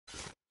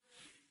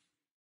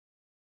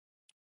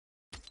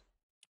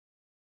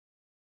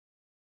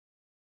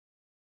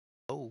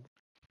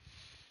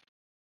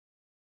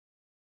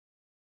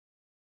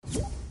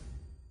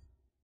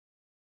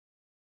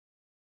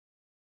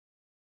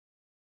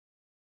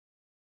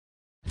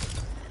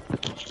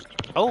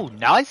Oh,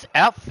 nice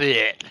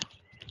outfit.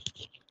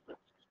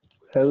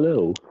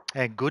 Hello.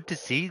 And good to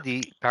see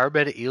the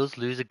Parramatta Eels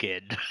lose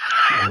again.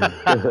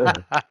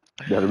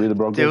 That'll be the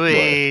Broncos tomorrow.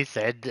 Dewey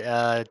sent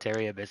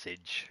Terry a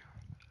message.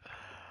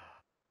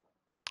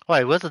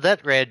 Wait, wasn't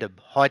that random?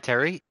 Hi,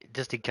 Terry.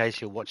 Just in case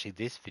you're watching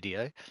this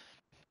video,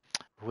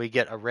 we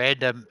get a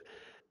random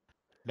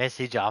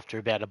message after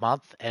about a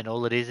month, and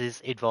all it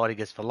is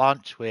inviting us for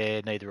lunch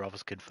where neither of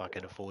us can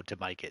fucking afford to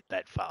make it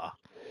that far.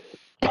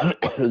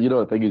 You know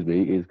what the thing is,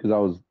 me, is because I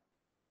was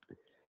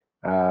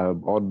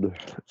on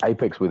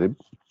Apex with him,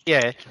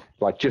 Yeah,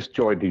 like just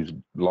joined his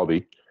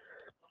lobby,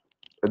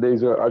 and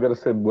he's I got to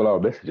send Willow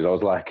a message, and I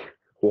was like,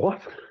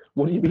 "What?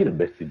 What do you mean a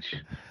message?"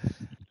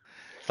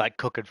 it's like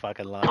cooking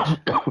fucking lunch.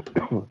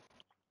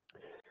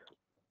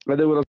 And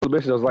then when I saw the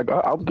message, I was like,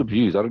 "I'm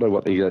confused. I don't know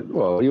what he."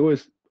 Well, he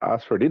always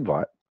asks for an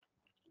invite,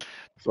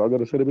 so I got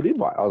to send him an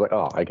invite. I was like,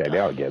 "Oh, okay,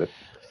 now I get it."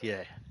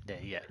 Yeah,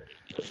 yeah.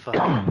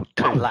 Fucking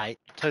too late.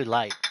 Too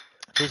late.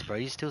 Jeez, bro,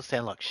 you still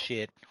sound like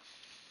shit.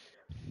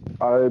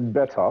 I'm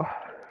better.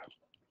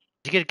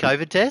 Did you get a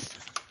COVID test?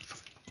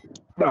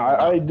 No,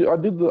 Or no? I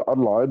did the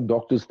online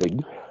doctor's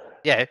thing.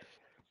 Yeah.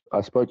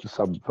 I spoke to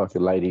some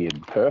fucking lady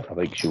in Perth, I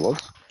think she was.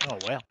 Oh,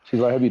 wow. She's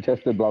like, "Have you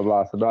tested?" Blah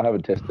blah. I said, "No, I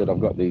haven't tested. I've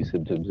got these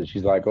symptoms." And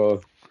she's like,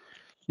 "Oh,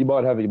 you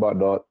might have it, you might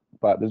not,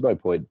 but there's no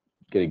point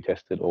getting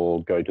tested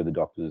or going to the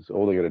doctors.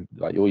 All they're gonna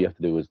like, all you have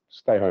to do is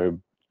stay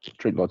home,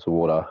 drink lots of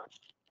water,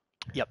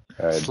 Yep.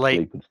 and Sleep.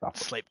 sleep and stuff.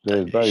 Sleep.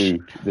 Don't There's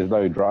do shit.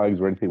 no drugs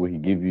or anything we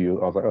can give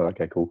you." I was like, "Oh,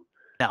 okay, cool."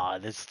 No,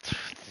 there's.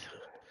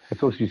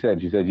 That's all she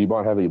said. She said, "You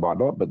might have it, you might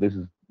not, but there's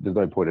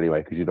no point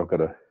anyway because you're not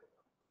gonna.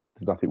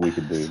 There's nothing we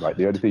can do. Like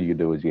the only thing you can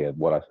do is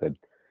what I said."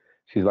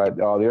 She's like,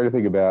 "Oh, the only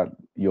thing about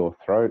your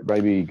throat,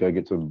 maybe go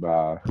get some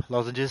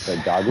Lozenges.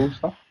 gargle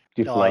stuff,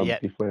 Oh, yeah.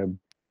 difflam."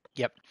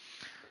 Yep.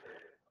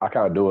 I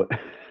can't do it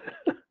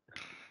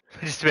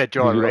Just about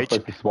dry because you're not reach.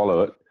 supposed to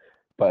swallow it.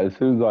 But as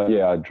soon as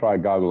I try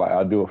and gargle, like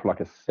I do it for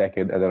like a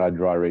second and then I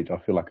dry reach. I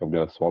feel like I'm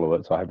gonna swallow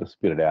it, so I have to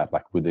spit it out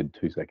like within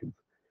 2 seconds.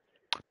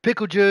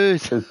 Pickle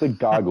juice. It's the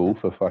gargle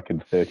for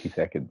fucking 30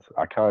 seconds.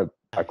 I can't.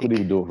 I I couldn't think.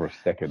 even do it for a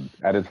second,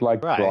 and it's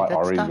like Bro, bright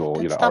orange or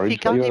that stuff you orange. You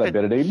can't know that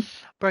even. betadine.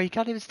 Bro, you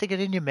can't even stick it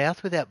in your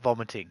mouth without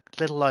vomiting,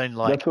 let alone That's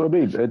like. what I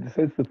mean. It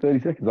says for 30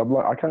 seconds. I'm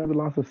like, I can't even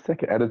last a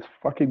second, and it's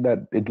fucking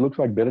that. It looks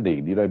like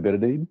betadine. You know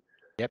betadine.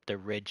 Yep, the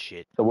red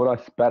shit. So when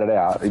I spat it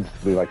out,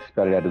 instantly like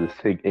spat it out of the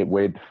sink, it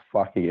went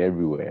fucking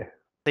everywhere.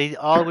 See,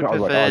 I would I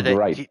was like, oh prefer that.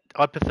 great.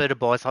 I prefer to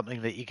buy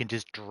something that you can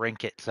just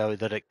drink it so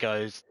that it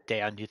goes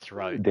down your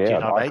throat. Do you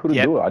Down. know what I I mean? couldn't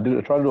Yep. do it. I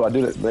tried to do it. I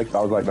did it next.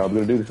 I was like, no, I'm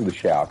going to do this in the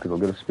shower because I'm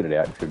going to spit it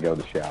out. It's going to go in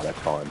the shower. That's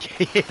fine.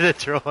 Yeah,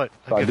 that's right. I'm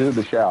So I did gonna. it in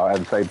the shower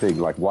and same thing,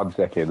 like 1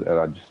 second, and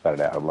I just spat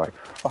it out. I'm like,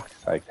 fuck's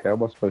sake, how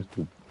am I supposed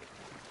to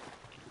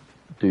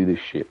do this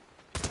shit?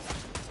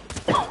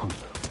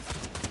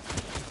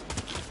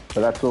 So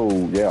that's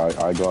all. Yeah,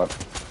 I got.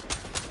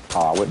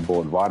 I went and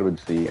bought vitamin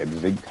C and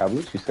zinc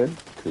tablets. You said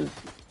because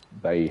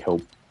they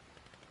help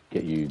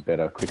get you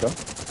better quicker,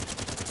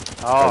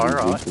 Oh, all as is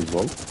right. zinc as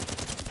well.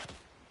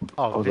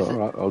 I Oh, was like, is all it?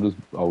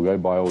 right, I'll go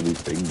buy all these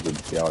things and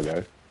see how I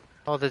go.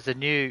 Oh, there's a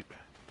new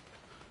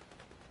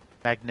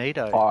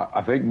Magneto.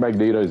 I think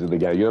Magneto's in the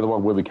game. You know the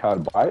one where we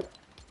can't buy it?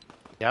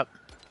 Yep.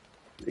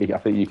 I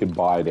think you can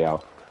buy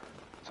now.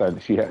 So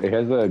it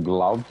has a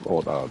glove,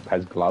 or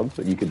has gloves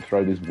that you can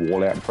throw this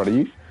wall out in front of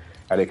you,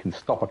 and it can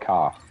stop a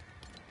car.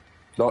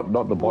 Not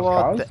the boss What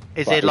cars, the,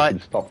 is there but it like?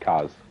 can stop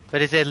cars.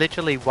 But is there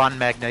literally one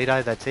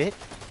Magneto? That's it.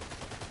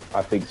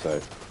 I think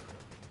so.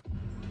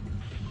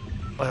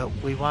 Well,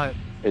 we won't.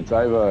 It's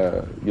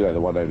over, the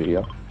one over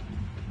here,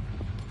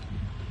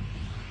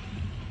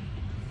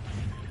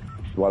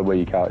 the one where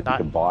you No.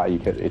 can buy.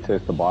 It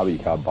says to buy, but you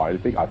can't buy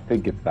anything. I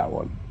think it's that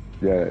one.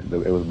 Yeah,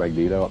 it was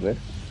Magneto up there.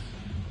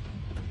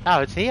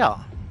 No, it's here.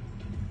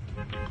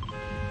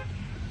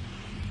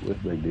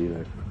 Where's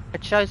Magneto?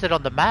 It shows it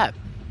on the map.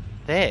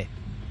 There.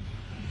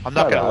 I'm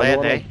not No, going to no, the land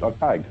one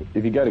there. I tagged.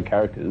 If you go to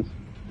characters,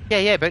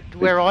 Yeah, but it's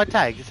where I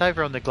tagged, it's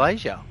over on the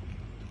glacier.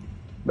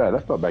 no,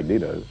 that's not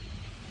Magneto.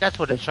 That's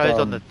what it That's shows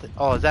on the.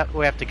 Oh, is that where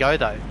we have to go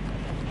though?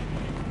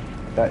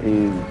 that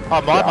is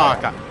Oh, my Yara.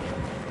 marker.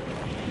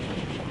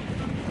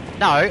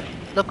 No,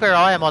 look where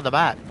I am on the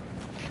map.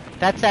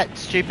 That's that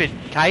stupid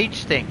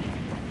cage thing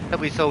that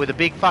we saw with a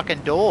big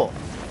fucking door.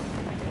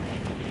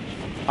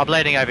 I'm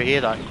landing over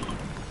here though.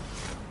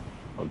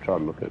 I'm trying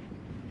to look at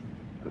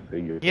the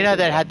thing you're You know talking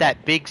that about. had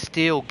that big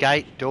steel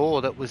gate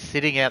door that was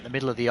sitting out in the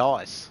middle of the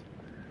ice?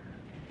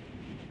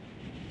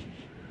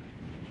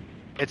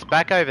 It's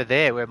back over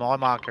there where my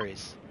marker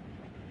is.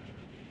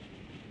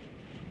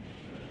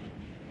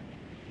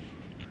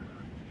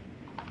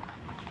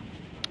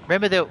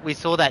 Remember that we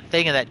saw that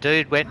thing and that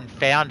dude went and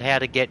found how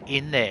to get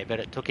in there, but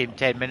it took him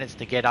 10 minutes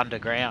to get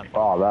underground.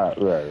 Oh,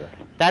 yeah.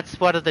 That's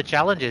one of the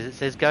challenges. It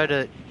says go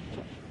to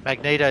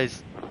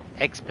Magneto's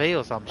XP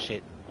or some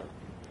shit.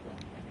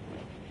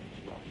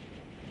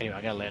 Anyway,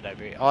 I'm gonna land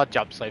over here. I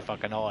jumped so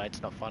fucking high,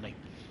 it's not funny.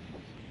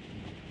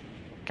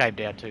 Came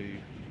down too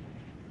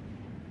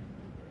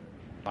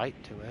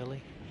late, too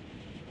early.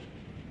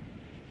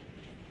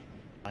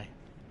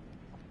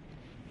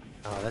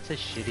 Oh, that's a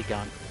shitty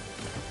gun.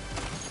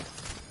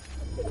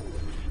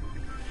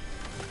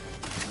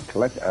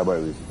 Collect ammo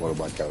is one of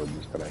my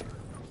challenges today.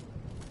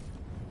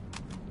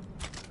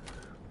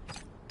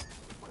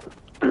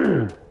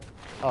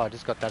 Oh, I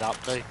just got that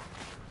up too.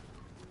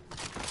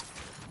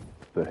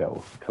 The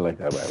hell? Collect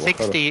ammo.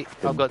 60,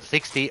 I've got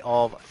 60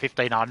 of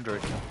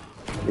 1500.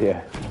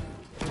 Yeah.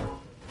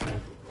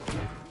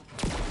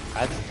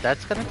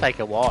 That's gonna take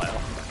a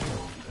while.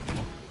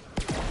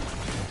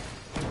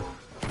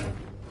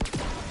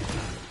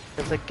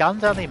 Because the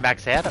guns only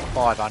max out at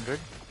 500.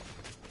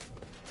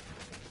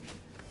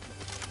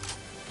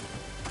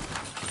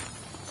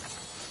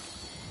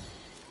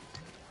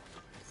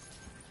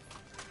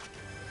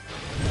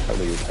 I don't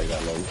think it'll take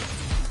that long.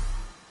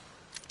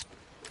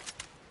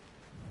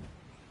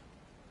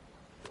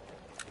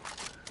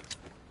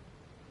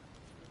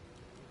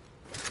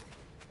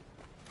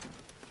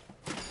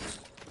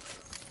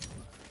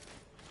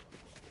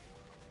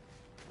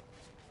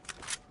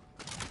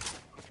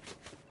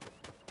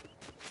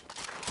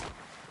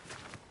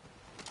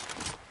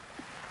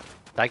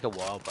 Take a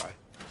while, bro.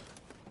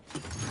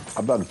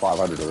 I've done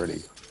 500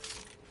 already.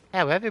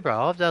 How have you,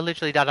 bro? I've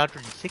literally done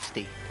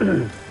 160.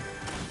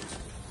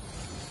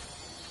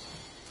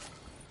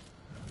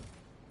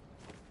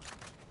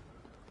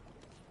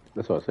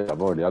 That's what I said. I've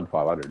already done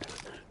 500.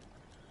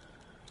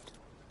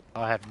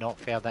 I have not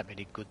found that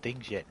many good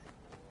things yet.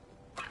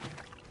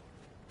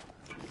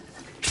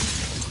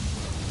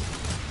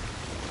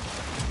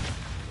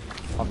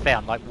 I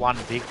found like one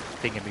big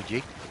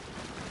thingamajig.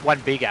 One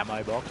big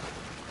ammo box.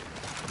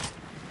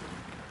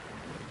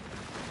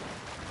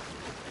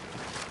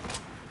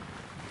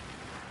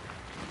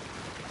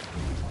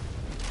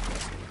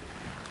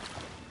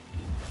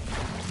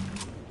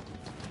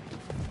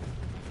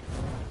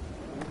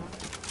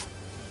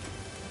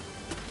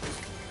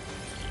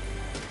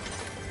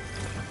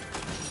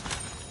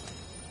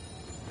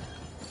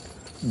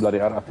 Bloody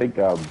hell, I think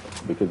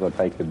because I've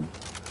taken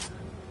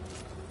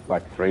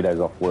like 3 days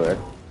off work,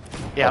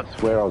 Yep. I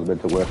swear I was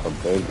meant to work on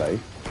Thursday,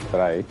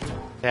 today.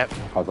 Yep.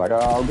 I was like, oh,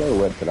 I'll go to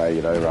work today,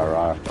 you know,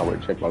 rah. I went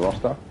and checked my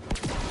roster.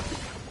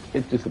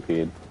 It's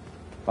disappeared.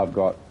 I've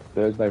got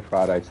Thursday,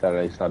 Friday,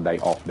 Saturday, Sunday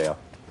off now.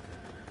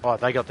 Oh,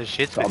 they got the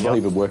shits So with I'm not you.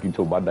 even working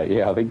till Monday.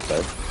 Yeah, I think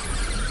so.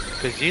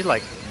 Because you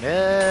like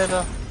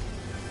never...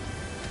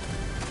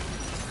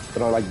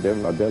 But I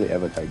barely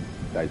ever take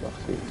days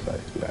off sick, so,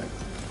 you know.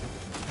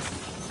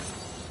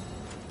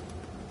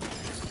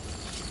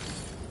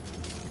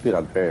 It's a bit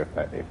unfair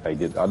if they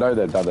did. I know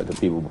they've done it to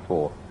people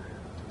before.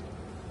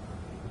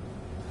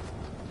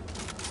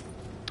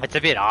 It's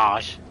a bit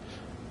harsh.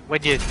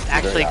 When you're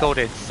actually called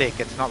in sick,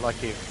 it's not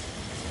like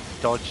you've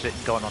dodged it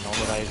and gone on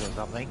holidays or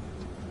something.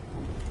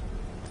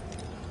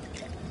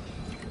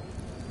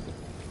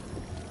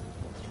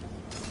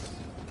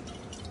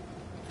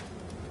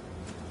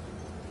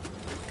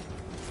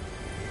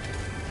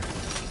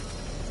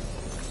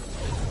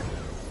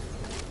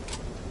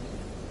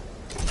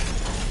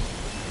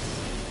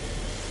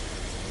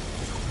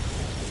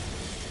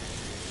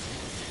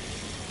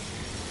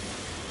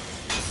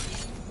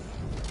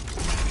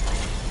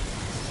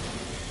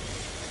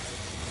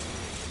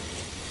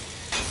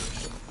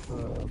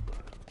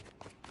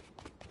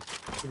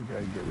 Go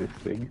and get this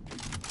thing.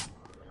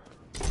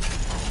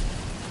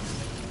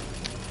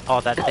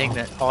 Oh, that thing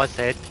that I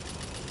said.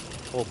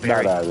 Or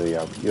No, Barry.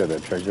 no, the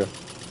treasure.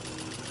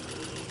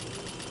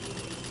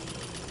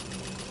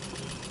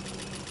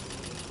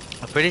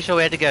 I'm pretty sure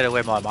we had to go to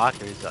where my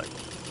marker is though.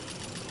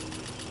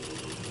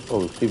 Oh,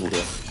 there's people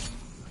here.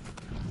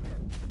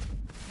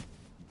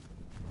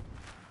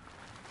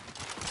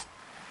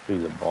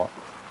 He's a bot.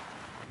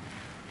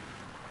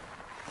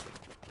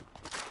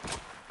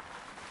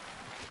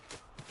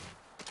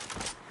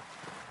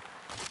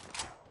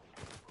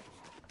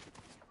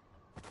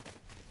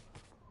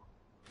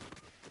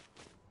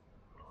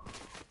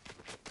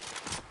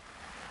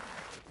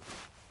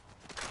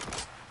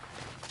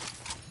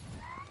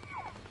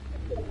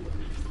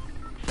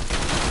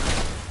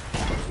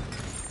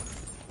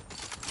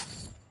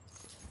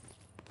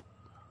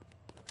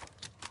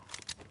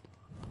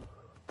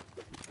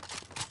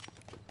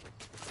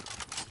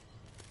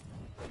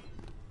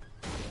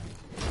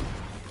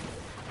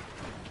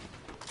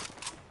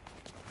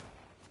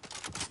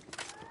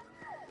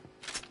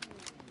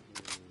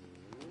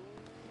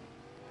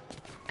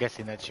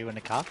 Guessing that's you in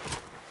the car.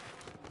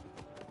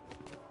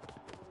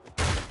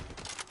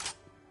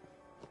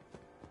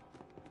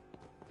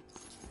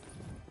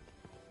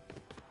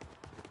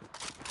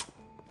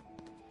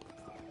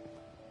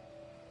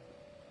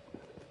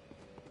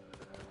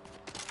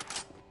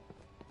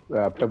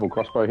 Purple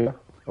crossbow here.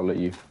 I'll let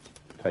you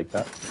take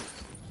that.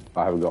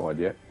 I haven't got one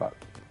yet, but...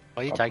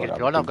 Oh, you I've take it got if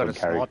you want. I've other got a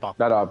things I'm carrying.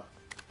 sniper. No,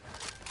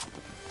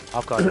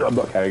 I've got it. I'm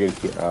not carrying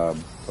it.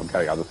 I'm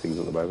carrying other things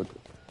at the moment.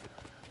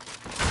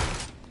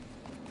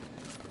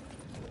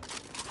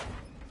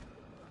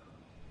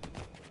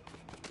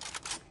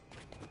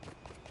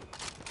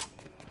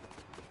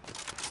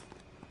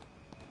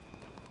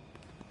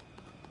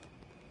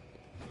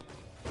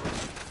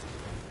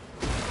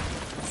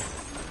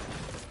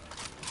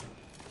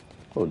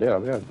 Oh,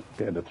 down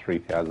to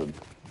 3,000.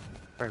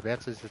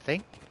 Whereabouts is the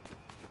thing?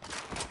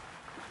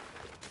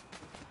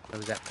 Where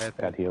was that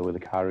purple? Out here where the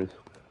car is.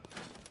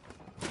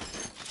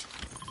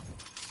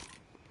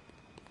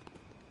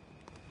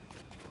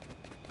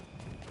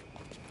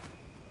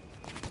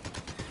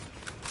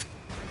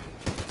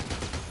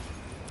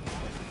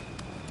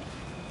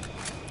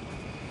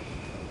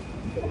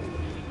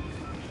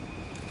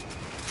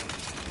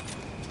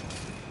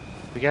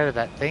 We go to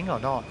that thing or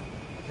not?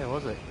 Where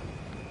was it?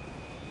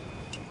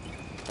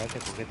 I don't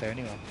think we'll get there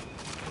anyway.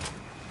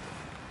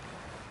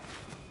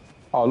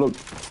 Oh, look.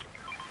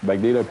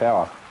 Magneto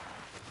power.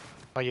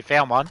 Oh, you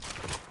found one?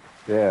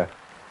 Yeah.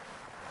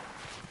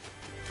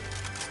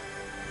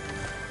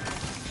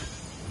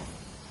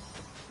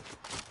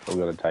 I'm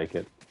gonna take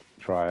it.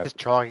 Try it. Just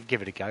try and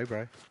give it a go,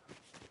 bro.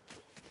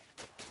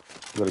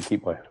 I've got to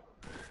keep my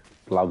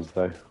gloves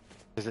though.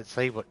 Does it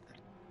see what?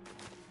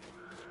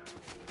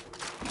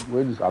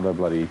 Where's this other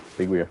bloody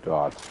thing we have to...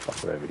 Oh, it's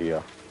fucking over here.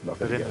 I'm not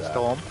gonna Within get the that.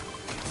 storm?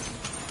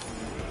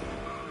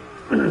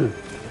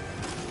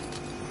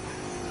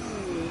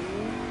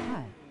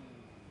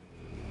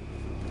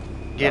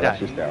 No, that's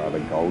just our other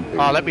gold thing.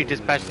 Oh, let me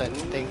just bash that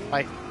thing.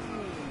 Wait.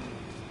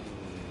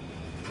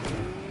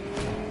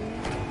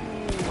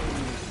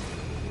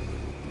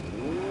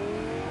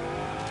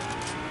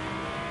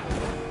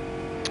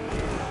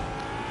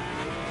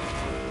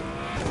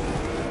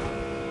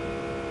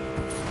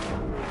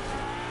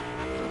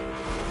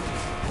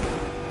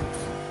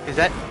 Is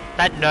that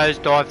nose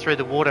dive through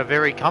the water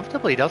very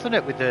comfortably, doesn't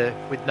it? With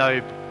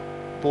no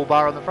bull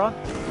bar on the front.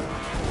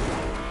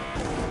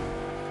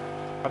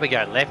 Probably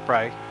go left,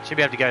 bro. Should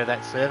be able to go to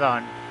that server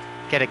and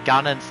get a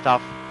gun and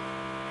stuff.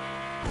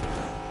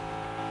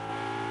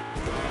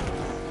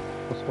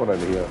 What's one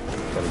over here?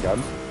 Got a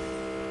gun?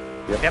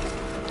 Yep.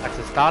 That's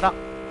a starter.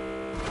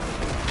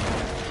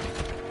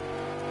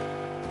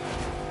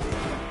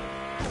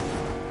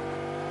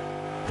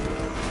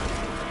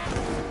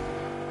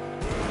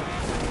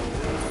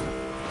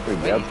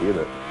 Pretty bouncy,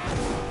 isn't it?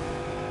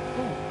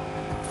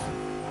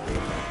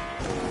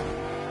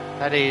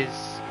 That is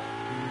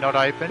not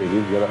open. It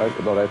is going to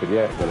open. Not open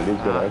yet, but it is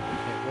going to open.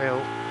 It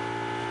will.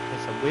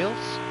 There's some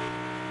wheels.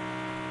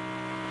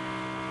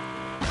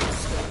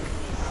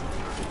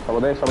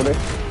 Someone there,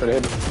 straight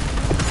ahead.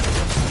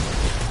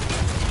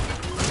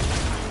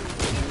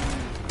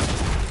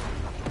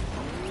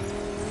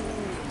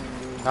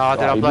 Oh,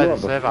 did I he blow blew the up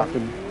server?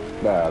 fucking...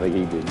 No, I think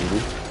he did,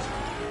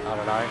 I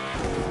don't know.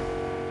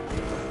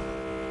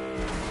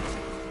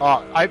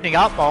 Oh, opening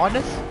up behind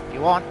us, if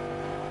you want.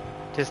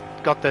 Just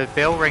got the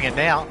bell ringing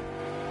now.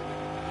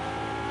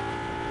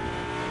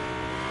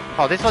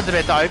 Oh, this one's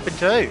about to open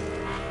too.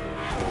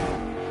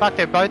 Fuck,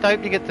 they're both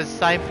opening at the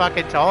same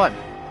fucking time.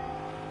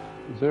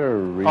 Is there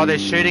a Oh, they're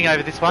shooting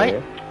over this way?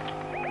 There?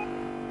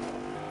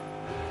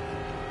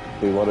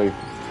 Do you want to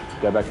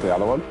go back to the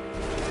other one?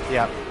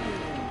 Yep.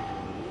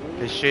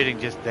 They're shooting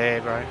just there,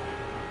 bro.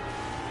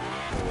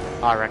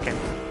 I reckon.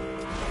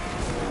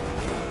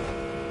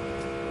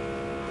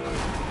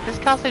 Does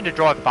this car seem to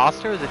drive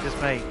faster, or is it just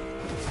me?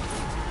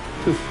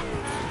 It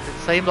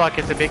seems like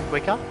it's a bit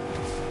quicker.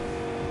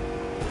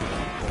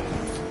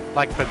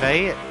 Like for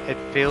me, it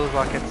feels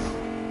like it's...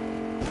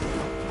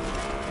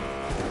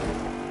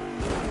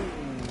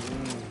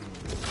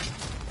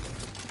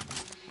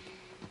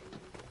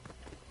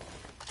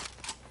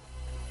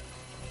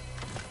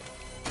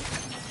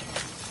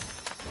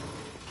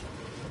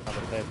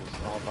 Another purple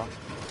sniper.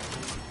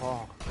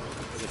 Oh,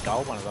 there's a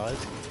gold one of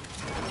those.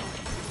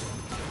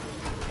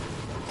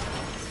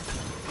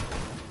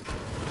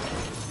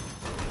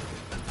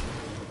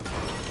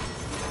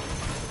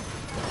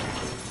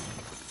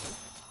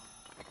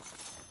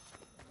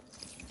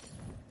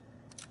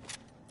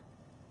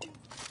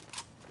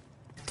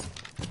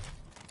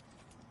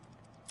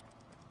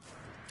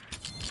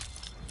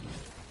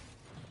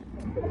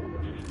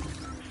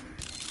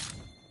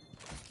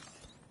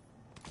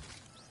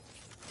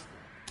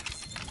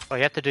 Oh,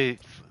 you have to do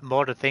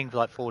more to things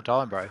like 4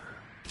 times, bro.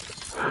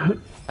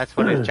 That's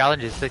what his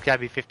challenge is. It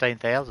gave me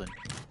 15,000.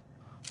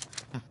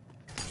 I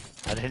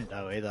didn't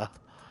know either.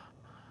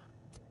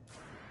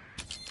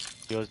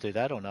 Yours do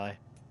that or no? I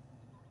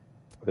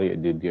think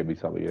it did give me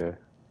something, yeah.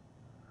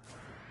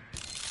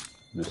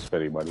 Just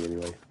spending money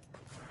anyway.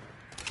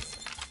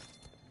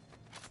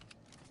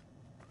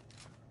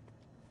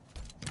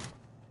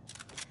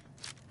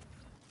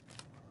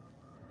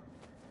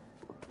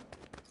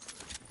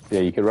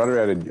 Yeah, you can run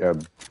around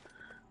and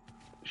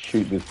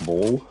shoot this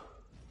ball.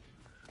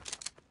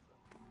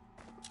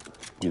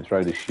 You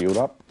throw the shield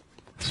up.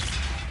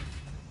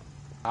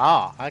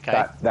 Ah,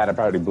 okay. That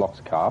apparently blocks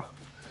a car.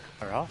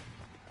 Alright.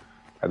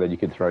 And then you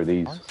can throw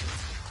these. Nice.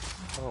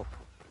 Oh.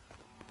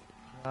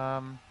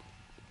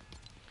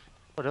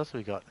 What else have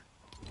we got?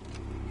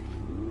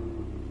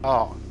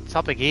 Oh,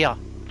 something here.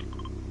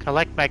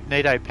 Collect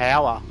magneto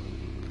power.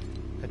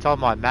 It's on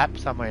my map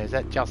somewhere. Is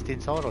that just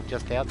inside or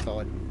just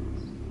outside?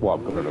 Well,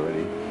 I've got it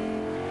already.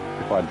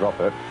 If I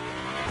drop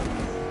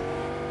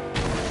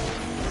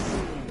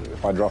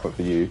it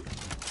for you.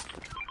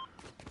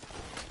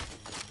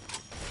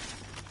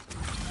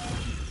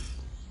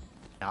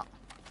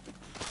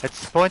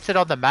 It's pointed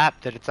on the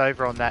map that it's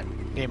over on that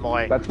near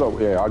my. That's not.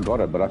 Yeah, I got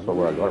it, but that's not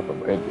where I got it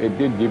from. It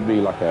did give me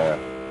like a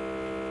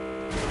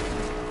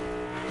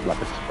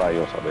spray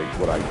or something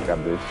when I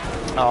grabbed this.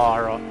 Oh,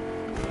 alright.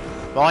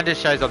 Mine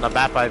just shows on the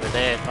map over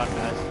there. Fuck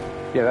knows.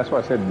 Yeah, that's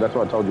what I said. That's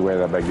why I told you where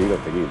that magneto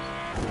thing is.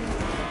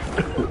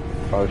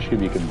 I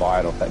assume you can buy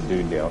it off that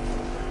dude now.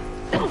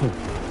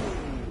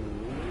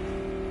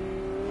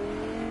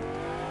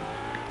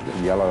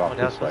 Yellow up What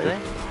this else was way.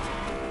 there?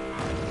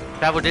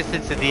 Travel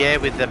distance in the air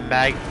with the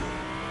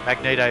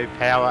magneto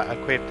power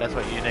equipped. That's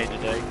what you need to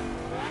do.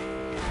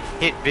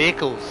 Hit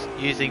vehicles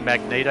using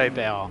magneto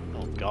power.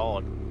 Oh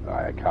god.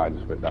 I can't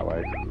just went that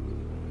way.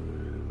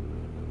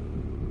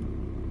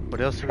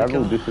 What else have we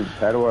Travel got? distance.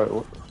 How do I?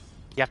 You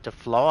have to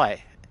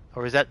fly.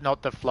 Or is that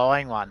not the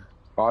flying one?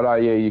 Oh no,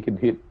 yeah, you can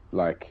hit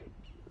like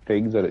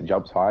things and it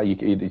jumps high.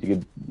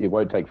 It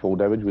won't take full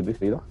damage with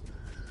this either.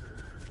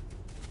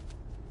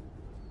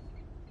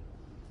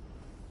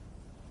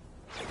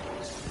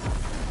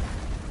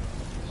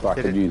 So I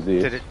can use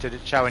this. Did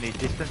it show any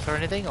distance or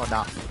anything or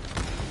not?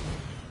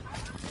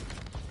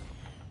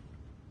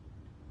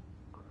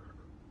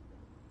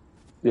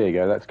 There you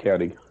go. That's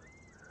counting.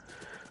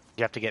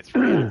 You have to get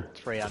 300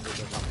 or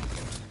something.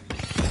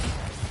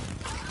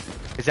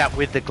 Is that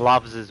with the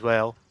gloves as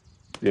well?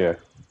 Yeah.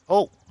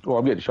 Oh, Oh,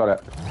 I'm getting shot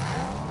at.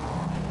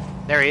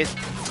 there he is.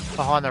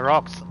 Behind the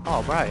rocks.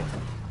 Oh, bro.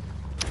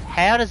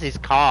 How does his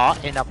car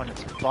end up on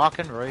its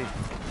fucking roof?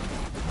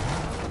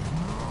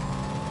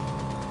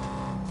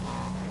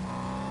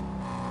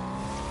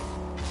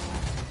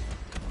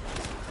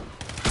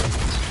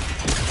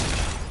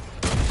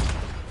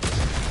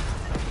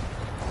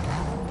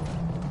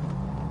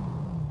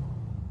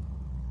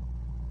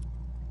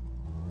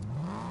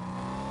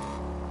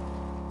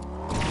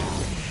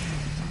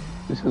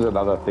 This is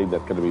another thing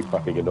that's going to be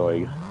fucking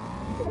annoying.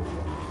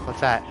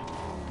 What's that?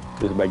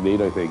 This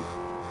magneto thing.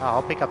 Oh,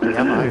 I'll pick up the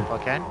ammo if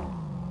I can.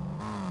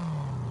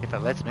 If it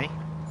lets me.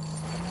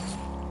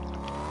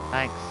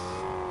 Thanks.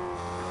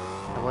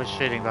 I was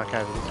shooting back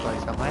over this way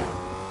somewhere.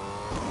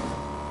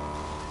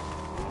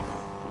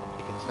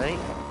 You can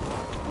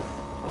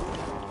see.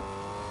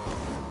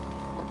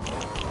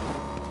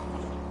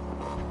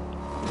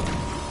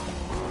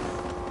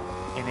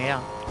 In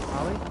here,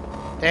 are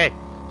we? Dead.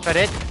 Straight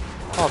dead.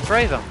 Oh,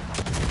 3 of them.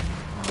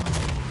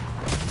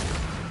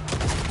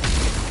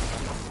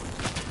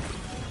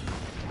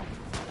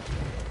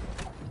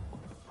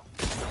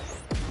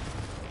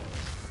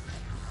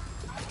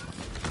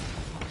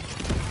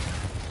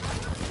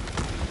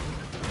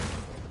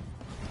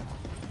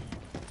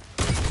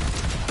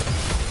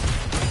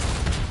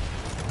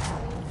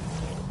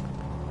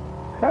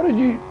 How did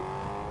you?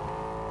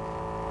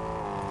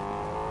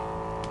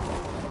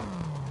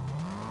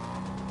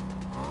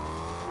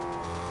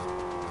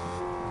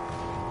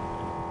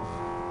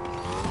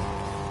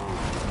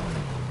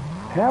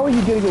 How are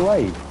you getting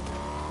away?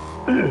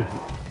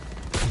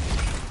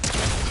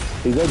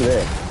 He's over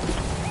there.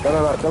 No,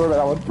 don't worry about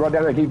that one. Right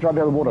down there. Keep driving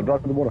down the water.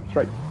 Drive to the water.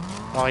 Straight.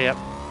 Oh, yep.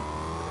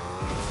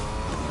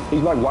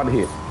 He's like one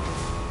hit.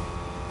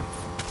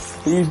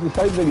 He used the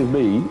same thing as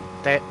me,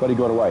 That, but he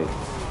got away.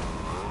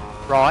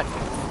 right.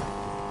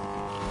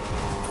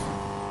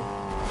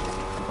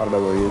 I don't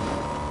know where he is.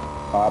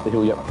 Up the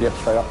hill, yep,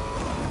 straight up.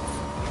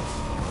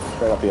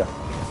 Straight up here.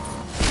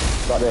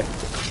 Right there.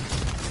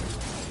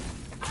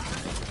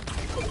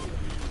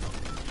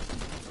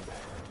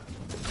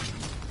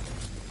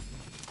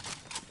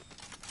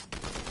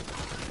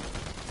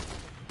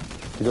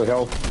 He's got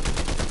health.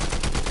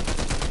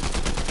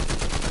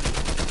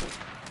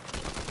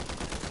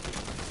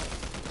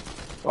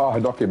 Oh, I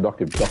knocked him.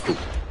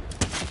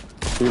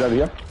 See it over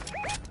here?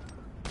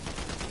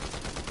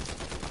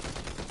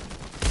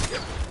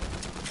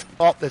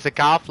 Oh, there's a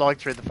car flying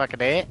through the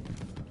fucking air.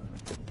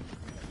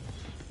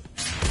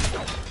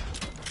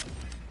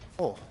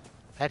 Oh,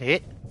 that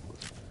hit.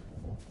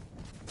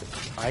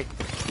 Right.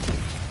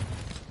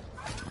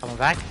 Coming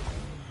back.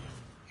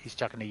 He's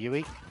chucking a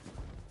Yui.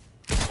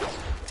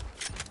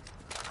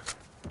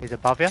 He's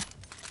above you.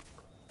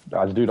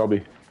 There's a dude on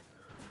me.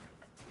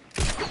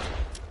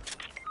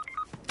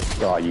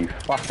 Oh, you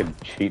fucking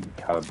cheating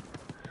cunt.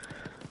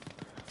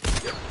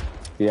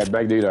 He had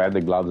Magneto and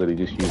the gloves and he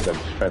just used them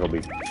straight on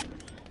me.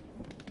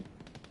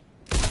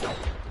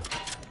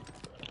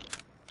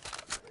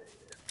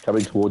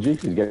 Coming towards you,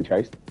 he's getting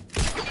chased.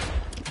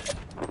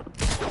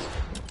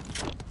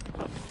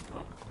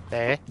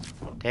 There.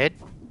 Dead.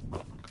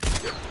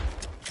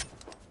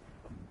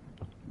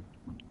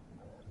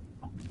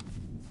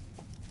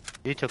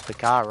 You took the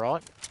car,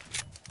 right?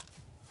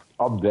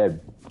 I'm dead.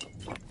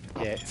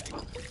 Yeah.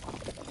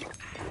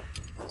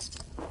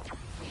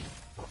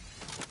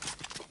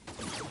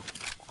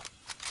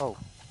 Oh.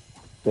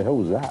 The hell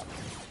was that?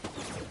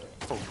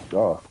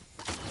 Oh.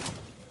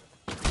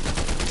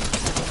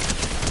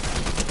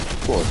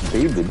 Well, it's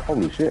beamed him.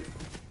 Holy shit.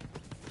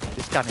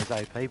 This gun is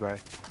OP, bro.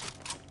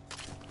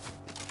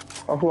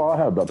 I thought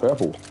I had that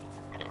purple.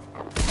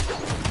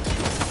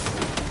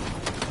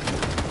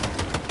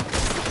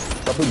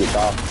 Up in the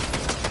car.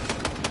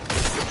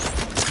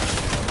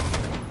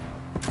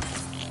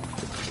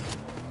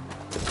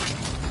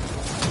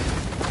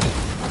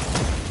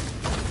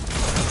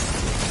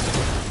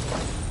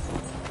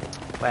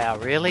 Wow,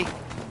 really?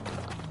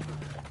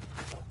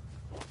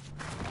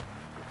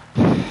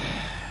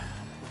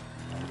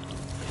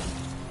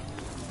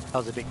 That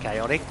was a bit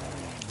chaotic.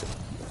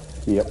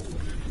 Yep.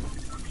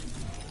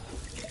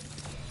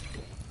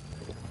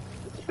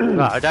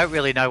 Well, I don't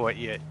really know what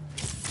you're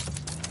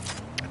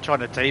trying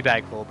to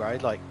teabag for, bro.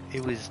 Like,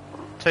 it was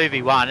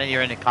 2v1 and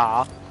you're in a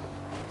car.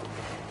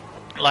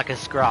 Like a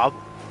scrub.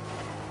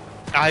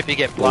 I hope you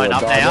get blown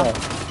up now.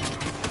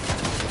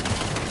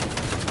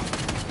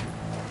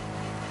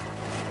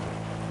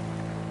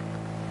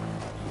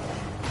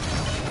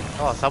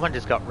 Oh, someone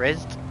just got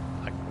rezzed.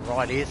 Like,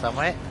 right here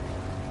somewhere.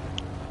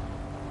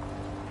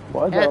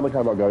 Why is that other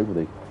car not going for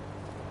these?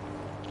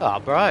 Oh,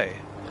 bro.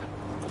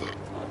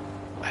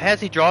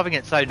 How's he driving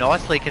it so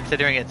nicely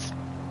considering it's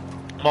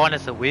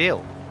minus a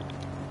wheel?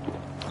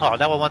 Oh,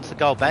 no one wants the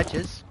gold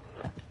badges.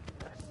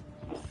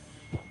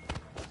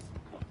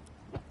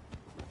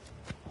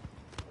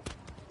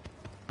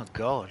 Oh,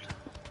 God.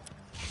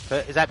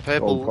 Is that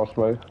purple? Gold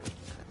crossbow.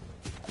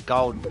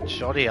 Gold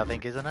shoddy, I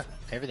think, isn't it?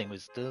 Everything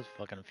was still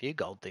fucking a few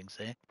gold things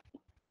there.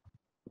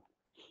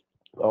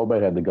 Old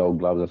mate had the gold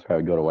gloves. That's how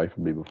he got away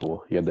from me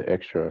before. He had the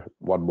extra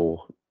one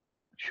more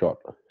shot.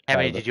 How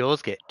many did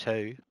yours get?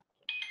 2?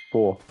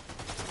 4.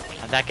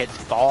 And that gets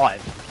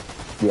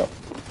 5. Yep.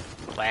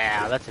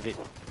 Wow, that's a bit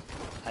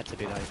OP.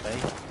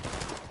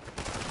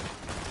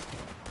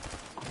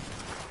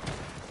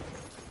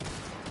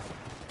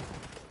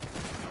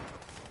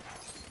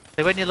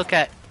 So when you look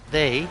at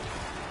the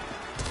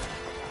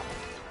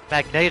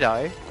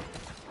Magneto,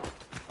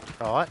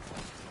 right?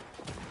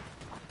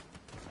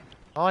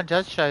 Mine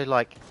does show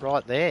like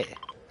right there.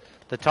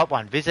 The top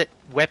one, visit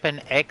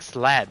Weapon X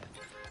Lab.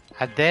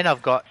 And then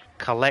I've got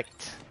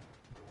collect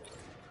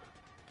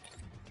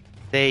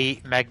the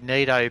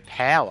Magneto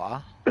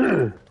power,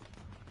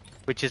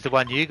 which is the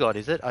one you got,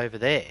 is it? Over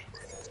there.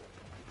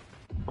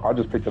 I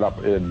just picked it up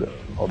out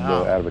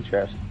of a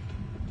chest.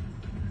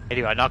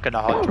 Anyway, not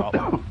gonna hot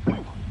drop.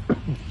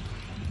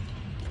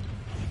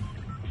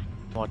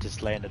 Might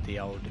just land at the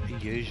old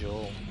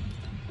usual.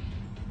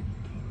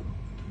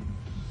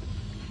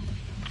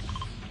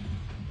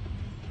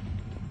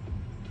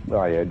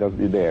 Oh yeah, it does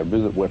be there.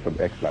 Visit Weapon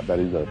X Lab. That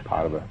is a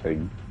part of a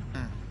thing.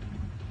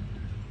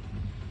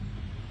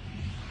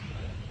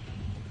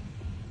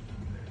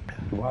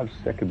 5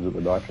 seconds at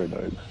the Nitro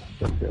Dome.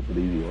 That's an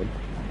easy one.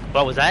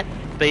 What was that?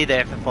 Be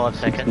there for 5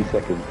 seconds. 60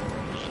 seconds.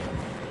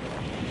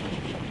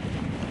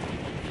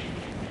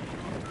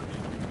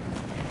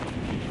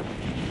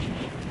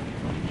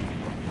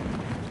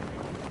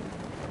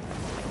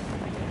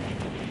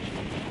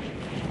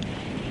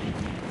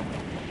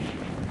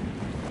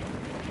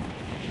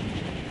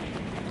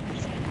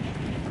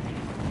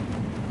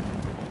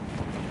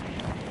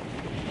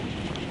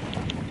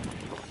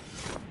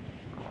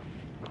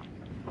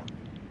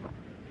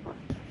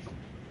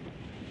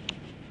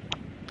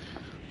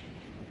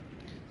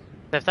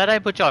 If they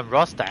don't put you on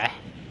roster,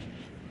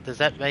 does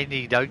that mean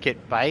you don't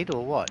get paid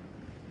or what?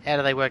 How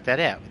do they work that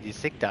out with your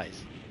sick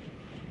days?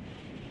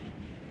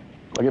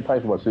 I get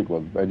paid for my sick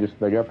ones.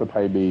 They have to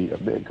pay me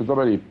because I'm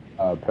only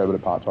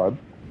permanent part time.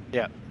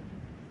 Yeah.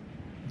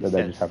 Then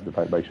they just have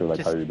to make sure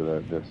they pay me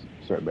the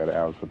certain amount of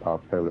hours for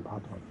permanent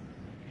part time.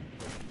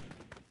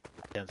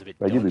 Sounds a bit.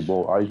 They give me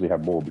more. I usually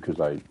have more because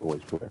I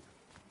always work.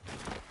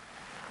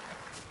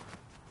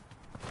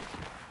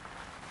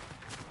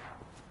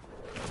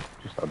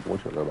 Just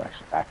unfortunate I'm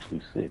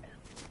actually sick.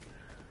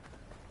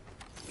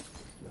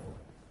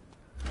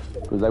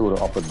 Because they would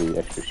have offered me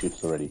extra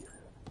shifts already.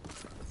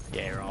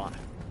 Yeah, right.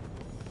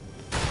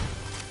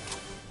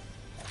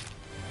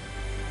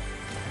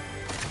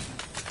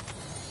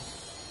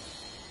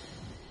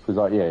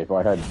 Because if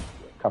I had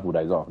a couple of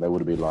days off, they would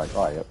have been like,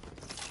 oh, yep,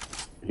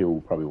 he'll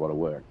probably want to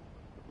work.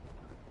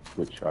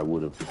 Which I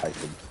would have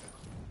taken.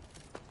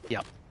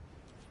 Yep.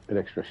 An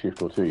extra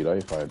shift or two,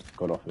 if I had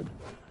got offered.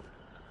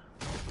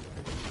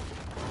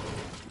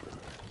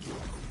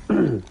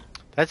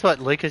 That's what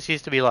Lucas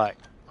used to be like.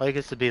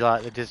 Lucas would be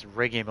like, they'd just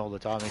ring him all the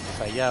time and just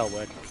say, yeah, I'll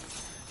work.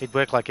 He'd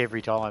work like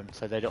every time,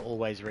 so they'd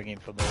always ring him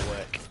for more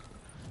work.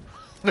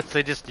 So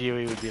they just knew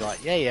he would be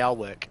like, yeah, I'll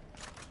work.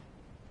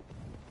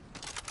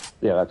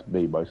 Yeah, that's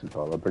me most of the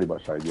time. I'm pretty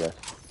much saying yes.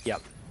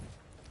 Yep.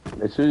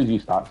 As soon as you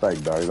start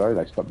saying no, though,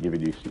 they stop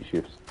giving you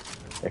shifts.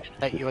 Extra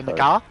Take shifts, you in the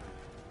car?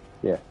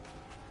 Yeah.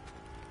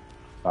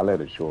 I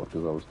let it short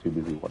because I was too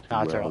busy watching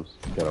where I was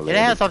going to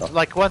land. Yeah,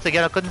 like once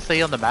again, I couldn't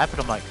see on the map,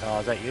 and I'm like, oh,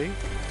 is that you?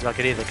 Because I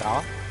could hear the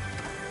car.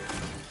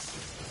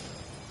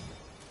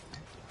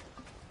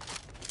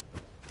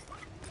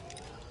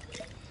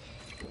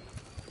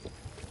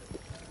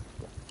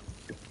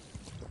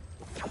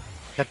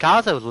 The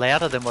cars are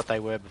louder than what they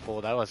were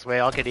before, though. I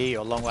swear, I could hear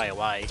you a long way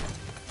away.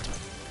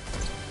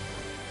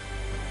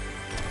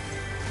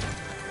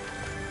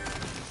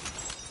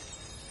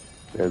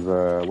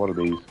 There's one of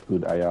these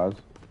good ARs.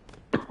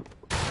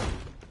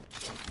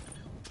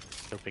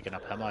 Still picking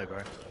up ammo,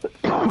 bro.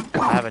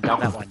 I haven't done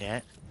that one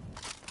yet.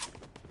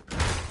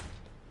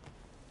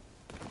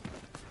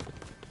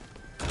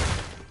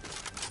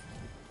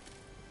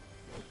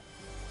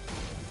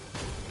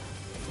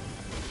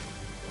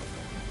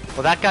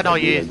 Well, that gun I Don't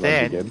do those used runs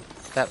then, again.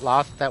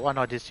 that one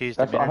I just used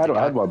a That's what minute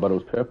I had ago, one, but it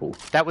was purple.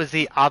 that was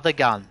the other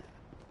gun.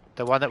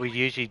 The one that we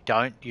usually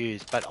don't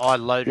use, but I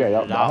Yeah, loaded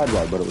yeah, it I up. had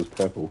one, but it was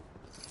purple.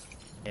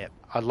 Yeah,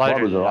 I Mine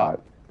loaded was it up alright.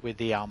 with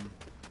the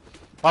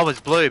mine was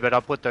blue, but I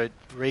put the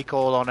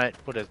recoil on it,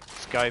 put a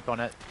scope on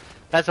it.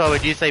 That's why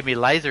when you see me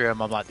laser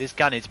him, I'm like, this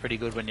gun is pretty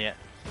good when you...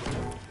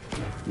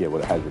 Yeah,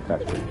 well, it has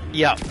attachment.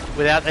 Yeah,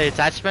 without the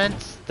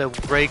attachments, the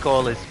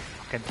recoil is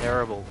fucking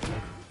terrible.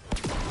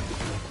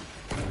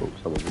 Oh,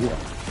 someone's here.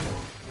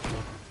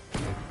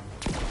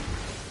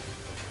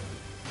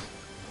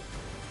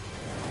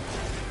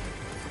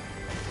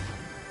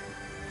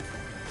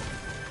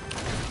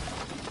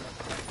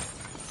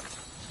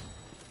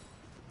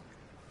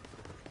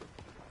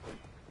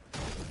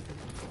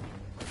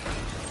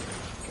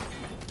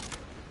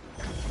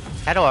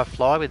 How do I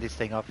fly with this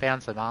thing? I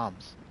found some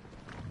arms.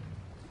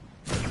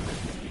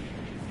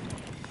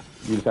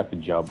 You just have to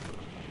jump.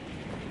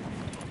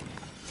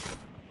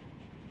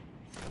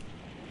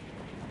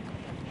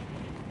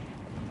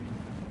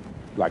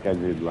 Like, as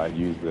in, like,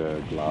 use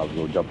the gloves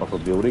or jump off a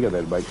building and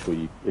then make sure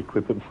you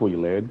equip it before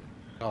you land.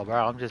 Oh,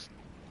 bro, I'm just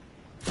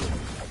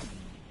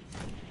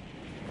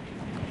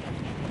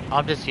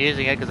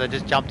using it because I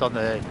just jumped on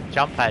the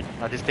jump pad.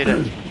 I just did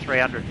it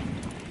 300.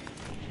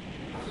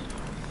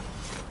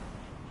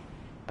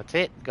 That's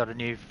it. Got a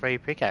new free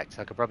pickaxe.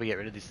 I could probably get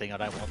rid of this thing. I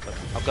don't want them.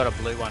 I've got a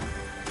blue one.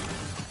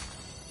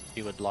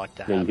 You would like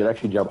to Yeah, you have can it.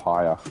 actually jump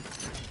higher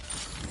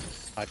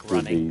Like with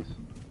running. these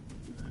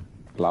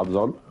gloves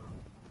on.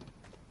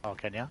 Oh,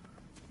 can you?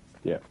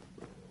 Yeah.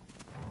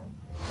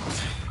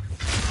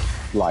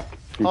 Like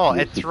 50 Oh, or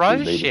it 60 throws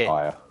meters shit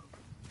higher.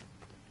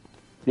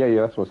 Yeah,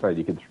 yeah, that's what I'm saying.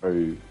 You can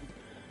throw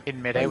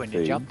in midair when you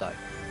things. jump though.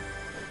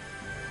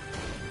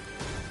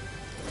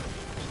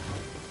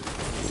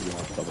 You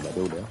have some of that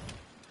hill now.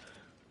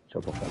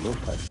 Jump off that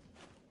launch pad.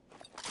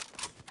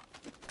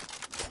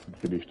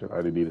 Finished it. I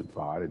only needed,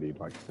 I only need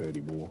like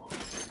 30 more.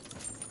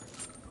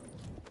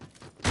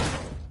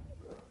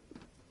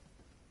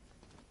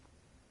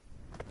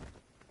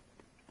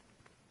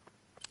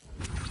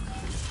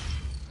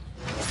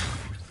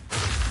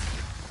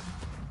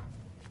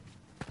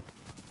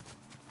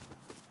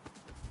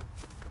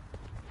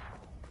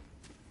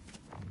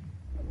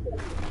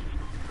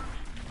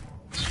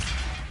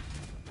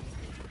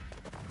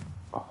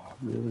 Oh,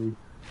 really?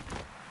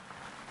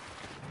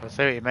 I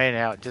see what you mean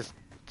now. It just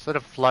sort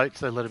of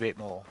floats a little bit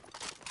more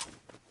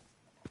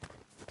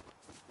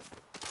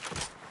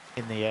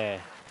in the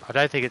air. I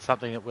don't think it's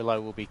something that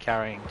Willow will be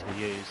carrying to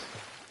use.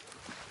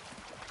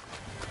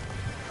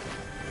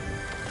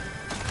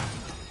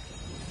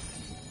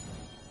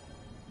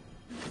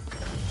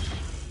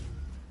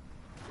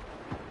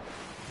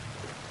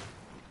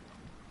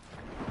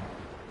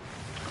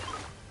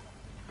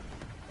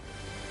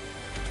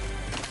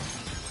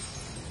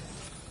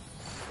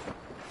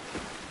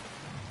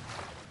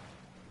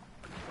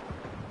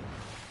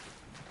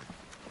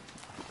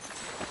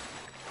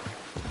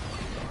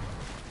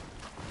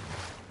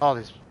 Oh,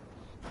 this...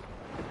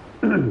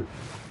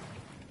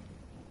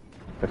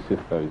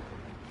 Assist those.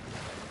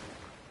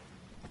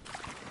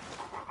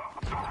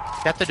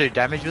 You have to do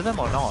damage with them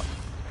or not?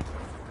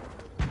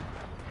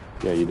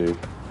 Yeah, you do.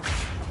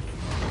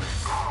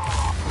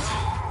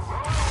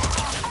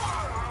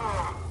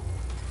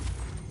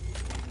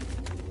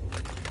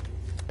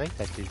 I think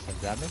that did some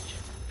damage.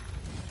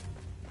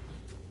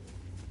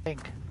 I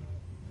think.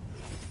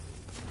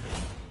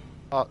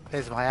 Oh,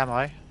 there's my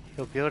ammo.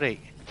 Your beauty.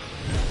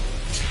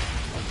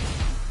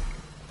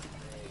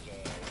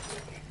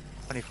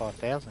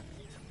 25,000.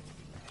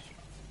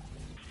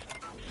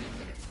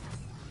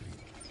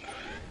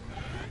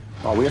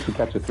 Oh, we have to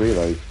capture 3 of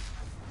those.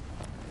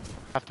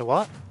 After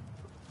what?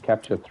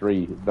 Capture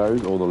 3.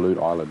 Those or the loot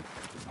island.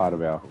 Part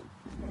of our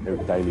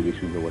daily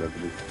missions or whatever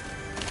it is.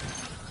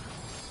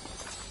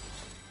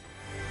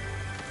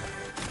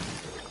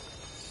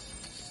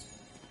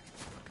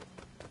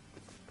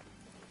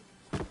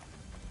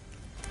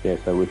 Yeah,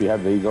 so if you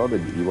have these on,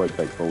 then you won't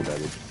take fall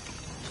damage.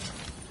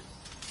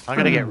 I'm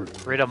gonna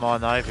get rid of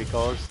mine though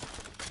because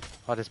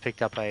I just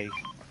picked up a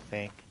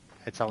thing.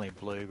 It's only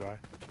blue, bro.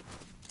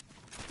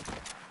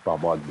 Oh,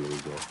 mine's blue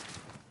as well.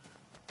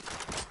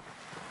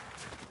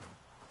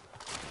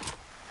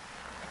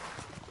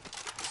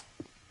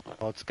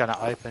 Well, it's gonna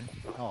open.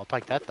 Oh, I'll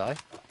take that though.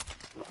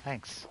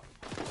 Thanks.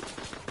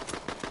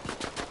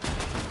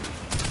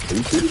 Are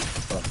you shooting?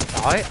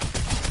 No.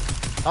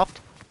 Knocked.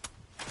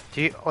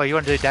 Do you? Oh, you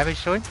want to do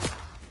damage to him?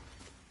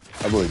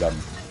 I've already done.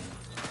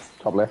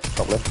 Top left,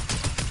 top left.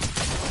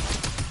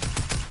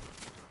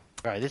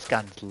 Bro, this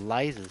gun's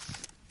lasers.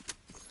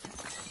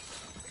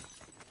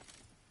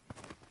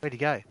 Where'd he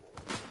go?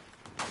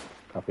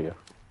 Up here.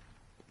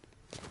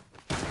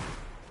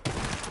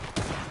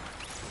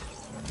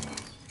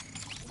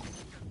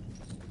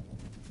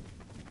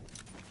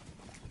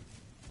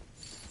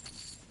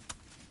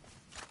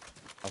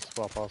 I'll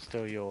swap. I'll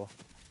steal your.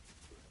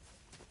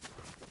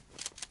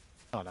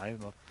 Oh no,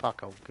 my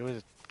fuck! I'll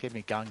give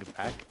me gun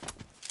back.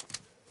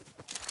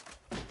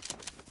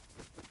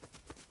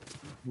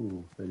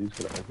 Ooh, that is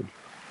going to open.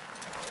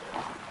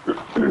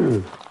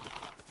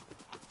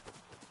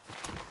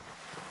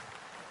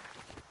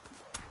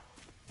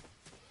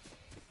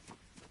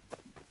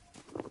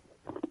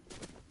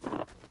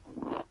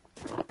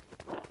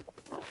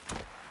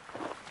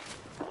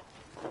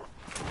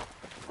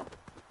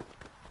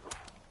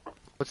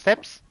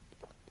 Footsteps?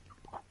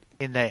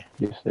 In there.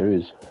 Yes, there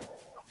is.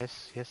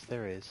 Yes,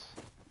 there is.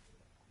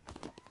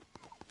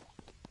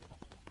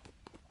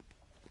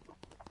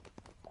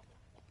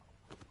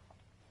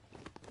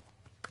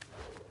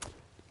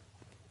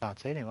 Can't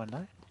see anyone,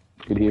 no?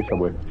 Get here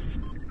somewhere.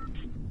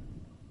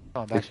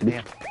 Oh, I'm bashing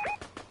here.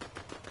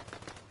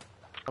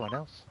 Someone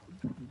else.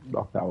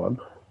 Knock that one.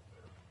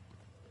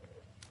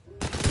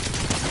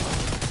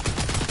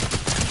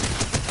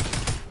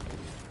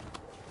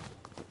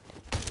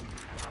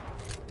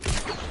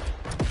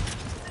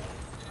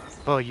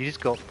 Oh, you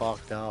just got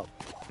fucked up.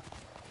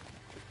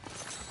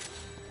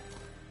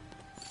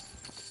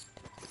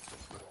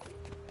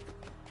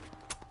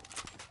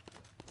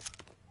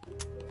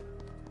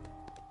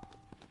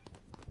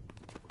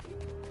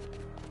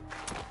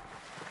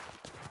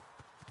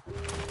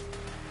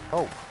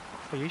 Oh,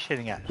 what are you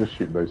shooting at? Just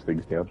shoot those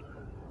things down.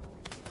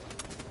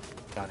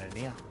 Down in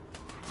here.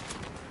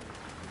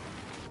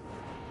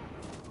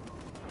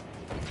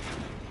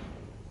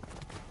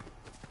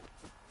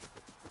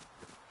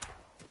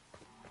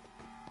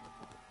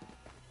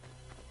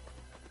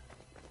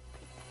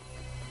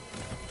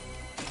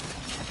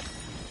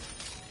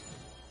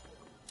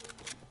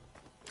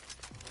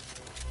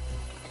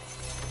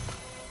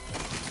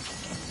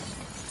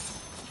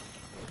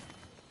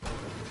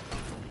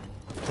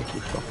 Take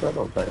your shotgun,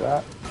 I'll take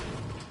that.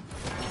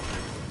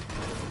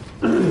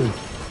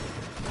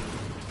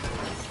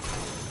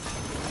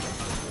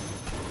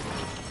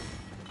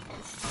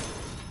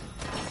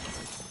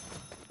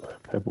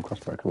 Purple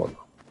crossbow, come on.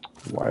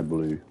 Why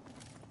blue?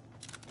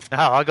 No,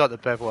 I got the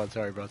purple one,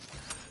 sorry, bros.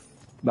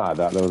 Nah,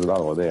 there was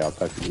another one there. I was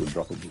hoping you would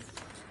drop it.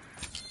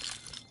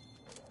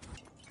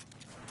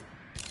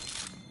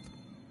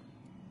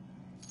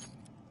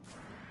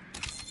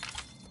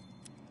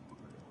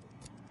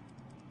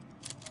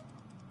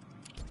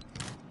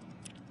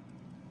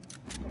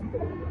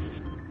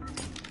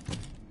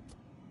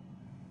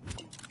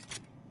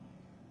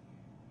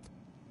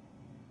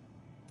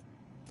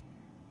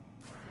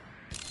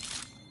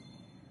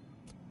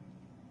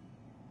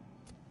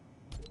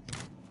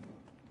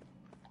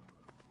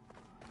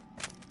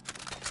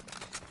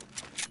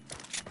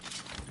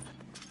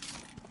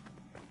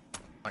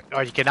 Oh,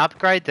 you can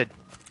upgrade the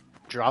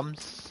drum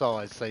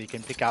size so you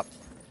can pick up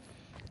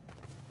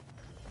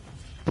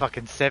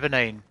fucking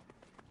 17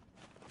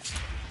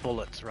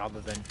 bullets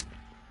rather than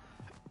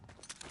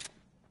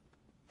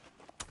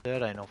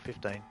 13 or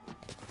 15.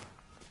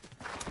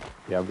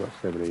 Yeah, I've got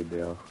 17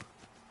 now.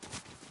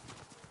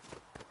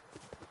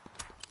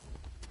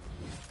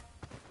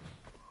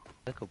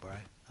 Circle, bro.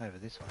 Over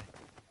this way.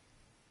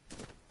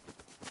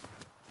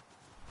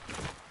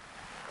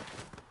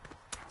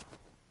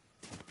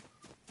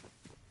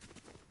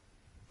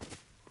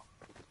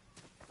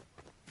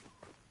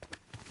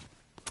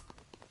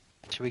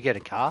 Should we get a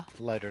car?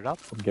 Load it up?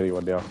 I'm getting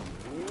one now.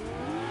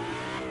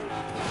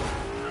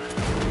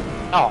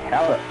 Oh,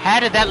 how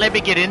did that let me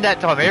get in that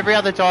time? Every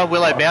other time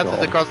Willow bounces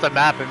God. across the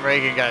map and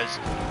Regan goes,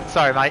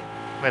 sorry mate.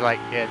 We're like,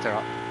 yeah, it's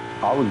alright.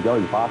 I was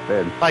going past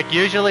then. Like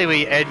usually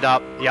we end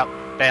up, yep,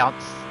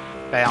 bounce,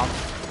 bounce,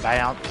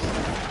 bounce.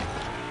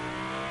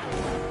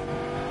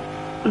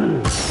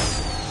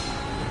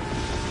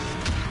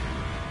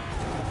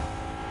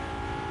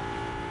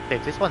 See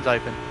if this one's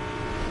open.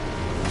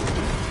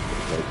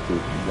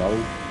 No,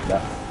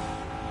 that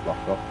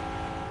locked off.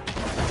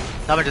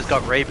 Someone just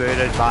got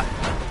rebooted, but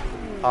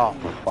oh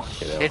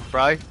Fuck it shit,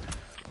 bro.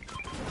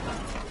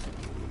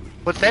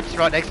 Footsteps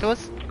right next to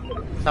us,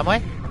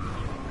 somewhere.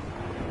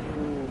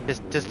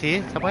 Just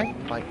here, somewhere.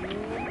 Like,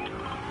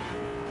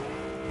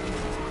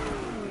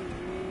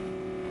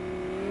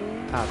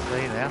 can't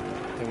see now.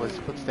 There was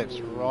footsteps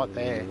right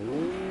there.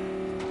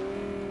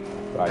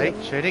 Right, See,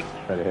 yeah. shooting.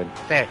 Straight ahead.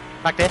 There,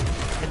 back there,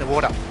 in the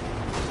water.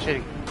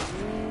 Shooting.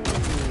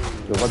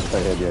 There's one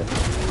straight ahead, yeah.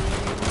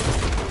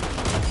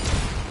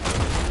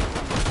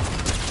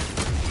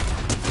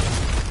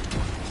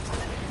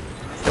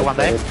 Still one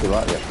there. To the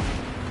right, yeah.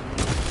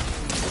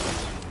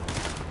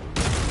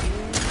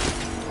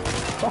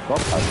 Fuck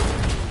off, mate.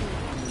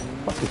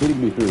 Fuck, he's hitting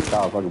me through his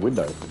car like a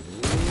window.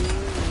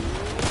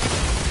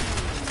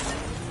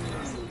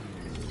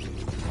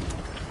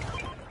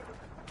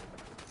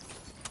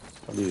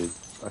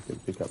 I can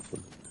pick up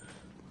some.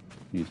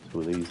 Use two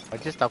of these. I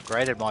just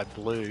upgraded my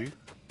blue.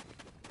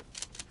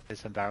 There's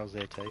some barrels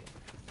there too.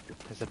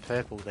 There's a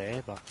purple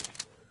there, but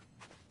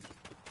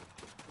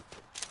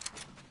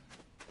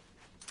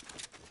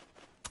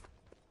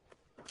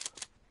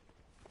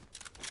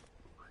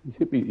You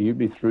hit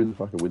me through the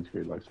fucking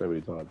windscreen like so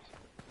many times.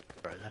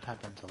 bro, that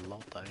happens a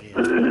lot though.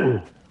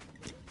 Yeah.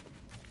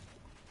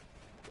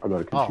 I'm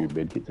gonna consume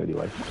medkits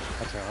anyway.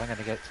 That's alright. I'm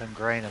gonna get some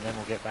green and then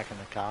we'll get back in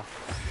the car.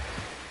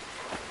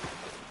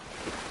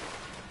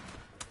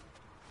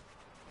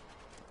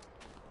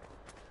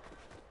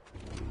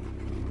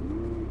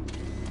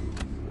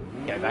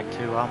 back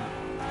to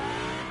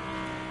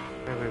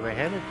where we were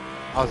headed.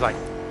 I was like,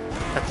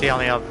 that's the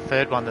only other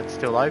third one that's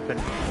still open.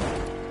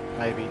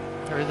 Maybe.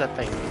 Where is that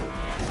thing?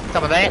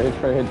 Someone there?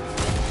 Straight ahead.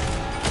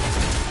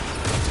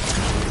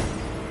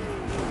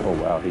 Oh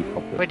wow, he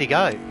popped it. Where'd he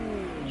go?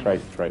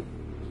 Straight.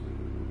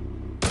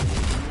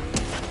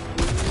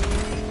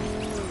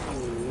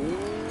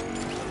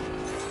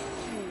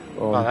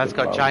 Oh, that's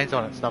got chains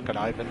on it. It's not going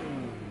to open.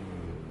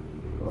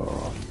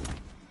 Oh.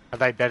 Are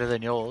they better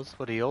than yours?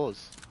 What are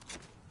yours?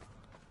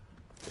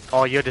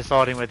 Oh, you're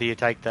deciding whether you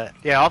take that.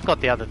 Yeah, I've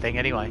got the other thing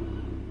anyway.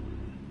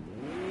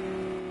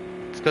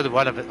 It's good that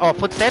one of it. Oh,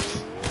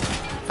 footsteps.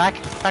 Back.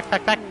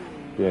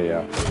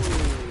 Yeah.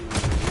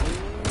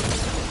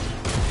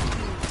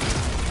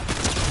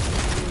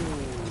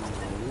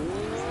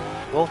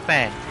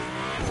 Wolfman.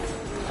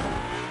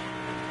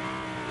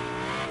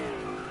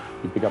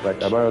 You pick up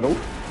that ammo at all?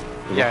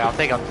 Yeah, I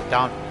think I'm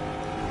done.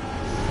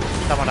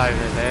 Someone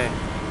over there.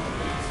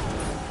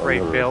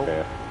 Refill.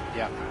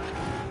 Yeah.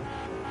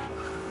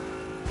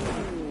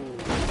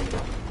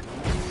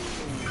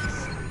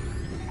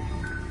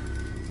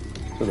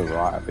 To the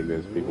right, I think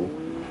there's people.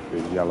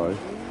 There's yellow.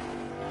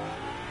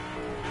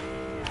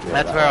 Yeah,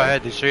 That's where I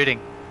heard the shooting.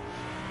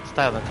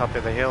 Stay on the top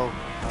of the hill,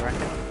 I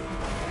reckon.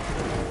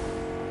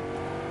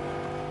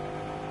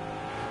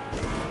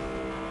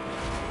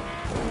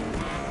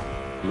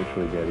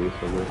 Literally down here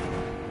somewhere.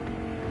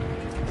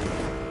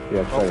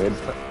 Yeah, straight ahead.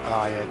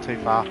 Oh yeah, too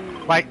far.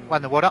 Wait, one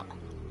in the water.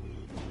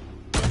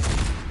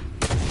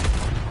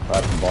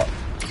 That's a bot.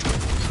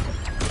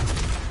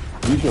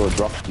 Use your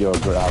drop, what do you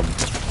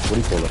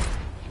call it?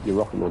 Your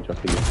rocket launcher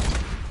thing.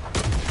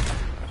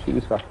 Shoot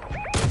this guy.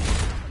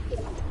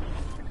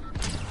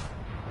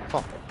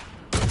 Oh.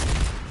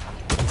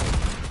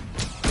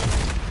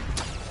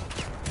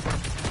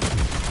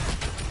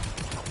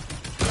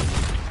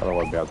 I don't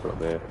want to bounce it up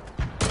there.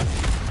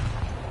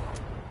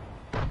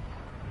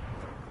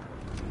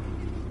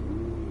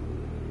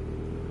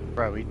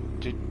 Bro,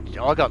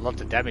 I got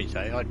lots of damage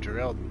though. I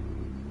drilled.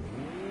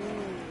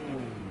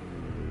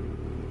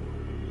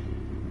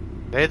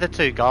 They're the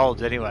two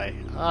golds anyway.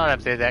 I don't know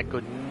if they're that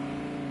good.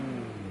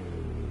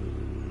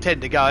 10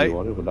 to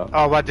go.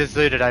 Oh, one just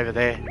zooted over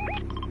there.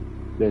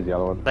 There's the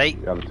other one. See?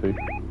 The other two.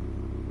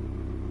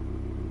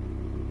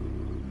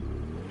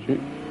 Shoot.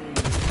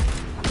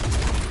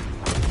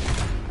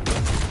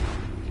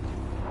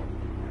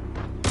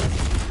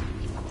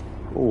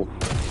 Oh.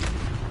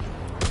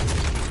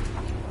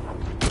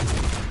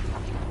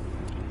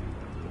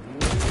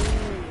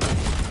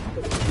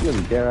 You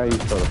doesn't care how you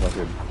try to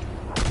fucking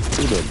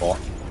do their bot.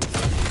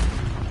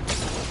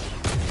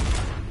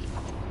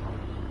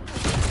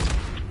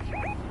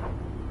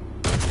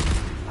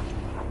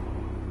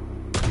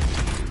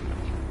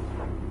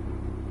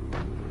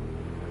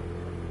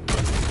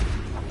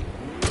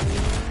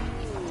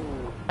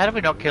 How did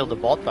we not kill the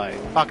bot though?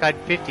 Fuck, I had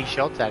 50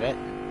 shots at it.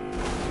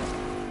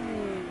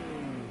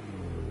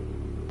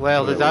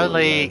 Well, there's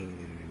only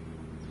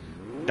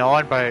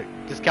 9, bro.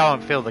 Just go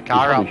and fill the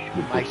car up.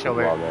 Make sure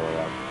we're...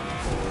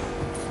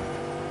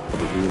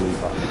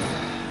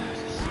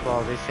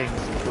 Well, this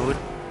thing's good.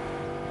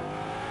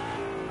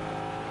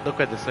 Look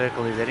where the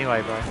circle is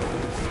anyway, bro.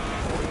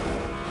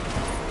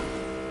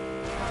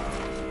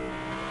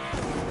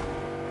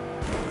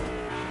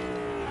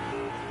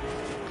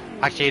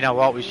 Actually, you know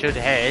what? We should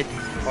head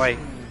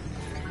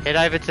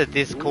over to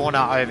this corner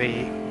over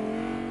here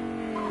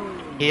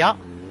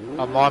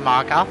on my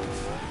marker,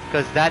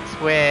 because that's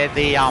where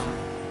the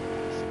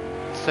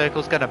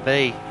circle's gonna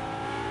be.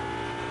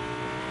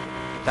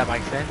 If that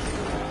makes sense.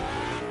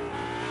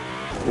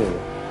 Yeah.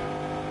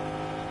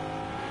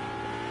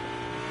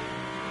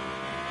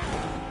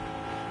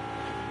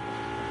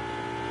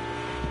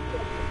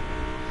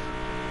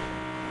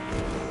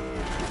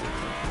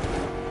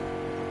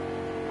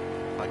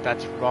 Like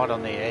that's right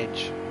on the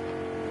edge.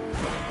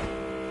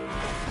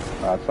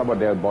 Someone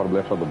down bottom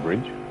left on the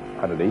bridge,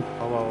 underneath.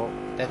 Oh well,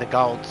 they're the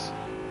golds.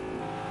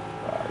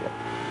 Yeah.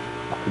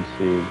 I can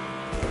see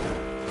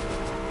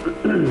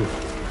him.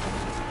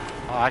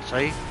 Oh,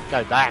 actually,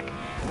 go back.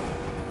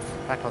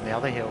 Back on the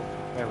other hill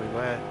where we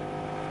were.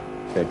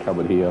 They're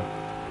coming here.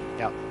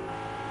 Yep.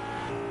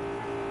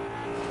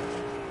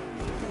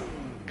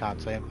 Can't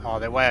see them. Oh,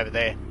 they're way over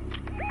there.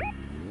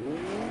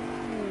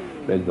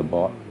 There's the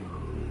bot.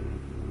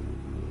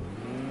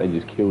 They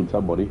just killed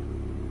somebody.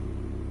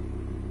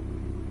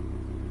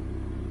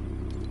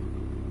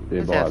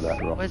 They're by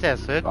that rock. Where's our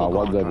circle? Oh,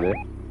 one's over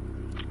there.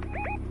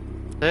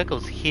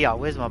 Circle's here.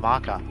 Where's my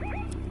marker?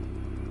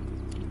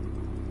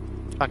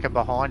 Fucking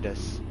behind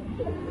us.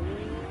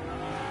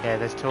 Yeah,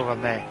 there's 2 of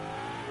them there.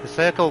 The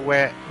circle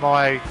where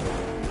my...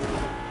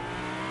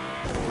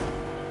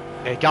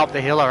 Yeah, go up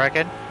the hill, I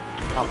reckon.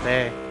 Up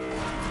there.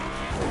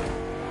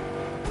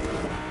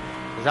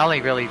 There's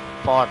only really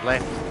 5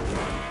 left.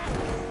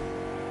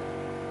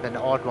 An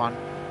odd one.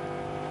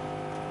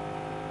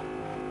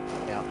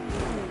 Yeah.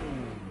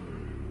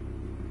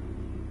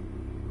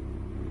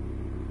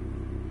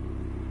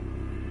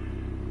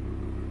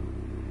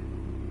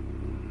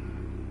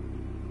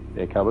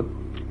 They're coming.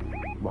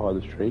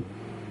 Behind this tree.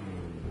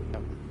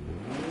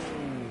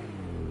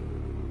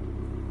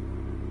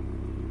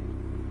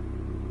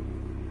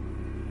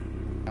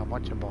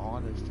 bunch of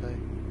behind us too.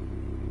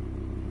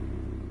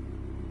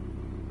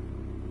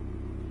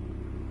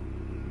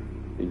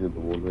 He's in the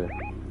wall there.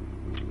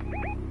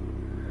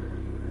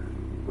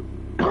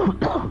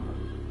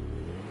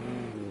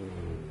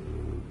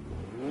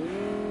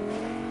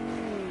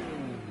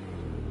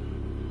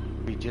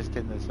 We just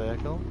in the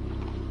circle.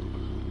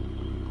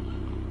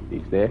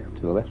 He's there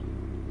to the left.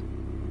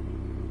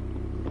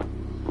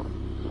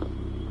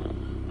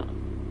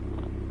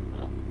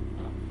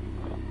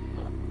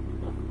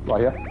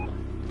 Right here.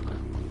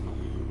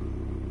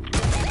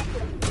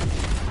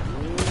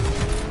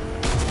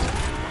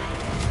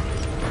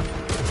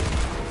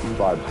 He's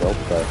by himself,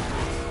 so.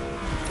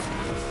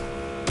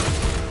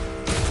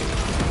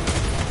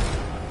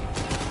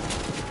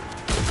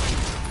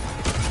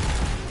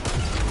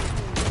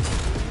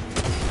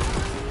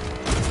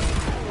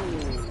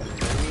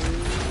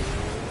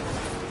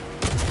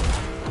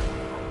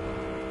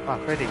 Oh,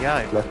 where'd he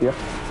go? Left here.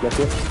 Left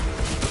here.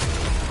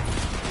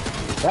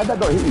 How'd that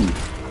not hit you?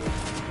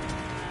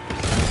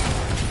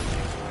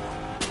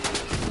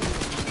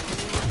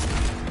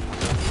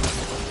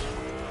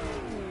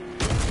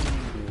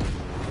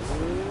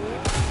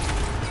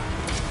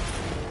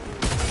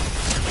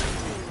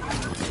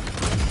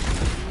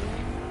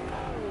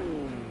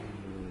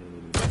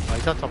 Oh,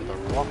 he's on top of the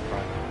rock, bro.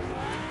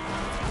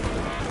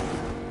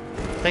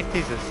 I think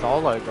he's a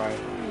solo, bro.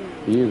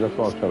 He is, that's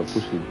why I was trying to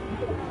push him.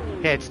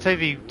 Yeah, it's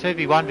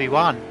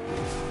 2v1v1.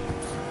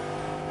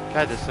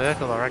 Go the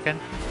circle, I reckon.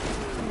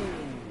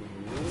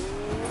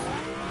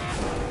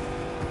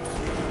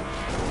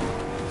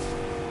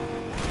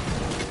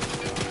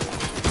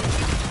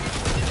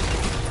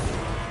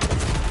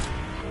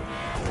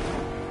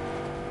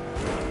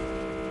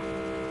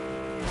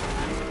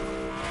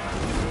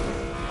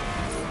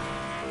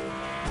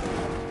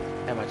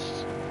 How much?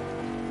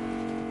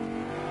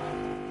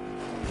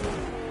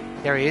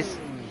 There he is.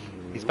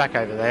 He's back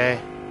over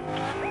there.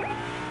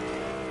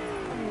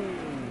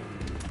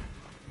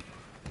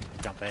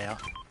 Jump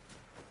out.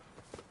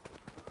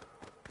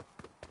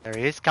 There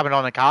he is, coming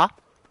on the car.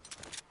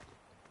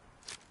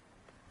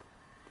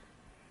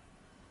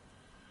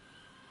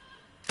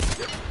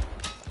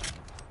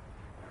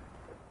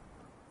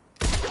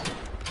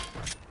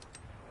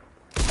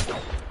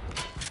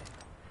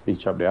 He's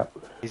jumped out.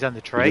 He's on the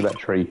He's tree. in that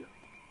tree.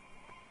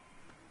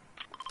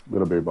 I'm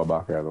gonna move my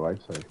marker out of the way,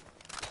 so.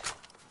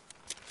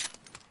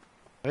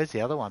 Where's the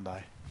other one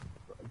though?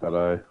 Don't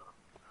know.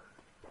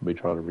 Probably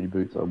trying to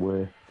reboot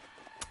somewhere.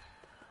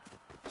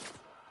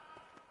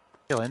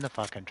 Still in the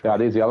fucking tree. Yeah,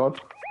 there's the other one.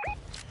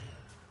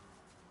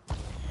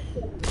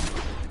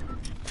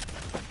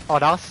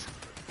 On us.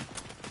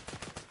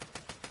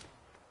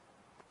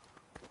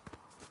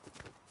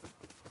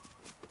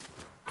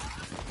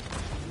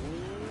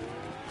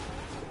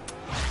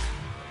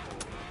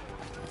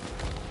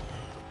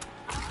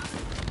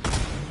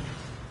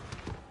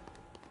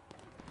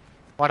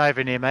 One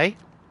over near me.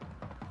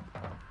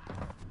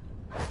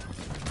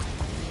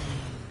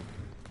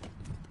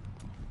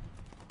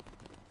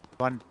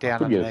 One down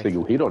Could get a underneath.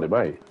 single hit on him,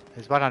 eh?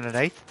 There's one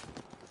underneath.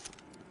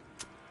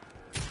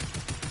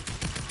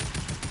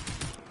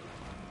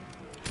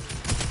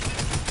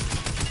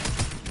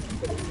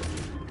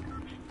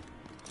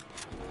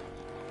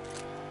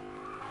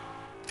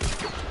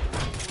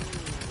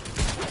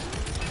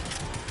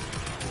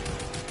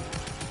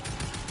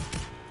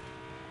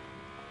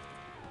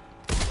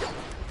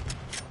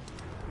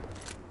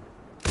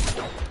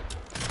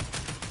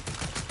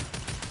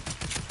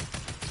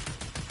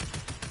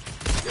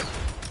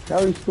 How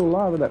are you still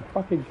alive in that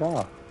fucking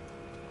car?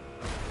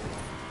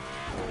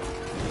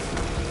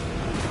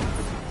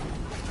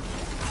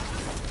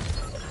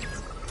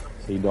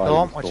 He died. Go in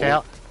on, the watch storm.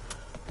 out.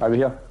 Over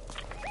here.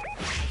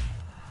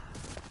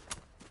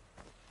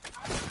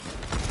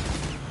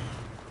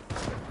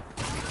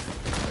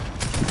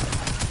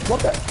 What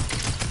the?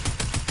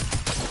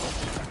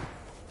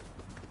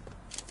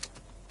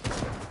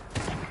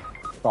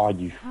 Oh,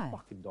 you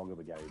fucking dog of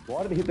a game.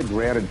 Why did it hit the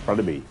ground in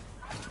front of me?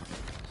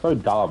 So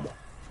dumb.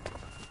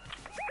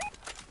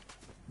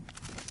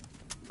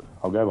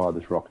 I'll go behind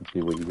this rock and see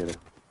if we can get a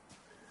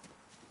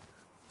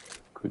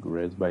quick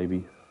res,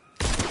 baby.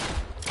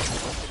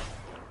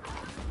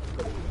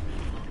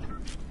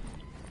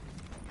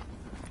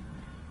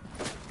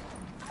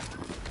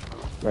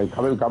 Right,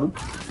 coming, coming.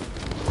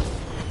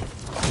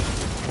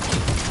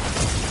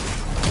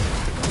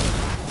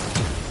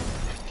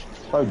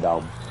 So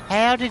dumb.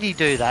 How did he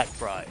do that,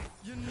 bro?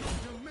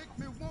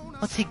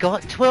 What's he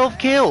got? 12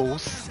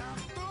 kills?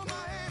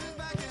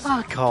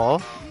 Fuck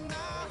off.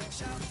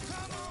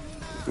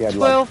 He had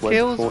 12 like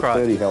kills, bro.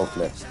 30 health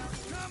left.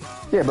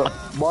 Yeah, but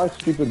my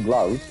stupid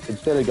gloves,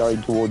 instead of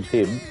going towards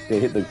him, they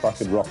hit the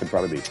fucking rock in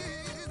front of me.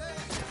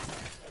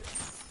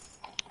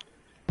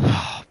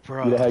 Oh,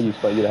 bro. You know how you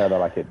know how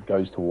like it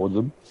goes towards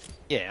them?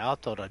 Yeah, I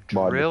thought I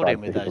Mine drilled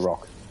him decided with to hit the that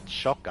rock.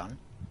 shotgun.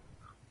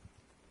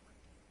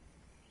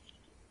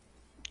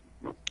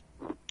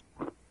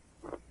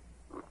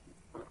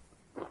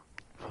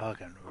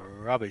 Fucking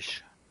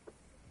rubbish.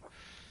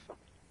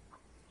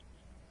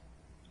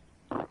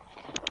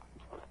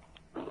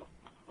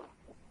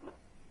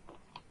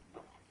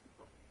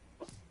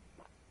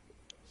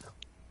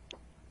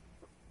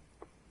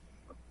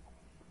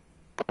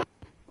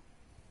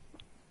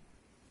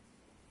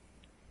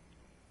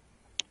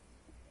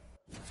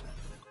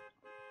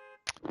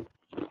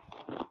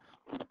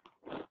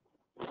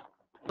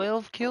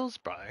 12 kills,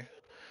 bro. I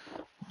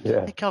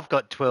Yeah. think I've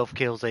got 12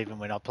 kills even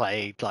when I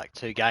played like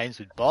 2 games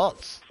with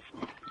bots.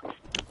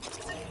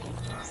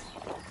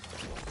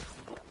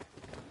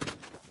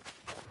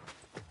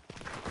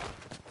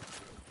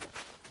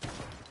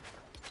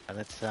 And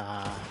it's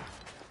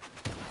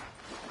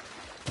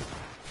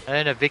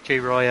and a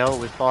victory royale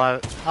with 5.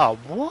 Oh,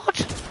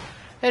 what?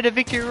 And a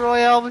victory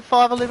royale with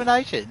 5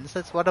 eliminations.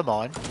 That's one of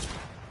mine.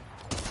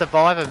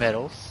 Survivor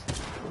medals.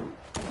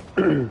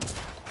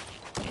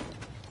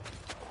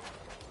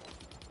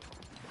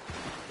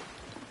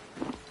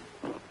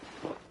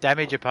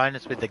 Damage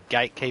opponents with the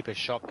gatekeeper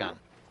shotgun.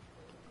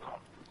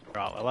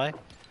 Right, will I?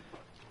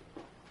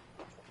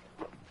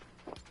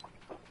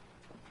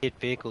 Hit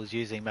vehicles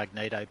using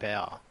magneto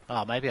power.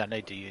 Oh, maybe I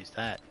need to use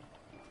that.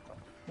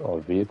 Oh,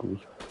 vehicles.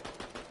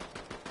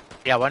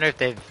 Yeah, I wonder if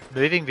they're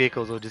moving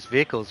vehicles or just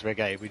vehicles,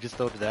 Reggae. We just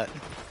thought of that.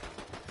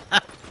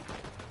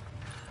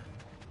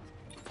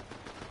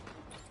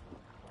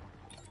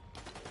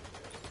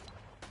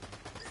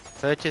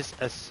 Purchase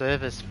a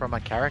service from a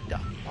character.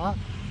 What?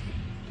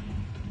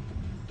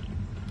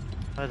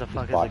 Where the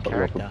fuck is Buy a something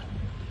off character?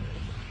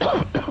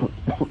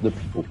 the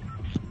people.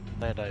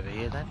 Land over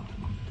here then.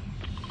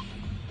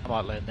 I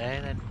might land there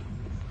then.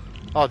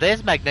 Oh,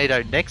 there's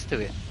Magneto next to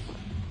it.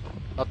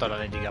 Not that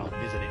I need to go and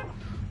visit him,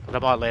 but I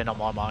might land on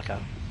my marker.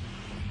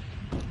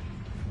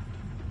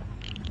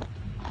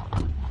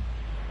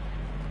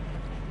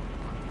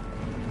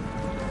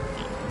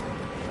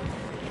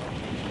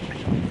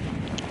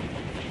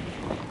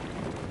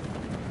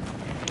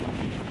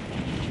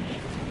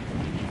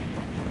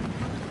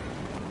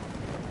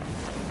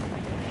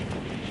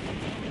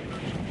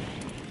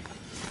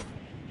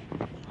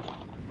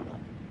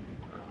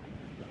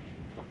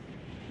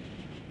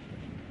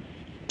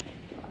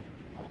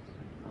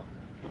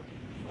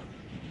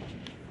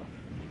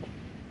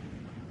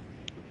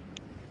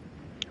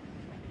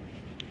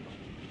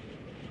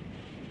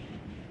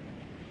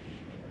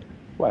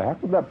 Wait, how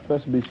could that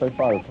person be so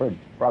far in front?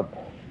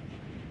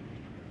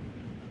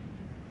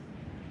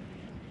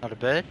 Not a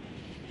bird?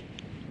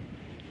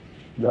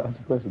 No, that's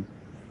a person.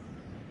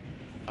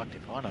 Fucked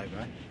if I know,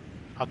 bro.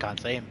 I can't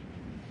see him.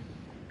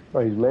 Oh,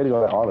 he's landing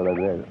on that island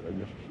over there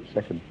in a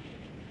second.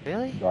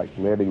 Really? Like,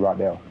 landing right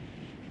now.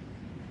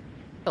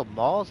 Still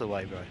miles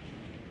away, bro.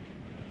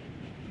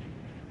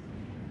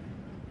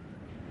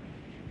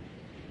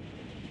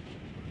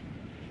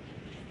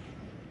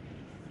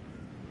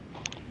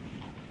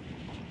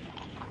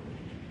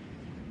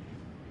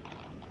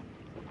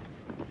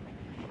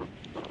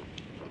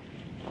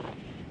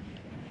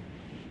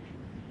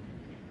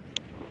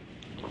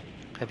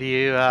 Have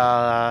you,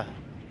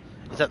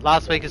 is it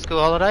last week of school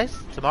holidays?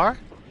 Tomorrow?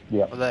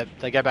 Yeah. Or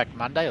they go back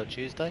Monday or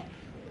Tuesday?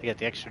 They get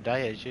the extra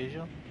day as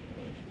usual?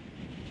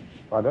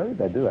 I don't think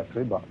they do,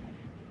 actually, but...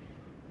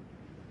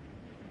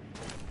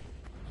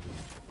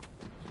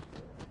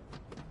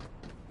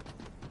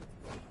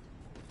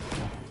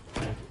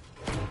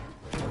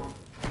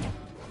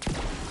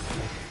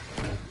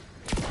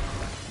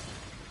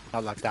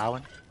 Not like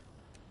Darwin.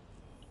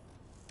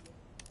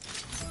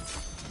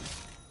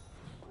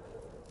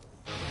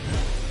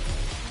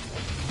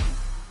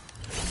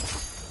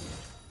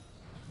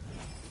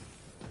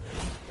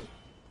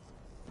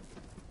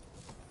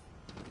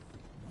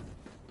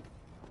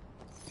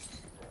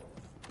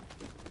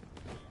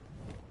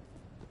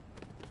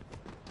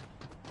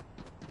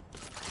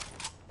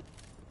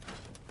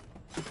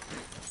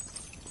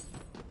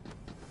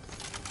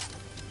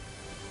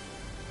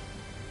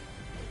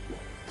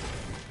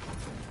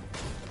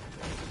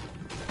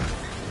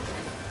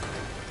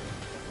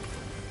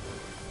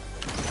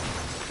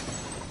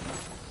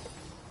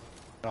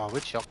 Oh,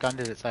 which shotgun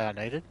did it say I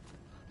needed?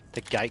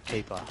 The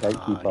gatekeeper.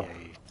 Gatekeeper. Oh,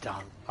 yeah, you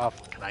dumb. I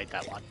fucking hate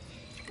that one.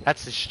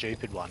 That's the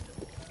stupid one.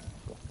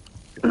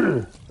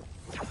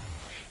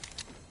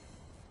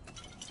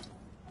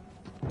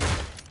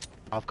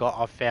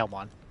 I've found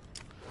one,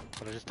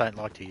 but I just don't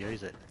like to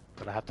use it.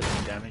 But I have to do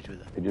damage with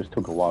it. It just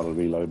took a while to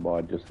reload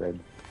mine just then.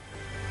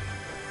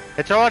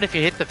 It's alright if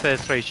you hit the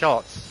first 3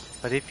 shots,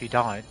 but if you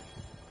don't...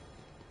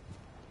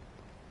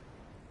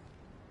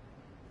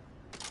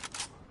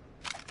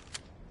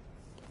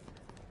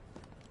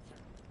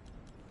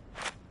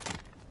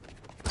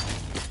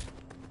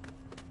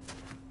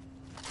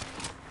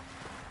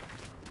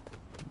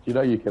 Do you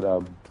know you can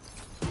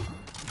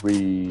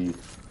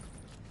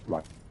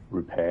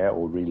repair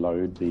or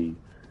reload the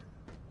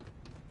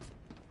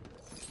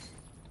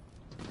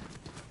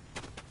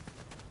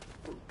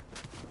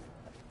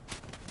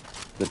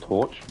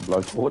torch,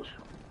 blowtorch?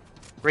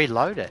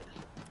 Reload it?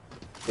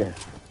 Yeah.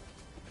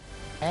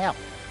 How?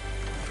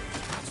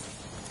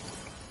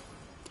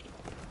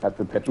 At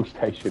the petrol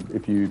station,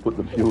 if you put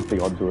the fuel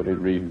thing onto it, it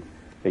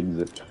re-things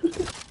it.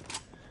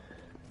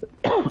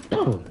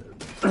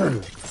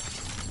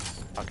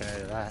 I can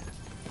do that.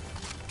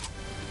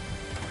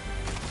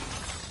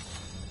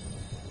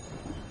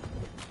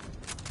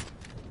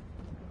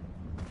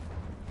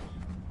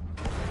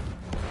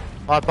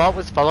 My bot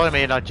was following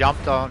me and I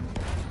jumped on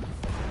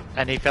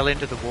and he fell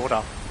into the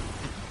water.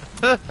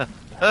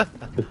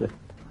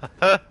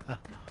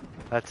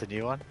 That's a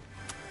new one.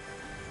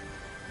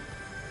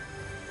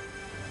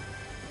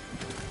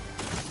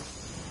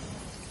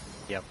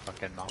 Yep,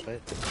 fucking muppet.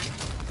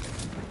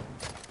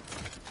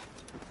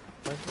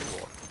 Where's the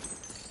water?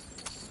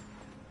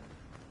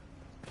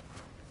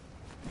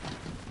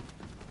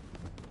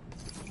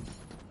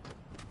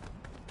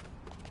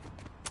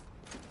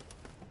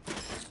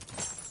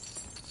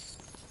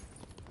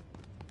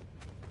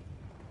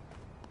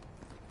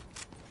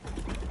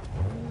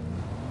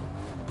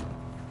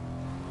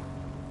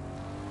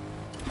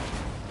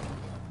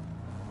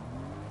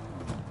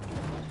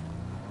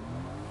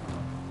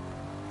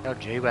 Our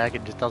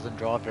G-Wagon just doesn't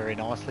drive very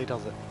nicely,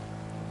 does it?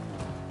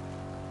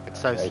 It's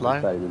so It's slow.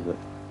 the same, is it?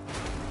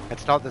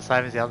 It's not the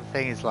same as the other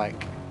thing, it's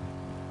like...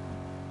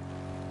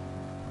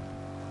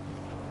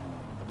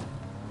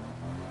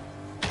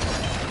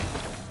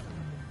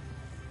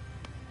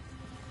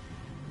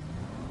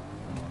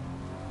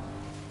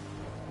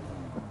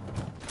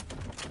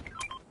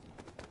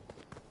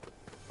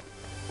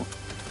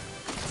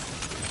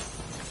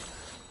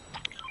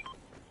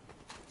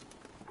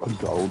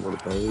 Gold, one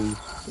of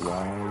those.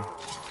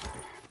 Wow.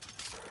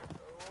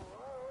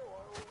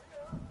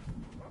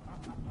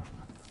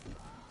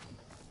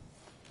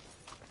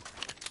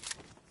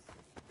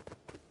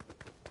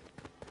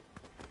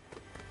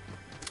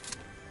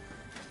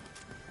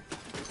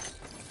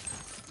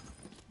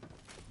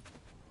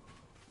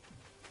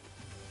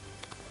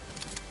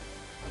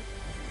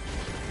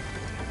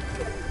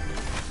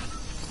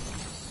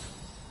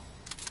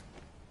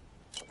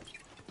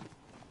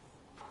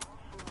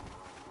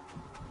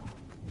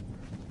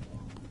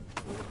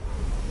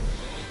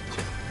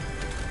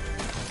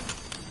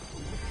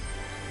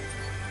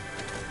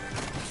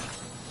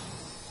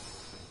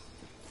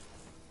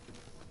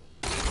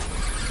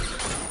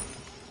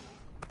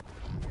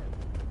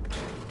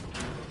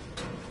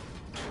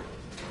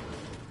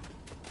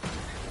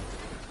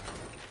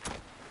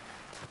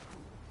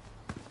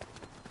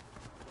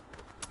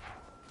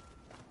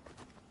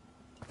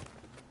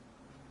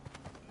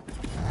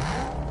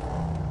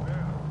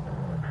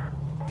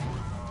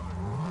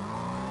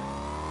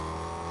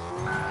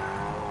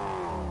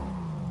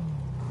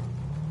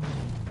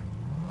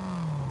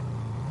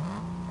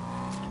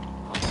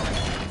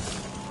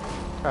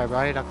 Sorry,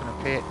 bro, you're not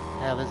gonna pit.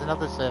 Now, there's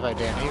another servo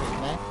down here,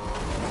 isn't there?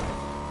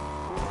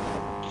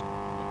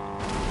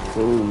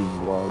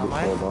 Ooh, wow, Am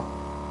I? this over.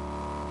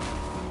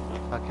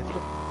 Fuck, is it?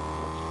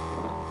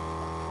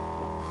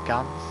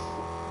 Guns.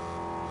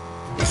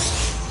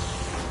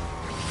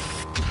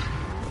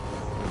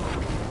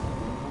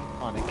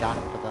 Find a gun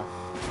for the...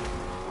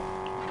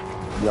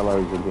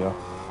 Yellow's in here.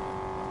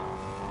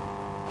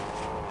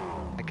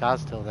 The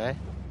car's still there.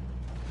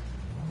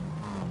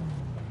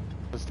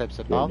 Footsteps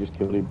Yeah, above. just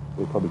killed him.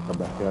 We'll probably come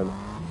back down.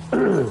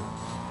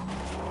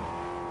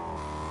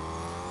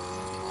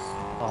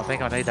 Oh, I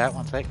think I need that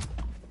one sec.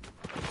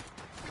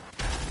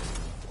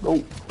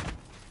 Oh,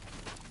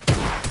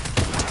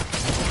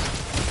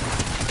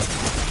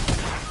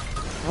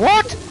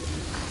 What?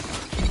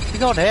 You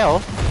got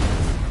health?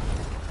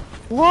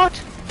 What?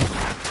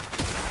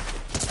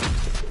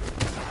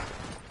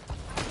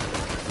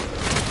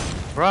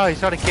 Bro, he's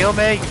trying to kill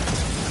me.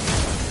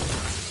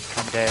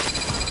 I'm dead.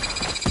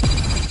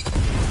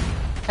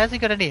 Has he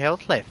got any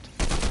health left?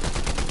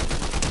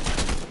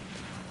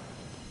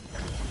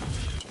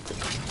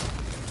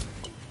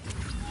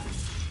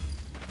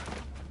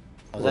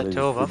 Was that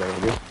two of them?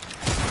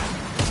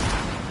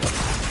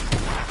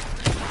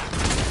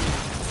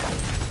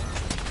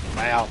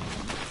 Wow.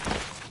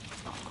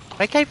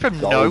 They came from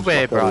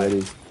nowhere, bro.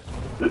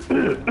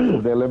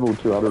 They're level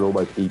 200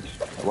 almost each.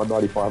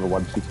 195 and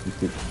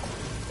 166.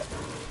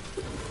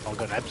 I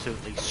got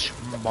absolutely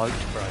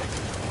smoked, bro.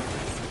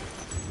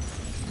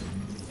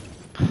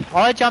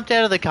 I jumped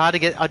out of the car to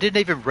get... I didn't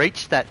even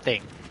reach that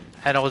thing.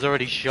 And I was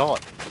already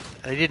shot.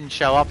 They didn't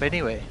show up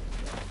anywhere.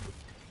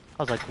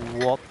 I was like,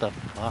 what the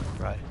fuck,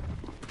 bro?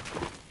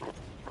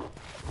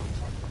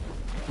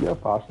 You know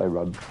how fast they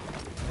run.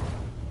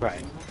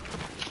 Right.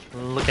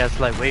 Look how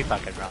slow we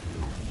fucking run.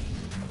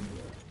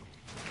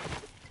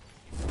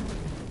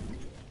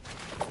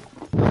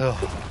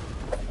 Ugh.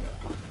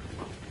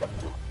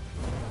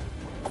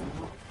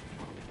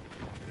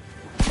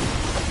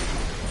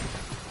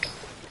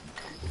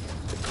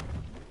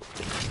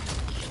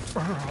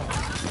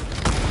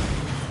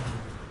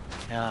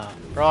 Yeah,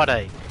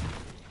 Friday.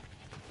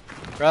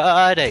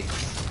 Friday.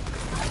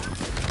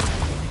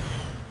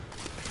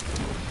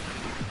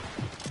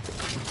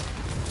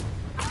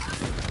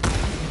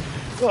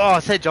 Oh, I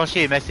sent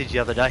Joshy a message the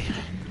other day.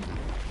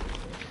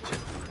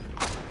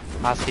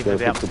 Ask him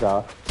about... the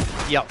car.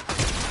 Yep.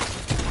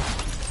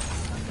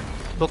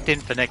 Booked in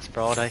for next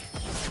Friday.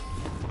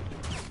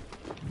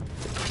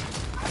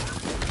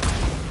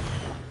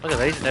 Look at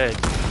these nerds.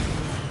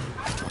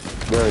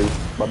 Very,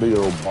 my big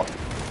old bot.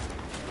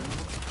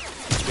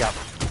 Yep.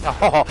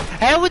 Oh,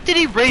 how did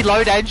he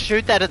reload and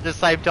shoot that at the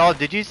same time?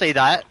 Did you see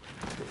that?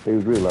 He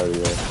was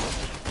reloading there.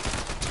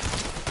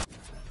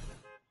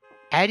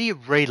 How do you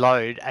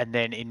reload and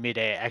then in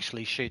midair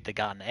actually shoot the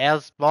gun?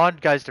 Mine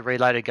goes to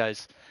reload and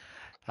goes,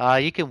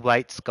 you can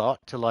wait, Scott,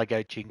 till I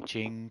go ching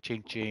ching,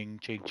 ching ching,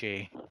 ching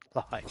ching.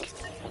 Like.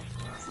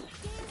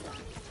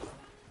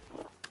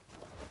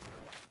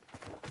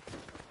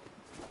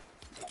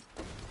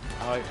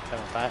 Oh, don't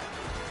want that.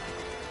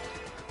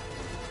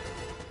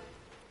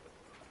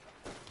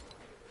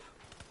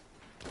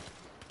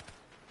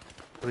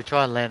 Should we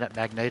try and land at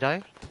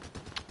Magneto?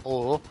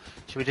 Or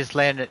should we just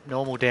land at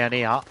normal down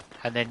here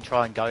and then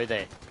try and go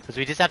there? Because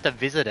we just have to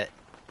visit it.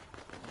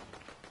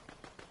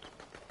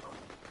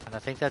 And I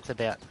think that's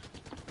about...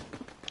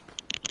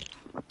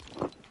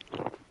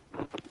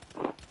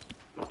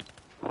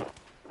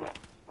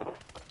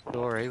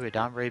 Story, we're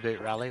done.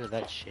 Reboot rally with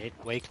that shit.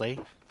 Weekly.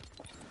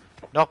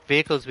 Knock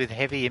vehicles with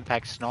heavy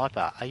impact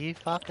sniper. Are you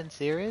fucking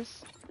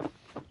serious?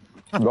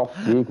 Knock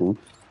vehicles.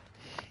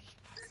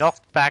 Knock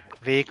back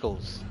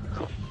vehicles.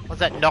 What's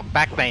that knock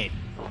back mean?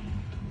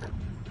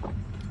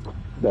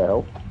 The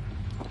hell?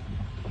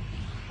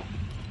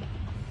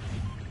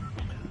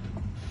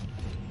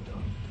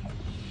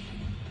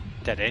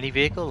 Is that any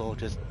vehicle or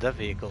just the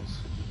vehicles?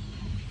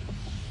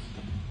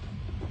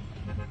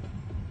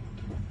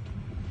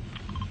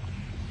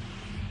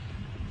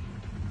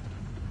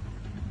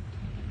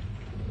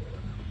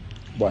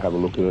 Might have a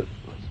look at it.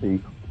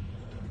 See.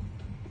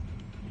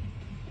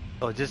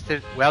 Or just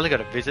to, we only got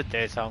a visit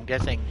there, so I'm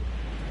guessing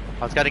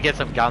I was going to get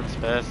some guns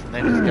first and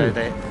then just go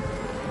there.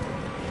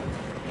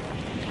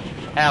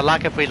 Our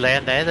luck if we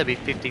land there, there'll be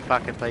 50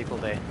 fucking people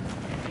there.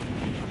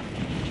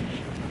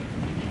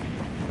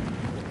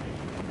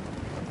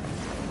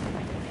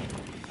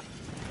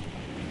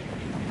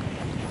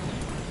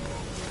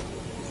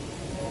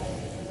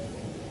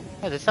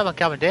 Oh, there's someone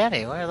coming down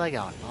here. Where are they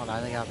going? Oh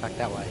no, they're going back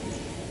that way.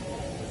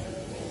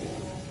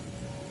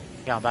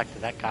 Going back to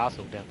that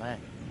castle down there.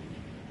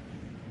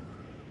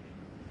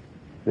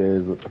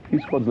 There's a few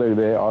squads landing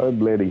there. I'm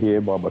landing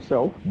here by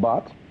myself,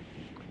 but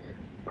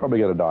probably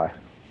going to die.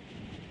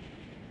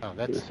 Oh,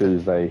 that's as soon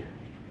as they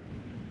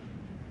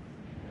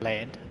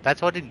land.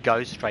 That's why I didn't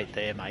go straight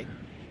there, mate.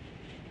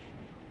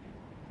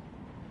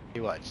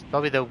 You watch.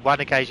 Probably the one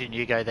occasion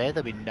you go there,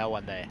 there'll be no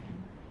one there.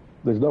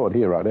 There's no one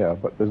here right now,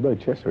 but there's no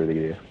chest or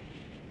anything here.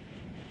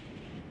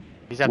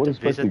 You just have to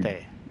visit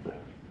there.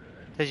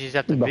 Says you just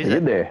have to There's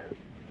visit. nothing in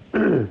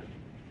there.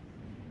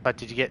 But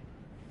did it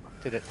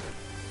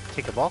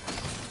tick a box?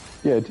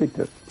 Yeah, it ticked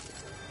it.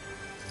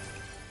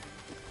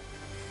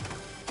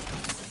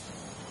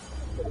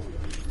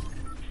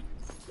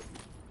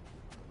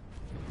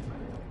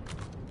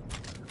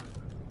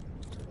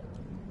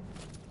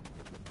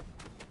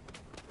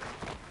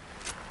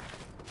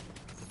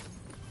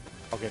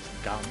 I'll get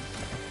some guns.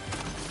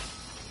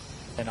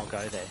 Then I'll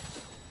go there.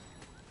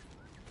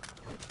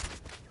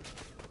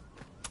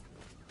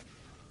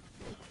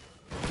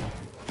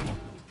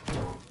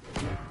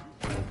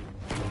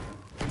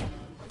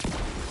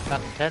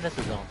 Fucking tennis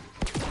is on.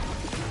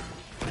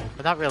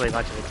 But not really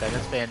much of a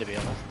tennis fan, to be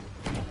honest.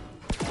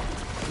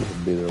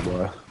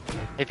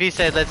 If you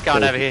said let's go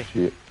and have a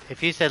hit,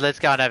 if you said let's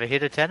go and have a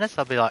hit of tennis,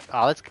 I'll be like,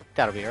 oh,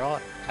 that'll be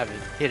alright. Have a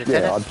hit of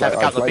tennis, have a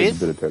couple of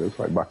beers. A bit of tennis,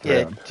 like muck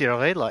yeah, around. do you know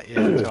what I mean? Like,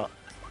 yeah, that's right.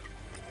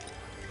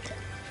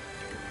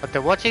 But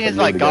the watching is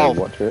like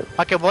golf.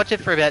 I can watch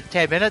it for about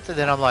 10 minutes and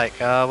then I'm like,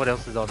 what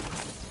else is on?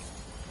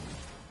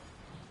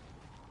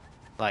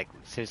 Like,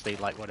 seriously,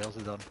 like, what else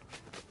is on?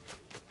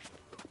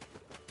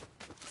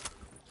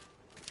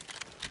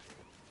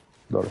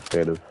 Not a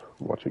fan of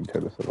watching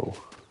tennis at all.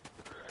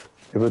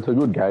 If it's a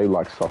good game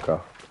like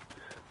soccer,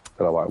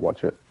 then I might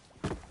watch it.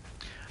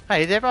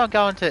 Hey, is everyone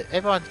going to...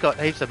 Everyone's got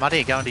heaps of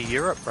money going to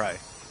Europe, bro.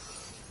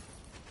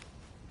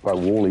 Like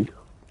Wally.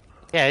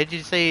 Yeah, did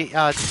you see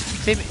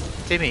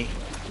Timmy?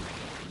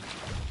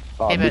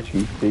 Oh,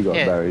 Mitchie, he got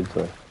married,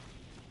 so...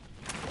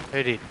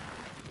 Who did?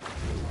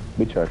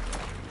 Mitcho.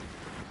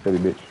 Steady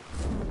Mitch.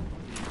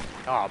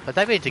 Oh, but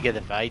they've been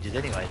together for ages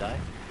anyway, though.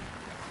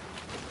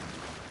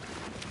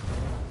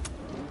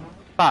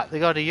 But they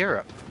go to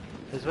Europe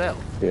as well.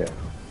 Yeah.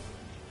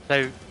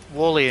 So,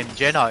 Wally and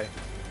Jeno.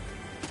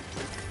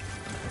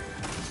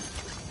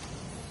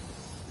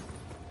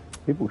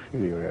 People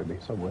shooting around me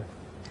somewhere.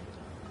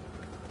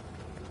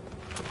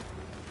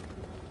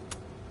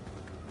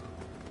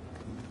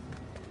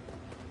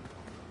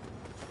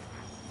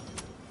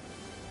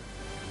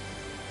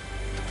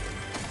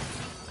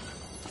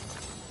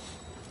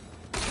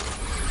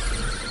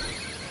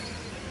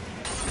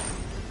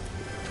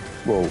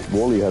 Well,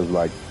 Wally has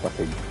like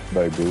fucking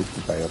no bills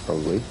to pay,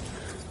 probably.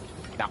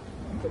 No.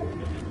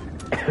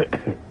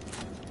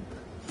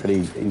 And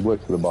he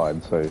works for the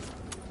mine, so...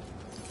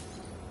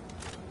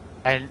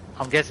 And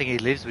I'm guessing he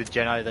lives with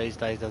Jeno these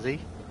days, does he?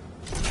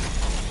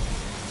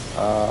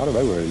 I don't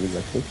know where he lives,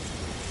 actually.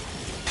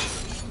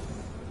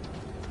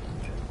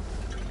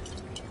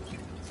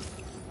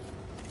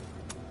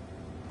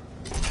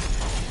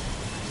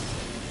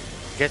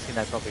 I'm guessing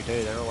they probably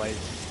do, they're always...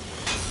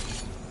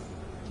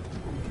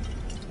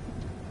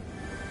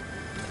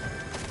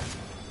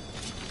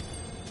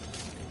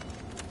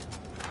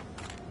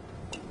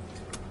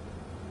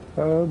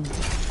 Alright,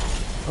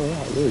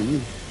 where are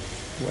you?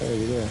 Way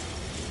over there.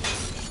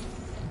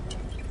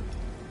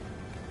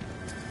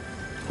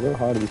 A little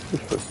hard to be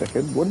pushed for a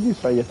second. What did you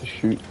say you have to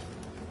shoot?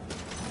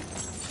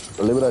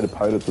 Eliminate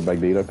opponents with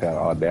magneto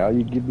power. Oh, now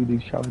you give me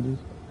these challenges?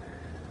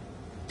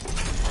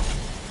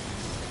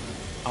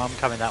 I'm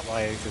coming that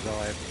way because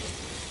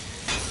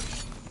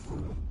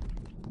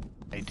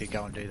I need to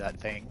go and do that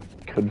thing.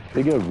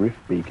 Configure rift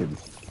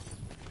beacons.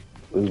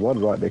 There's one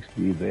right next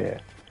to you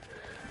there.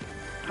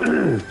 What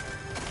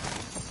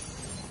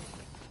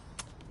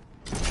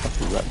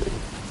does that do?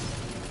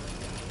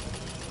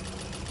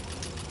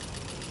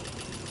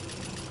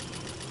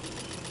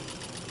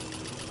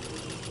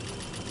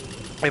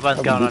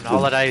 Everyone's going on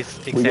holidays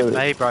except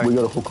me, bro. We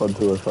got to hook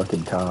onto a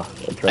fucking car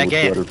and travel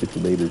 250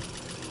 meters.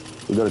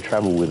 We got to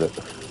travel with it.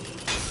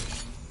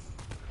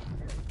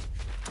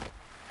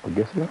 I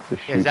guess we have to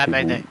shoot. Yeah,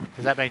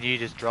 does that mean you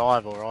just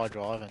drive or I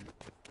drive? And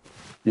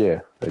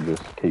yeah, they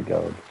just keep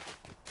going.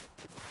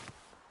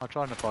 I'm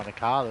trying to find a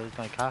car. There's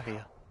no car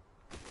here.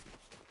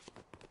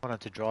 I wanted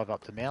to drive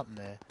up the mountain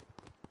there.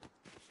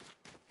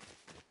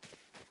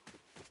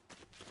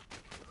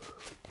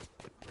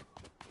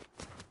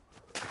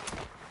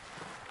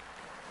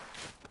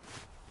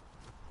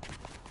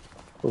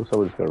 Oh,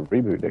 someone's got a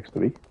reboot next to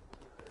me.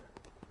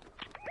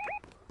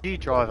 Do you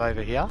drive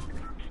over here?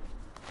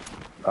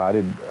 I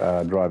didn't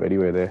drive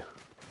anywhere there.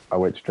 I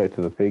went straight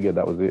to the thing and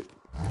that was it.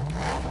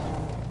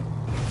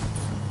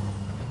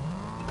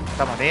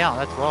 Someone here,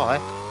 that's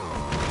right.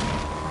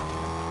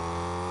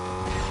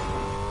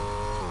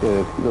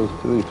 Yeah, there was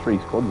only 3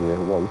 squads there, it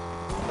was.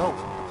 Oh,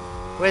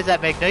 where's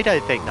that magneto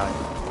thing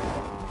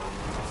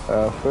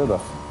though? Further.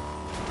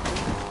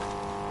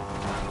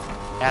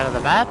 Out of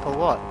the map or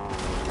what?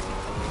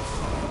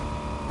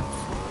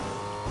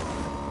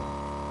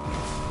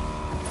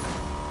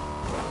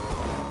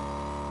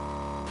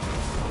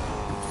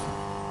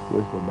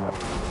 Where's the map?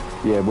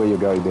 Yeah, where you're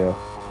going now. Do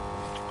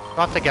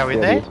I have to go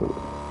in there?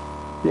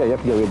 Yeah, you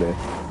have to go in there.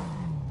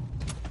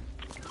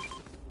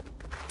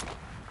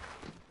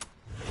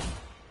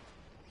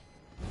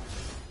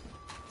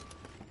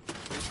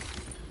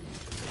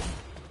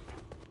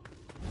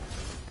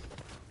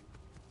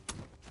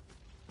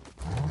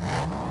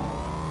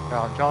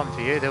 Well, I'm driving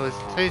to you. There was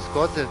 2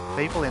 squads of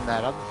people in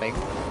that other thing.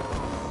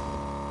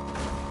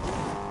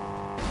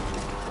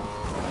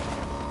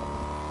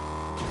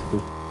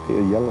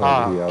 Yellow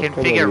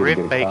configure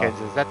rift beacons.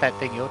 Is that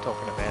thing you're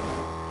talking about?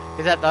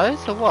 Is that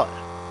those or what?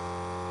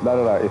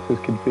 No. It says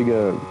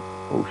configure.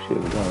 Oh shit,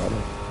 we're going right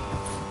now.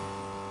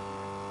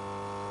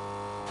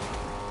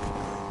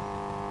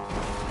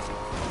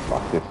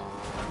 Fuck this.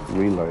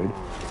 Reload.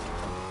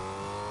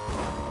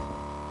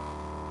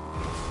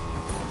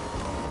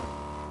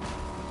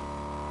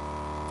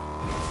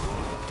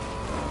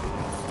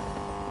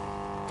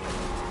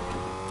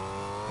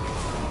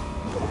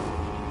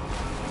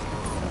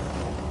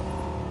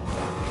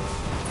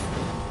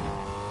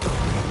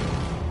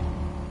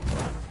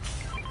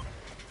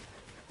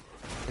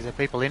 Is there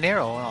people in here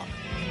or not?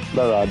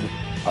 No, I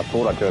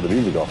thought I turned the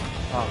music off.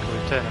 Oh,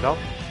 could we turn it off?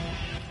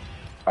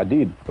 I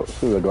did, but as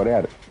soon as I got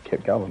out, it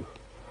kept going.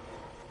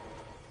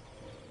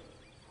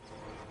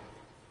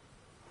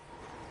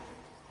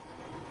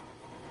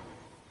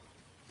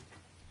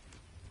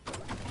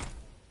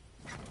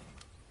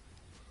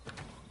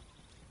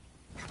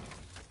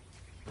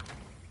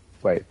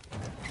 Wait.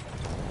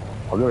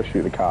 I've got to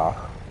shoot the car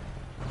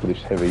with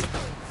this heavy.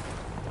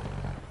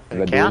 Does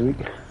it count?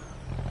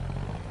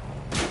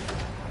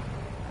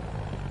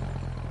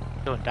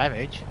 Doing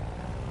damage.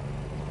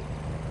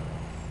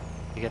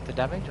 You get the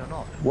damage or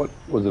not? What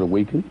was it, a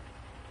weekly?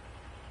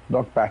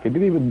 Knock back. It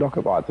didn't even knock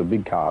it. Oh, it's a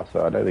big car,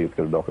 so I don't think it's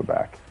going to knock it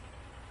back.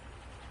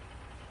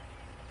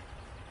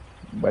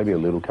 Maybe a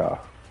little car.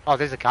 Oh,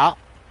 there's a car.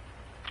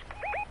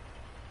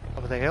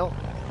 Over the hill.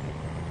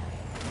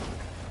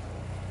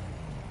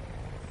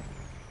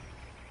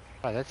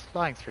 Oh, that's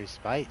flying through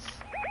space.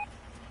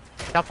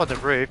 Jump on the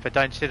roof, but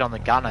don't sit on the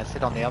gunner.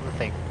 Sit on the other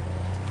thing.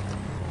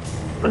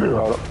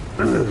 Hold up.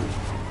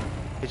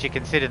 Because you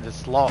can sit in the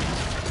slot.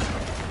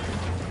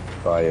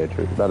 Oh yeah,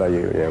 true. No,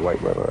 yeah,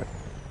 wait. Does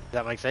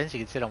that make sense?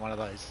 You can sit on one of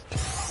those.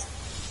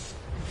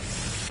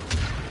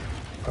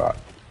 Alright.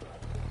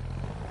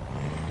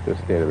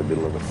 Just stand in the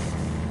middle of it.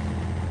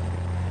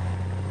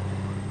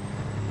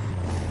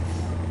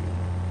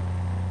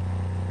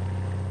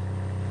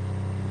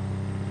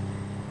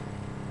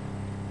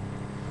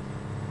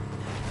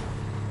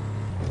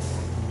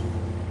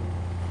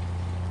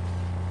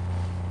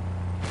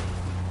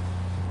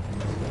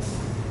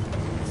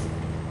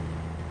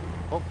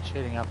 Oh,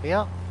 shooting up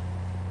here.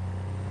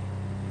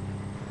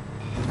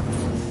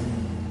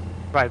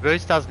 Right,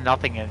 boost does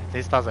nothing in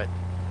this, does it?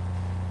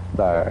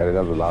 No, and it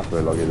doesn't last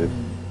very long either.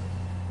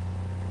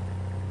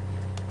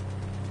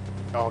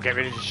 Oh, get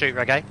ready to shoot,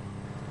 okay?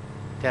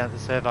 Down at the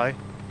servo.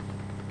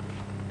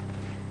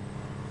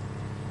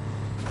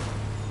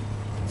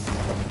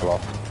 Come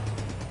off.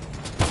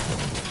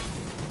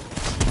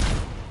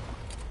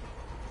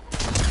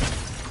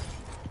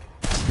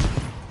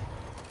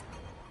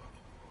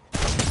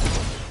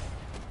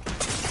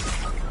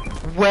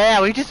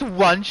 Wow, he just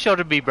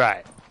one-shotted me,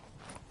 bro.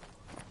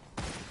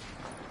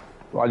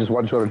 I just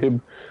one-shotted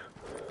him.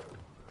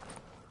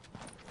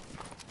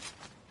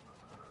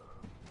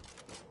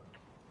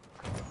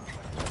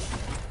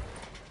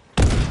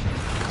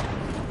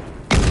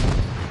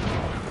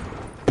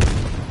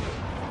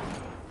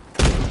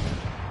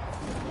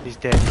 He's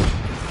dead.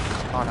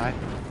 Oh no.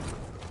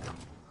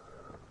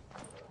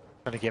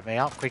 Trying to get me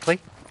up quickly.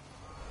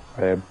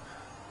 I am.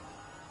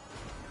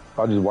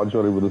 I just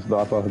one-shot him with a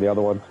sniper and the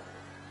other one.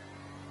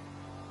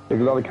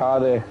 There's another car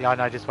there. Yeah, I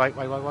know, just wait.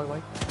 I'm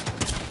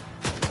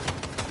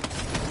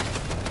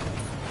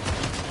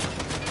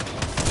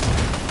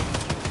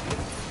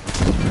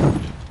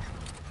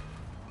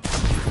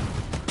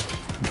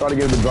trying to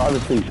get in the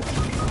driver's seat.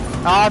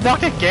 Oh, I'm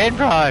knocked again,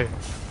 bro.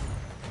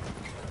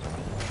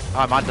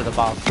 I'm under the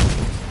bus.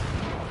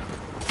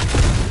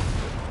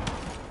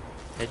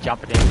 They're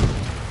jumping in.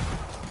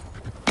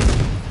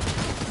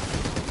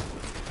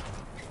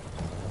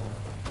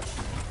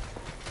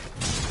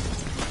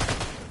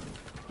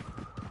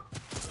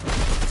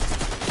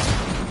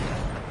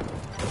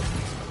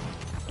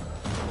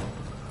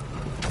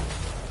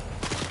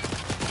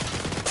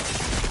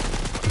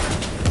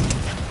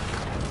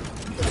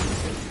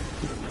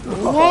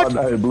 What? Oh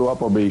no, it blew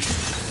up on me.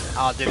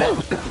 Oh, did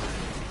it?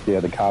 Yeah,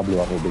 the car blew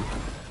up on me.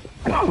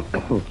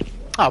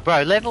 Oh,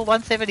 bro, level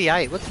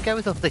 178. What's the go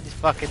with all these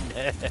fucking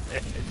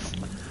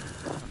nerds?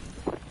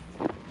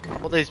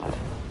 All these...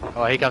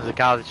 Oh, here comes the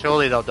car.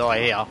 Surely they'll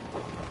die here.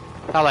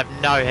 They'll have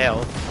no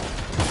health.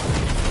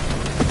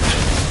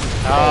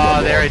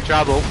 Oh, they're in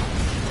trouble.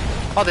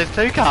 Oh, there's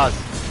two cars.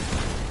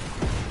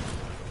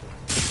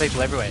 There's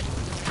people everywhere.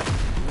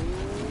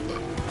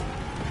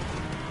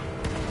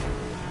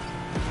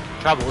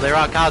 Trouble, there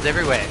are cars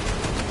everywhere.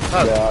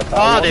 Oh,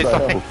 Yeah, there's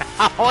like...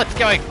 What's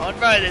going on,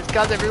 bro? There's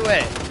cars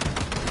everywhere.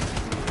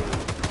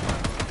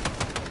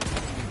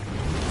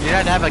 You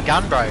don't have a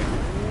gun, bro.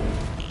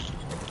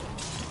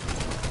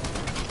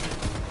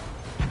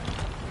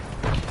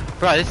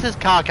 Bro, this is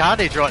car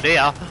carnage right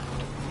here.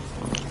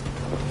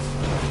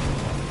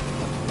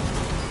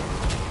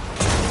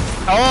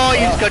 Oh, you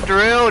just got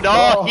drilled.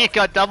 Oh, you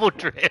got double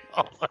drilled.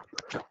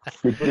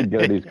 We couldn't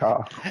get in his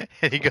car.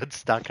 He got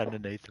stuck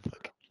underneath the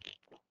fuck.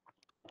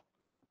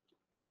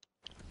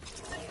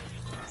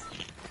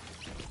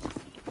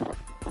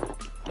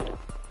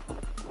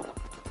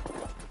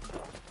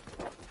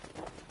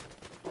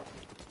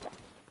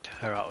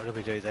 Alright, what do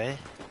we do there?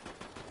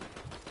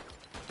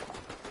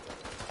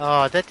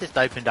 Oh, that just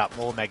opened up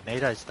more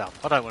Magneto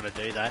stuff. I don't want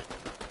to do that.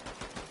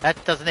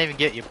 That doesn't even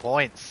get you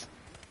points.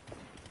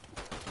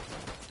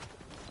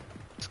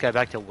 Let's go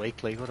back to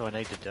weekly. What do I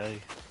need to do?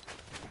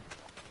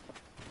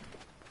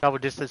 Double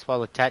distance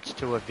while attached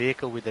to a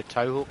vehicle with a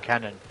tow hook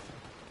cannon.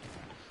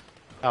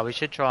 Oh, we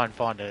should try and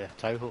find a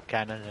tow hook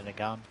cannon and a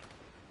gun.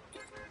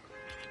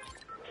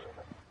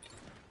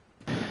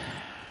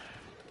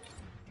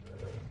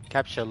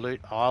 Capture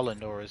Loot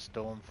Island or a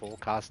storm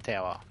forecast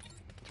tower.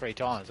 3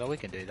 times. Oh, we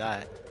can do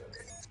that.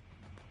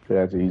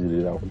 Yeah, it's easy to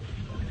do that one.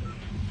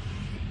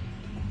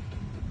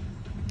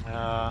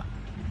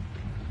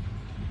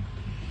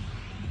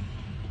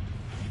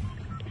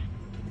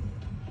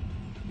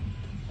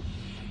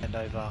 And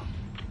over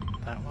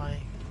that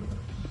way.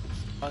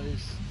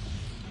 Suppose.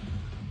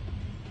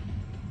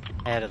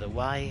 Out of the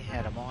way,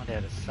 out of mind,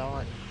 out of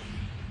sight.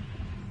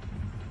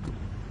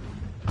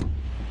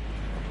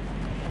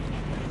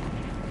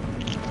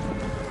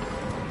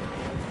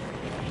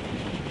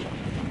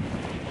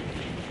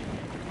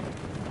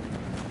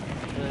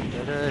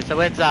 So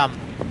when's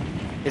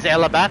is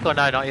Ella back or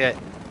no? Not yet.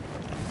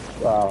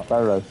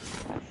 Saturday.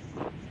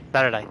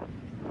 Saturday.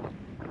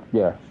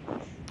 Yeah.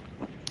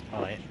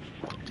 Oh yeah.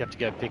 Do you have to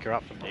go pick her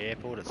up from the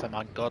airport at some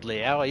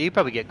ungodly hour? You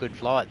probably get good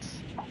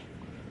flights.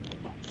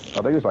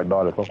 I think it's like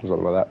 9 o'clock or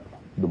something like that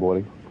in the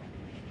morning.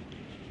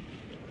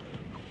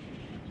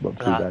 Not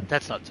too bad.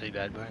 That's not too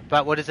bad, bro.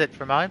 But what is it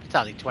from home? It's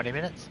only 20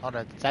 minutes on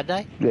a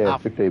Saturday? Yeah,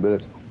 15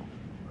 minutes.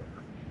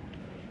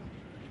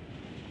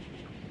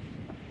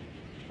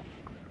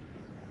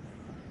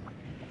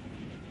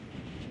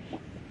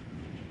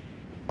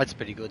 That's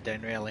pretty good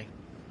then, really.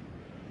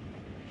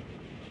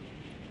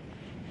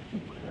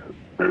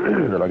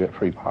 And I get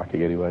free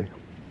parking anyway.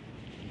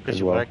 Because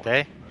you work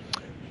there?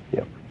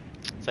 Yep.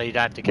 So you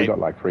don't have to keep... We got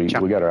like free,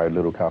 we got our own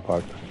little car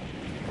park.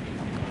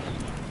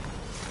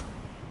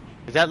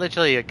 Is that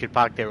literally you could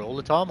park there all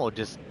the time or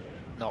just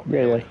not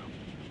really?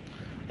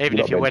 Yeah. Even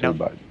if you went up...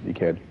 But you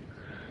can.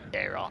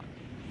 Yeah, right.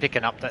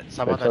 Picking up that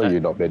someone... They tell you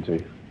not meant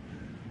to.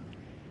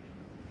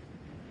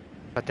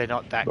 But they're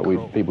not that but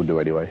cool. People do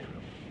anyway.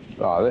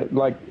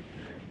 Like,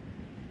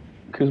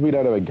 because we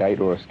don't have a gate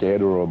or a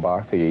scanner or a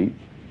bar to eat,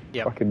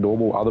 fucking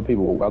normal,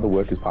 other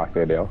workers park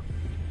there now.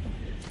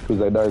 Because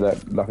they know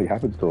that nothing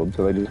happens to them,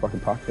 so they just fucking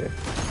park there.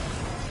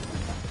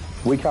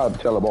 We can't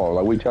tell them all,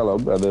 like we tell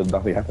them and then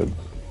nothing happens.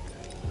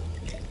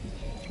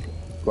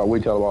 Like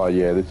we tell them, oh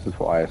yeah, this is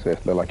for ISS, and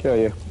they're like,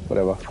 yeah,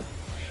 whatever.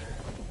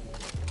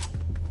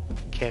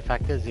 Care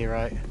factor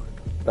 0.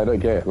 They don't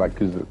care, like,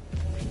 because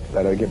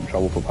they don't get in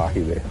trouble for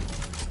parking there.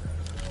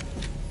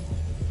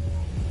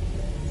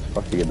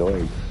 fucking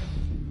annoying.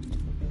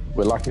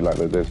 We're lucky like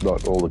that there's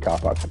not all the car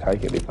parks to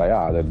take it. If they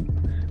are, then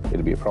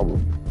it'd be a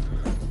problem.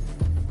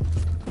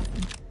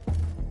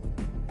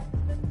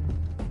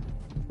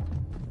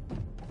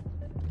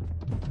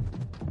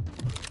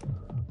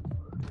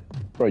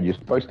 Bro, you're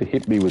supposed to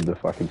hit me with the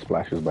fucking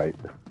splashes, mate.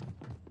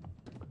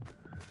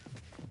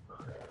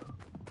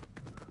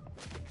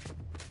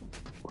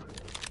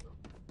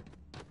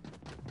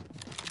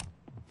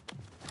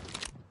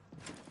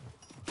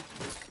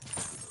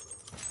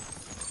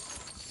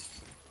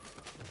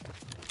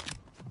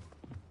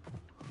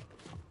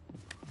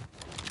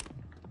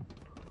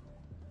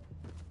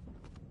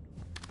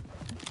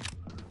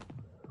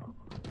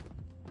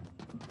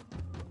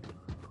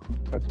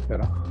 That's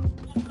better.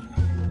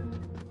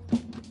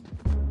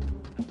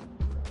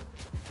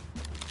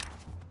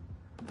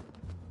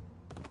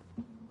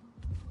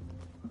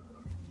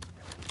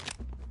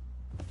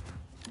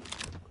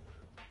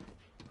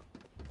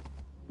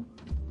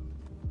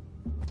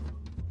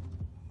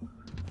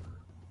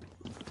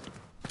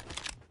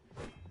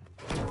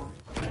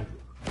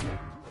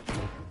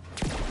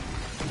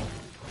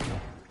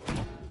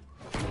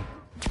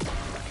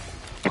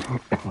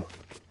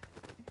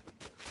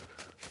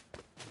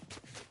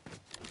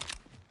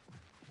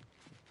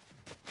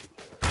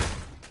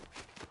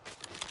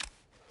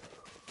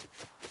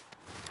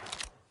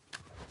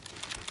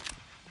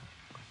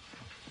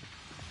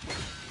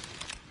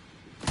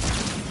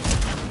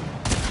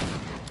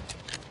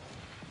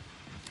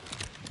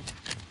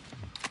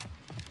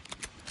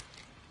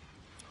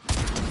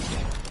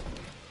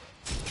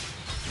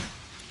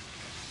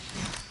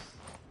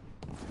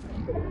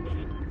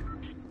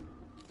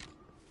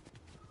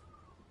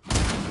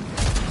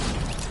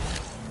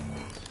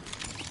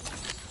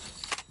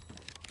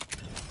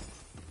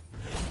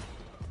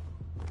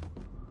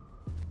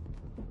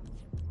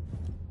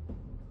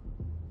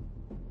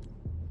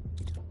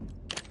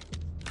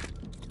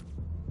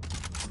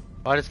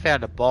 I just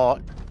found a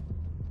bot,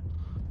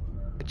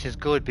 which is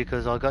good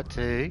because I got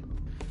to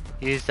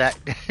use that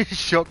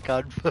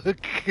shotgun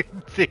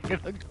fucking thing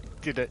and I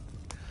did it.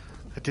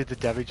 I did the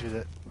damage with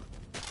it.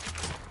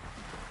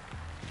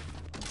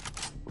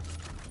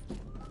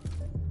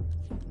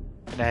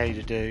 I know how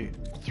to do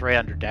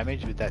 300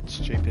 damage with that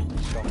stupid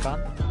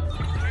shotgun.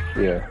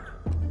 Yeah.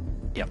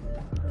 Yep.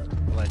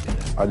 Well, I did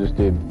it. I just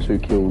did 2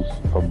 kills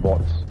from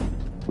bots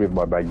with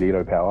my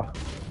magneto power.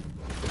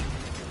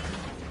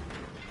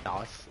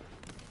 Nice.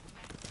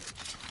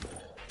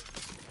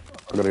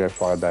 I'm gonna go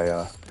find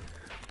a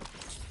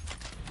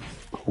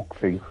hook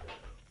thing.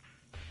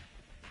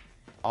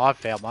 I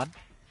found one.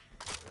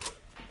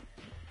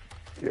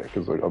 Yeah,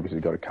 because I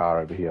obviously got a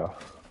car over here.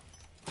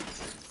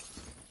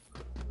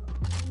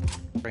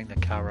 Bring the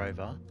car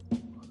over.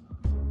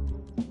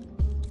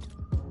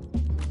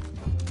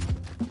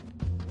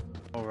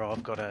 Alright,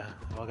 I've got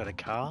a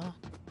car.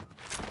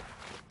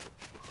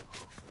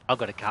 I've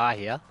got a car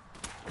here.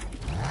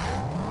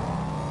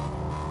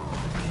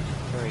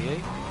 Where are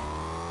you?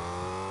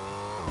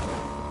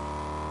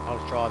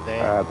 I'll drive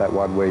there. That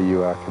one where you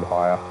can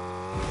hire.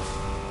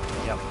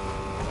 Yep.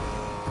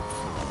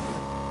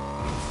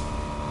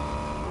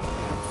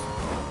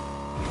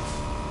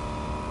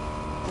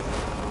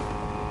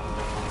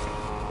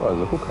 Oh,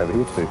 there's a hook over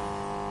here too.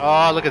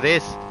 Oh, look at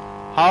this.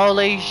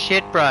 Holy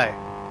shit, bro.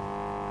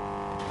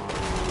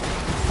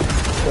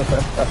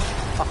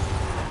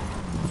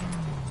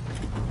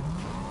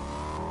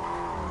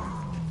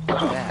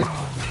 Yeah.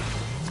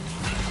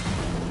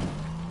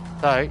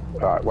 So,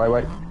 Alright,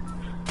 wait.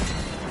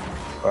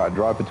 Alright,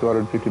 drive for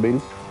 250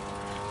 meters.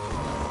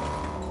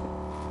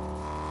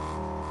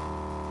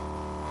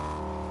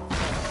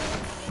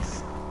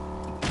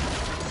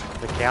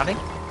 the counting?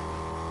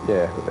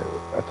 Yeah,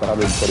 that's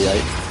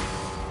 128.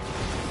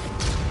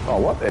 Oh,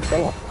 what? It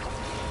fell off.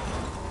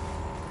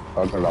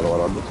 Oh, I've got another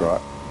one on, that's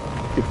right.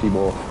 50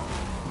 more.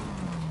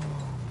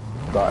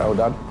 Right, all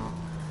done.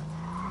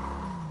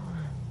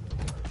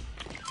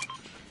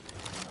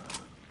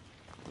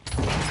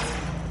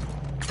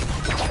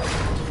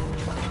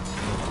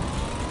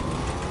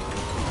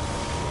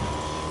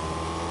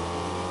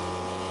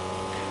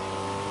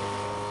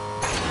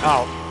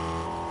 Oh.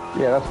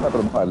 Yeah, that's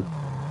happened to mine.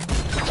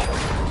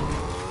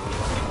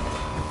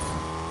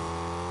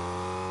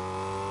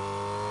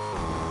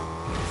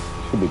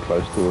 Should be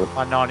close to it.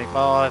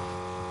 195.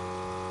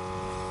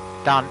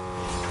 Done.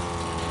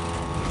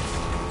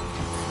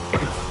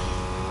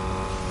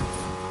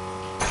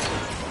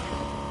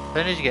 As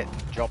soon as you get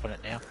dropping it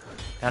now.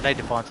 I need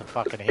to find some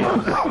fucking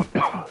hills.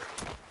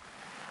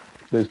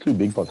 There's 2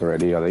 big pots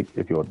already, I think,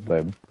 if you want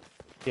them.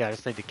 Yeah, I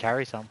just need to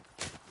carry some.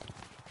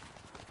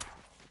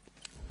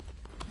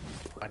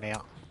 By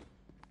now.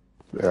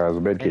 Yeah, there's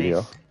a med kit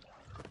here.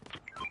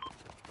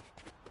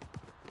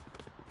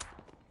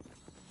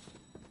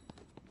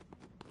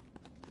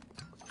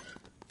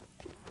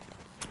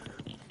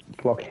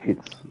 Clock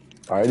hits.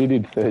 I only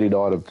did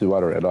 39 of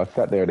 200 and I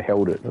sat there and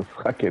held it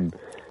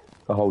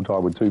the whole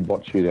time with 2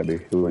 bots shooting at me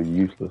who were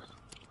useless.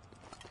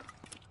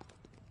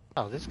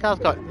 Oh, this car's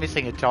got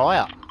missing a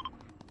tyre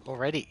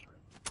already.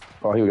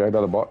 Oh, here we go,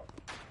 another bot.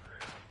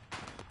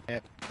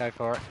 Go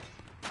for it.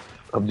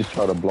 I'm just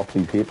trying to block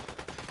these hits.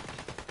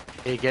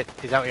 Here you get.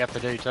 Is that what you have to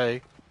do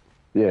too?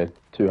 Yeah,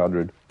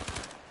 200.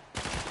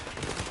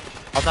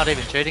 I'm not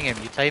even shooting him.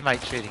 Your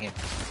teammate's shooting him.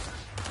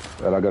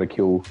 And I got to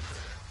kill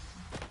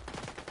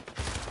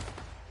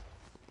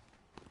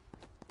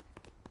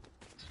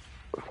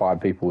 5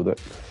 people with it.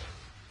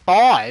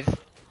 5?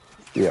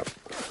 Yep.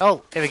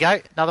 Oh, here we go.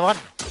 Another one.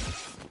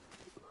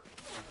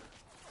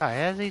 Oh,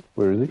 how's he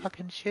Where is he?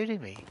 fucking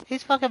shooting me?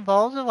 He's fucking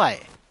balls away.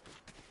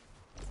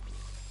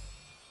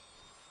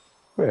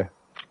 Where?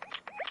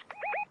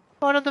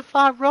 Right on the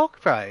far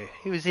rock, bro.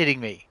 He was hitting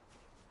me.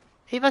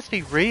 He must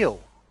be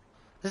real.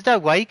 There's no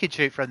way he could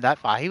shoot from that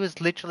far. He was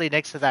literally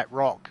next to that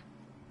rock.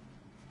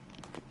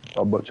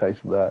 I'm not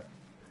chasing that.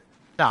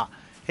 Nah,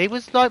 he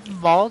was like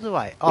miles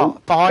away. Oh,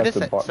 Ooh, behind that's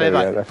us, the bot. servo.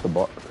 There we go. That's the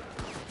bot.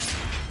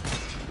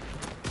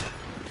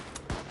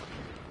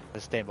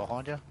 Let's stand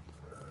behind you.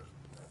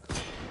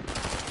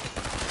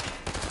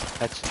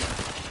 That's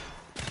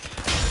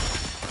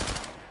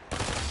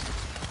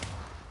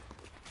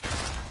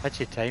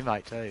your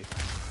teammate too.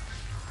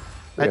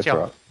 That's your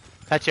right.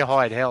 That's your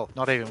hide hell.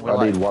 Not even Willow.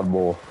 I need one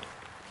more.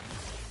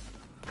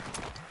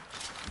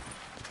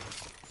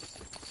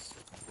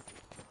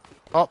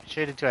 Oh,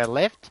 shooting to our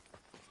left.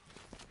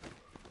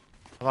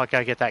 I might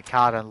go get that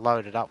card and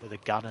load it up with a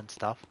gun and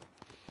stuff.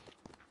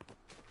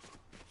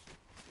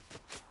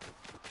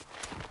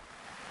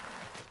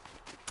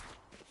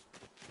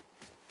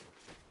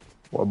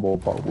 One more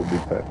bot would be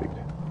perfect.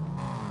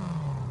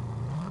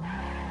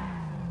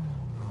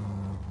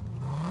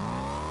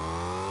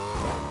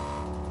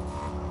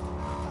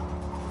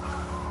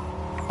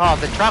 Oh,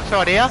 the truck's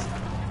right here.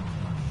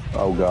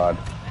 Oh god.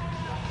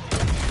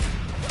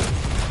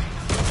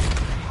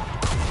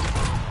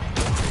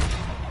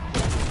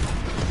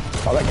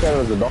 Oh, that counted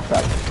as a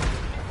knockback.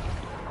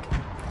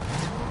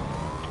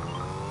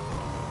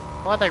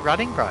 Why are they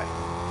running, bro?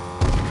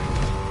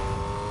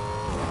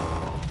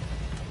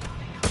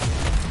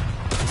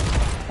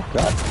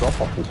 That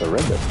drop-off was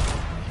horrendous.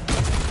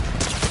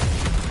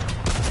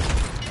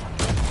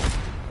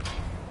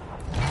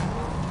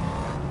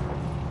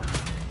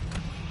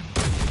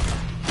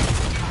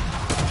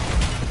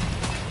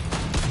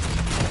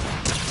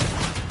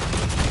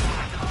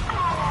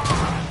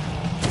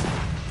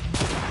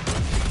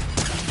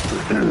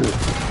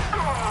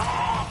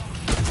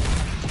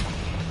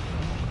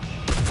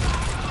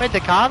 Where'd the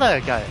car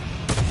though go?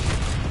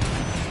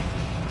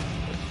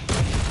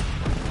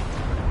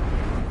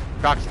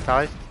 Truck's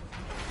toast.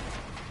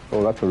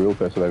 Oh, that's a real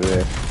person over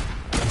there.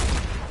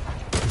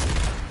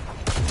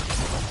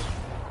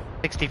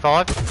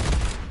 65.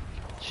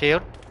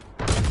 Shield.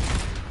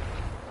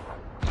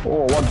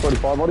 Oh,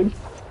 125 on him.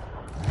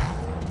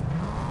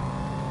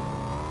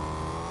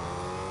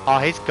 Oh,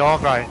 he's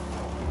gone, bro.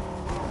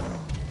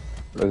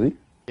 Is he?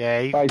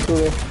 Yeah, he... Oh, he's still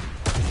there.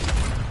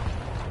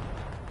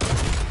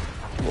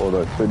 Oh,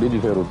 the 2 Ninja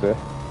Turtles there.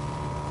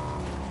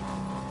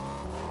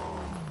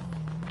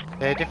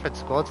 They're different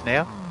squads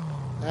now.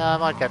 I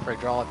might go for a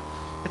drive.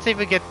 Let's see if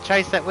we can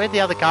chase that. Where'd the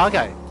other car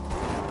go?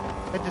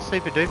 Where'd the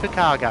super duper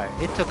car go?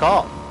 It took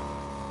off.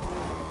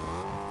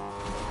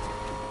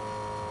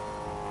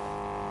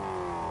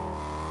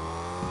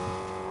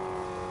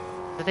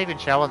 Does it even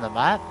show on the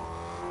map?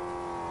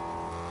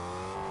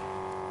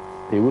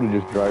 He would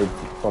have just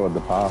followed the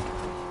path.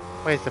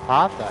 Where's the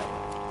path though?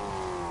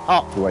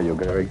 Oh, The way you're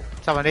going.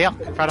 someone here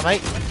in front of me.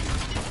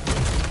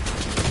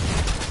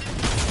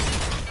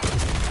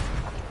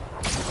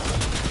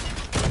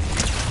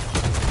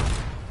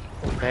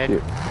 Dead.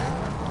 Shit.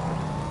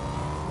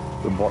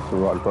 The bots are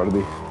right in front of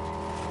me.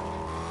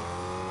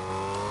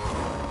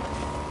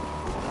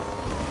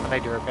 I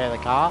need to repair the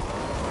car.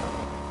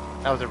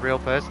 That was a real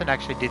person,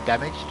 actually did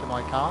damage to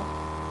my car.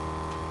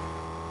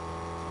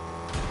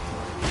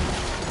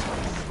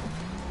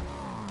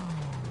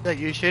 Is that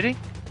you shooting?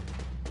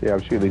 Yeah,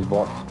 I'm shooting these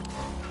bots.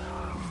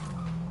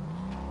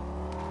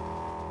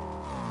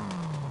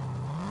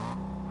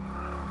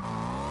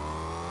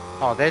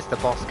 Oh, there's the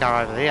boss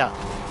car over there.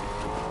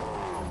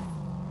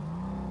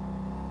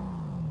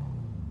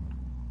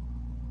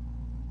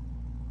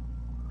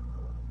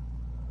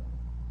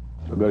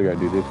 I've got to go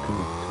do this because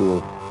it's 2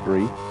 or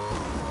 3.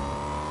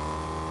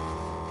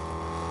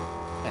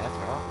 Yeah, that's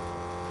right.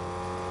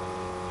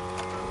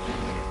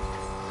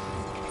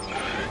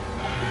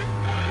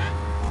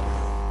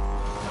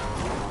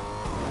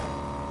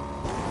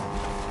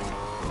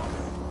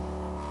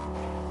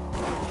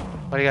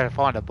 But you gotta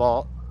find a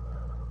bot.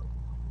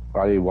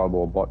 I need one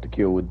more bot to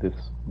kill with this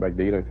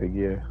Magneto thing,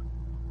 yeah.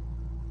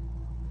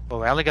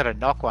 Well, we only gotta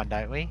knock one,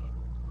 don't we?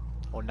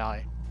 Or no?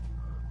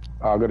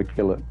 Oh, I've got to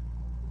kill it.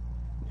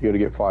 You got to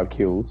get 5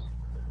 kills.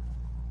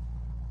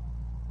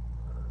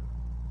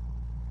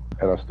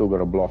 And I've still got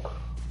to block.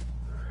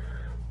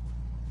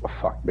 Oh,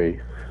 fuck me.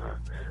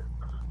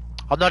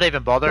 I'm not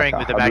even bothering Like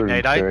with the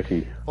Magneto.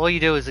 130. All you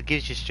do is it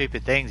gives you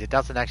stupid things. It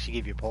doesn't actually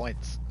give you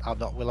points.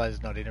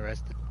 Willow's not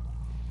interested.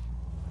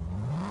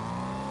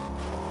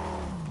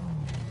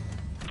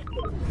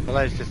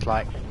 Willow's just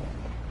like...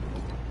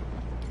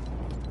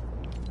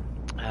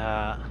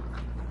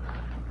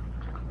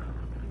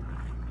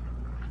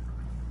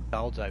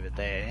 Gold's over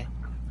there.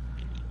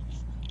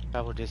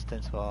 Travel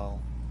distance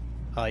while...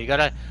 Oh, you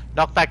gotta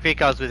knock back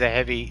vehicles with a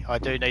heavy. I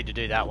do need to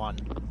do that one.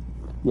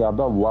 Yeah, I've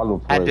done 1 or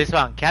 3. And this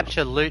one,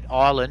 capture loot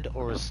island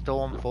or a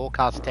storm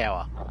forecast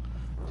tower.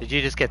 Did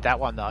you just get that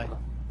one though?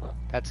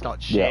 That's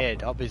not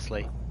shared,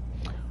 obviously.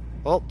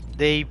 Well,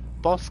 the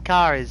boss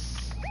car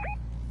is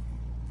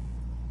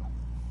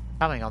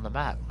coming on the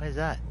map. Where's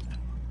that?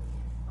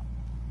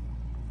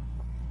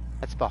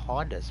 That's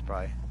behind us,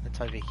 bro. That's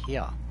over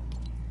here.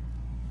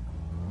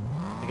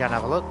 You go and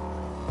have a look.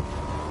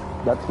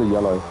 That's the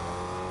yellow.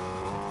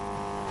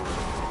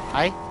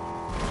 Hey?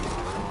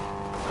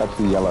 That's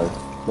the yellow.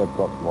 They've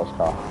got lost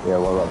car. Yeah,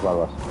 well, right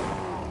above us.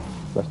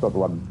 That's not the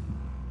one.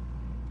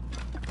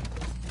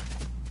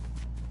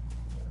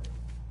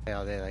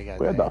 Oh, there they go.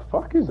 Where there. the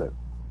fuck is it?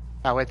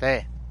 Oh, we're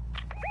there.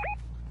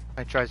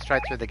 I drove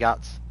straight through the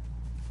guts.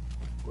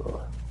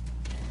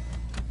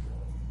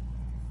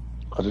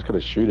 I just gotta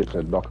shoot it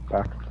to knock it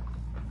back.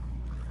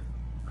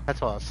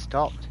 That's why I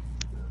stopped.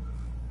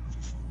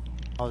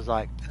 I was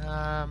like,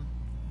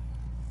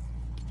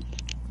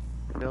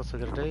 what else I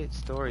gotta do?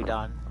 Story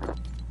done.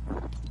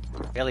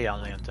 Really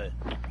only on 2.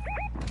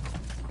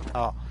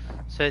 Oh,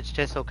 search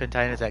chests or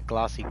containers at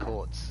Glassy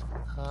Courts.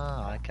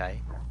 Oh, okay.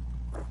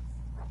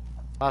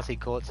 Glassy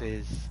Courts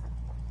is...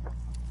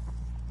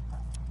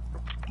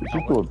 It's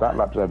just doing bat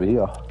laps over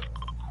here.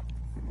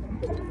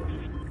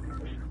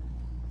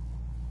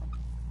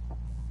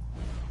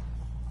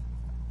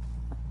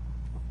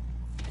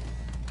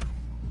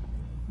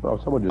 Oh,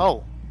 someone just...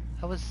 Oh,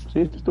 that was See,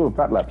 it's just doing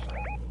bat laps.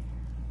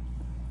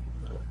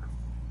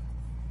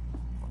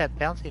 that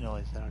bouncy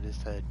noise that I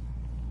just heard.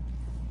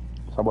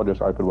 Someone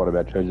just opened one of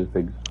our treasure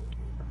things.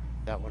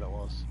 Is that what it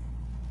was?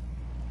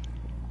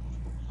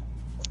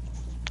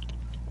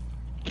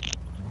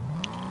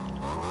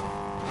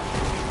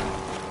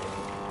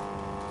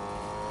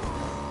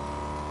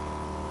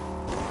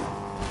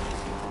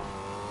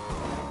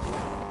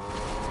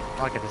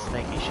 I get a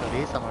sneaky shot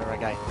here somewhere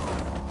again.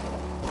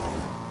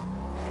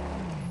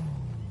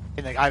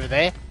 Over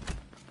there.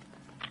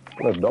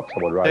 They've knocked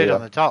someone right Dude here.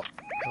 on the top.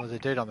 There was a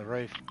dude on the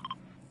roof.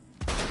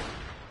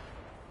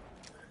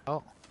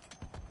 Oh.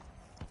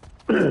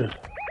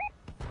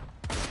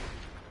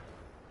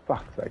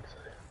 Fuck sakes.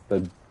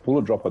 The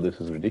bullet drop on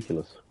this is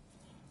ridiculous.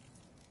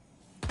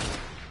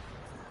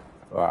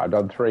 Alright, I've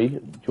done 3. Do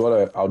you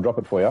wanna... I'll drop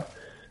it for you.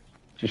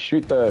 Just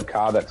shoot the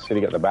car that's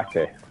sitting at the back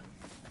there.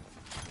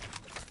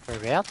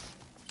 Whereabouts?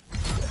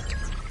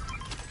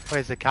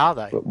 Where's the car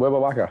though? Where my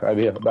marker?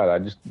 Over here. No,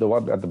 just the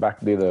one at the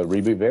back near the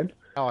reboot van.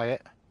 Oh yeah.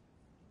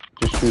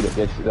 Just shoot it.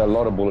 There's a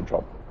lot of bullet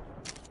drop.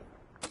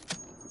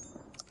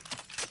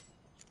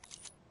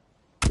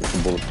 There's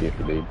some bullets here if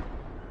you need.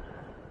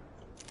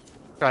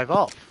 Drove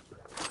off.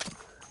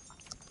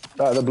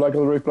 The bloke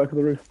on the roof,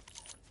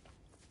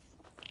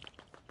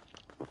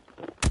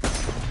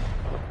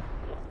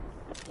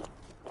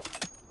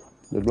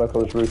 There's a bloke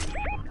on this roof.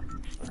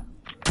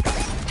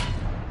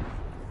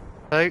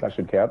 2. That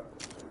should count.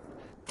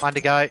 1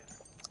 to go.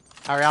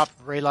 Hurry up,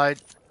 reload.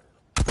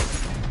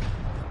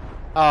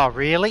 Oh,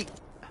 really?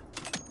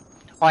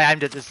 I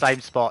aimed at the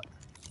same spot.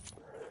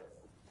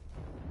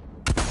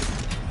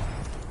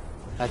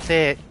 That's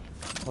it.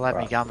 I'll have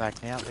my gun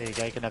back now. There you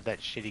go, you can have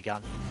that shitty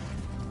gun.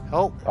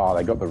 Oh. Oh,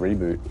 they got the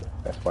reboot.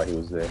 That's why he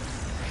was there.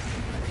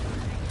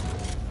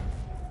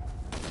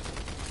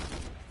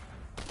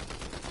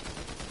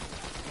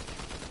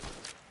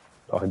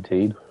 Oh,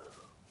 indeed.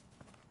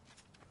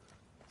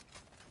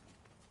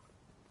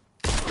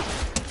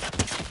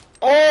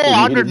 Oh,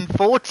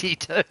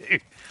 142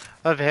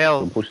 of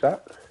health. Can push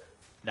that?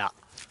 Nah.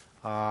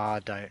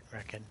 I don't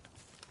reckon.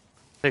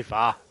 Too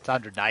far. It's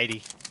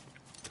 180.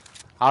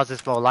 I was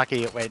just more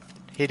lucky it went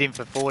hit him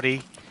for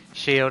 40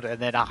 shield and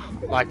then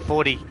like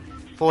 40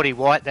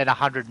 white, then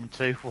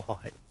 102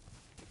 white.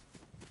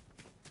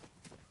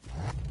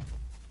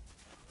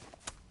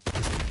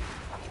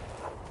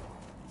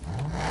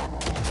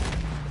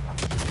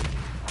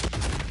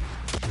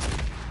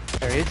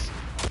 There he is.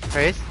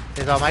 There he is.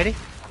 There's our matey.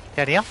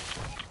 Down here.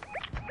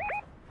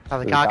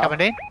 Another car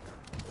coming in.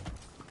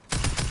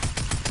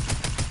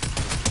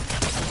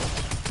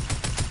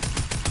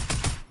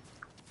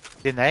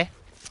 In there.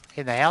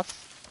 In the house.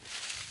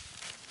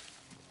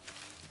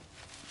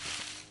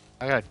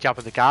 I'm gonna jump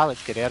in the car,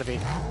 let's get out of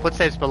here.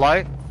 Footsteps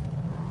below.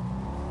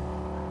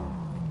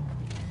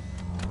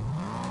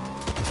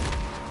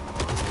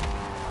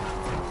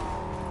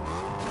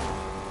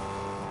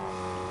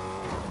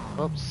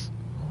 Oops.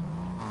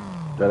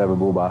 Don't have a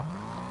bull bar.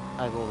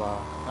 No bull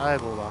bar. No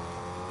bull bar.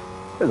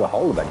 There's a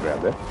hole in that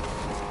ground there.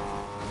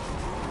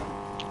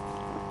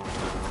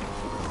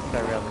 Go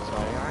around this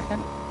way, I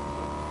reckon.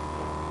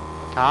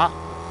 Car.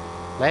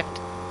 Left.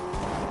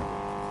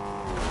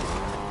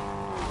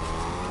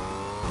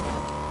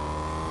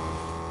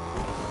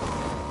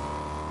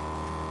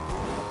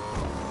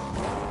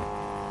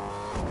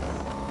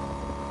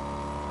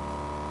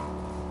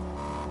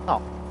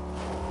 Oh.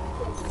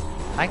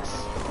 Thanks.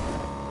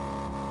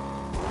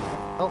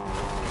 Oh.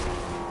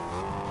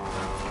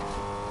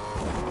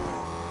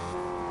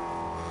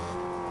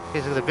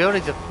 Because the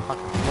buildings are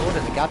fucking flawed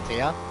in the guts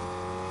here.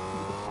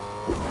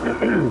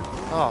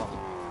 Oh,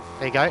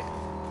 there you go.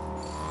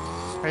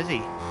 Where is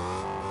he?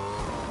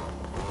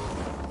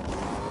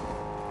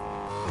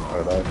 I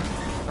don't know.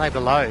 No,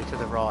 below, to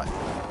the right.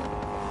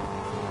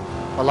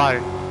 Below.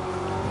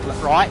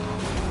 Right.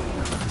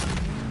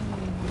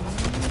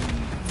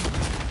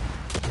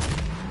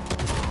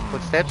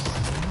 Footsteps.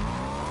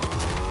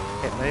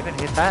 Get moving,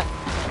 hit that.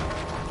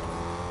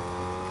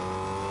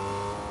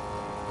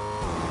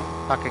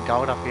 Fucking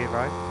gold up here,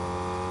 bro.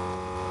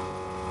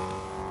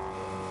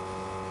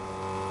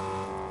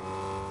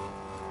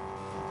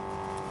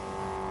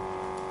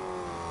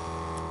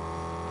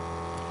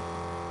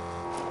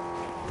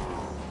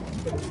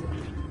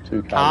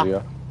 Two Car. cars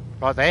here.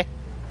 Right there.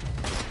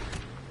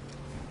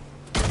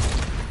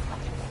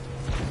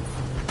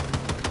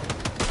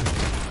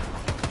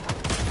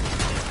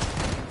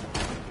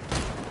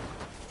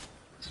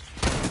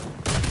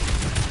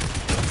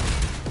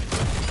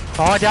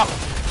 Behind up.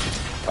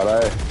 Hello.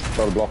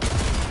 Got a block.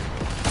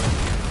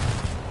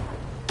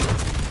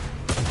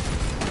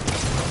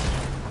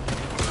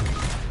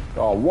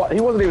 Oh, what?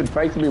 He wasn't even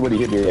facing me when he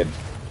hit me in.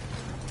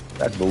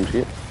 That's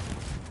bullshit.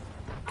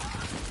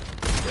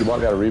 You might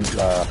be able to read.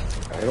 How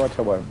do I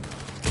tell my.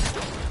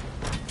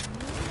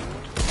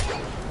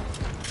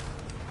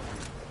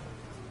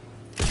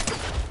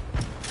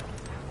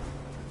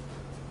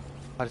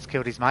 I just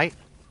killed his mate.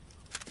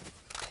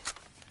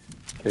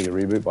 Getting a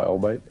reboot by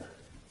old mate.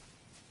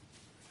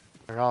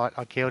 Right,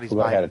 I killed his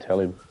Forgot how to mate. tell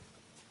him.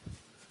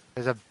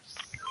 There's a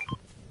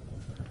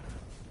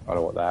I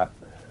don't want that.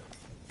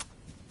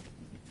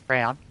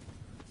 brown.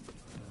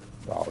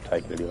 Oh, I'll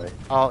take it anyway.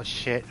 Oh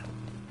shit.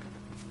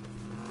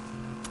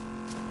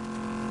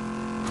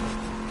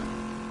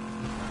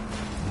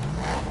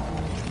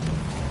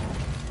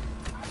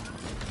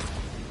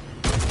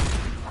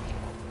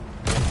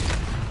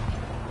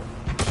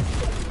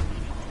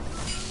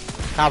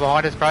 Car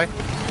behind us, bro.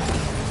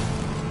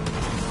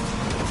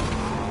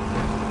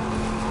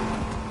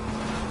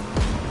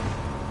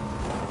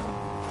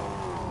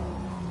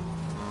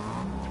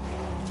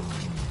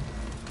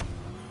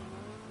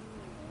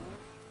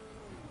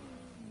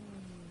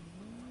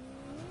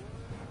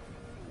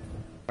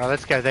 Right,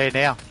 let's go there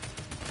now.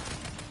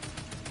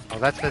 Oh,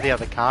 that's where the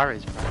other car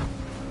is, bro.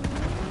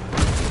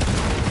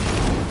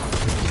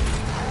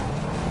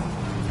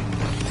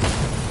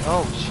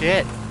 Oh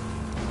shit.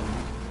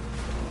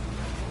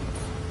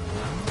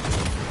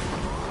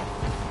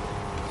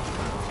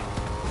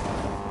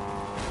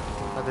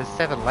 Oh, there's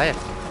 7 left.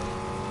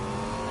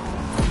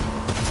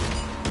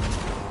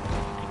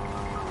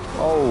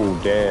 Oh,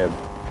 damn.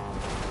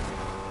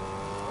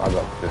 I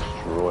got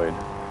destroyed.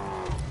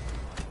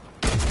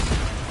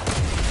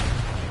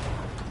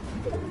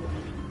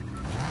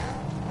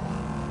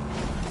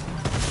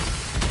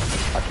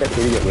 I kept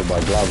hitting it with my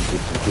gloves,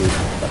 which is good.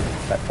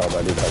 That time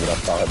I didn't have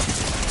enough time.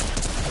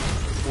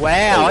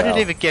 Wow, Oh, I didn't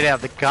wow. even get out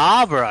of the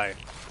car, bro.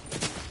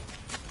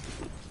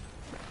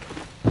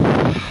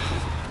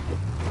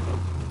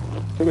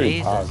 Too many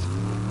Jesus cars.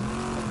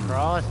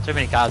 Christ, too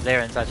many cars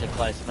there in such a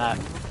close map.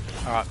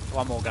 Alright,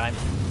 one more game.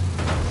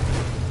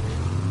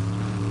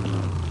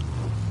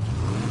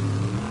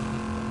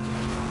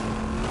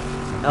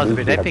 That was a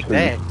bit These two have epic two.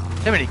 there.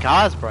 Too many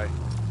cars, bro.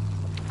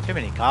 Too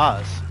many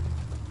cars.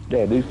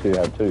 Yeah, these two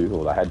had two,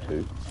 or they had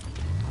two.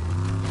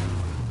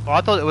 Well,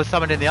 I thought it was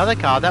someone in the other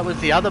car. That was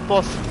the other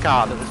boss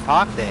car that was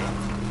parked there.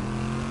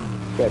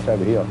 Yeah, it's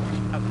over here.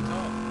 At the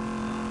top.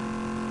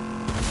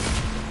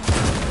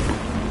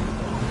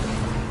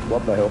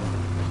 What the hell?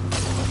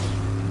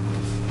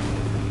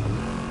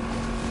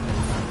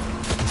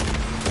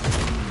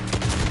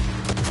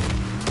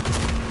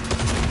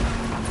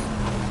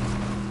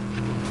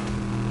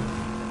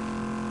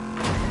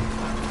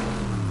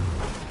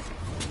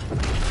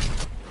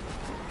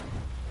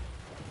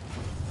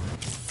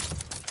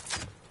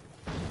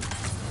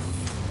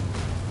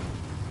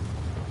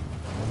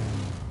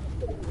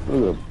 Look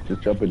at them,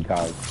 just jumping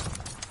cars.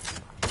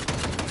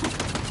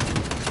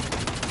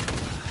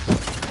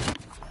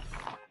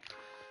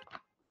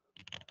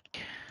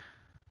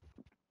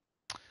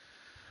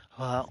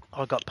 Well,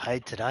 I got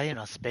paid today and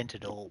I spent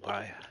it all,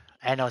 bro.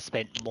 And I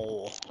spent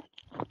more.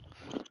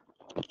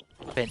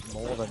 Spent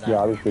more than that.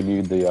 Yeah, I just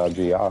renewed the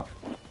GR.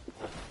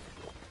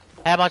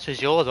 How much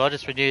was yours? I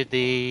just renewed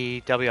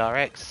the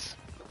WRX.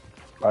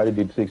 I only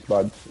did 6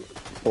 months,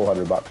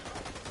 $400.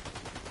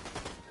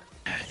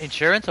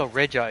 Insurance or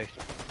rego?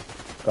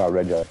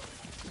 Rego.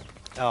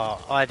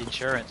 Oh, I had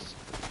insurance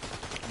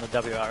on the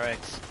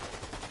WRX.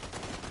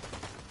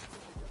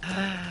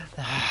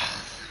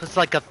 It's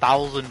like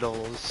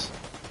 $1,000.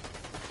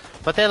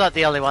 But they're like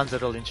the only ones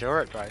that'll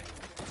insure it, bro.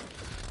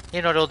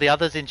 You know what all the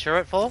others insure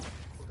it for?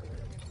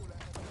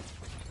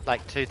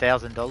 Like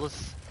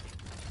 $2,000.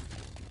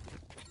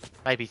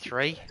 Maybe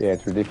 3. Yeah,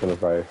 it's ridiculous,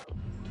 bro.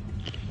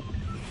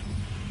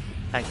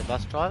 Thank the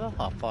bus driver.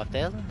 Oh,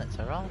 5,000. That's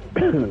alright.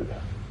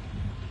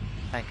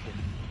 Thank you.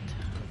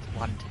 It's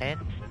 110.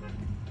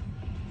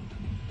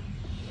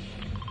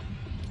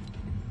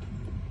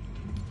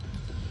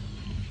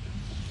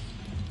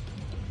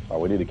 Oh,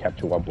 we need to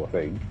capture one more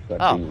thing. So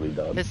that's Oh, easily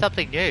done. there's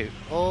something new.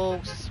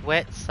 All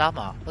sweat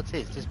summer. What's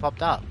this? Just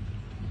popped up.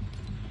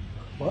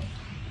 What?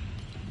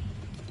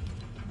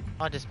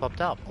 I just popped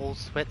up. All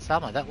sweat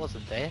summer. That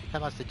wasn't there. That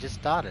must have just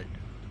started.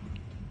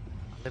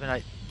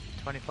 Eliminate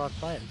 25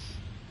 players.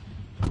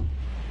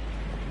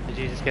 Did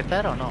you just get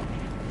that or not?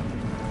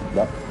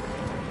 No.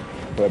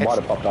 Well, it might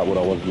have popped up when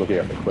I was looking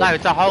at the quest. No,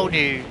 it's a whole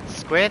new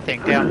square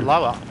thing down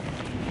lower.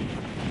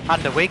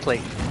 Under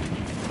weekly.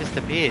 Just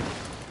appeared.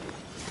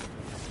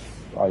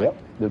 Oh, yep.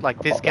 Like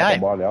It's this popped up on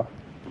game. mine now.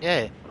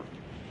 Yeah.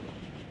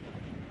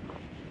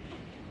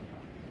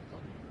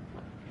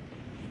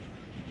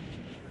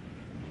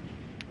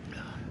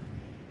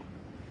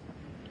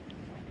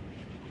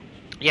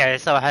 Yeah,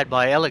 so I had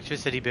my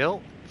electricity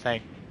bill.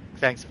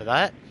 Thanks for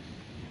that.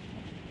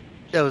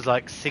 It was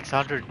like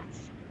 $625,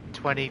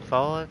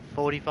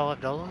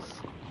 $45.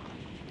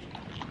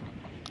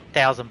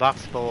 $1,000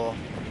 for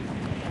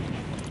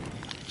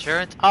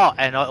insurance. Oh,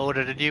 and I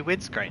ordered a new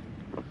windscreen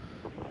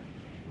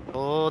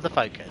for the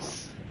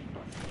Focus.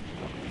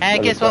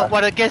 And guess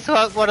what? Guess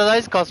what do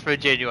those cost for a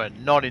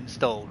genuine, not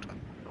installed?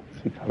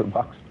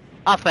 $600.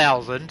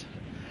 1,000.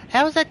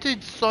 How is that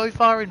dude so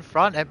far in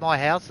front at my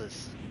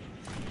houses?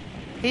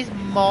 He's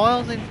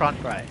miles in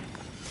front, bro.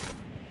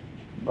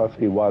 I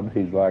see one.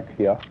 He's like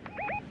here.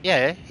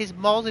 Yeah, he's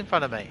miles in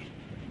front of me.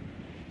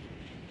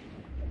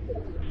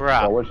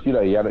 Bruh. Oh, what's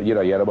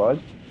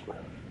Yanabais?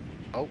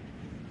 Oh.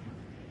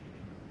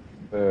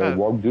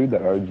 Wog dude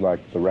that owns like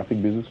the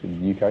wrapping business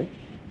in the UK.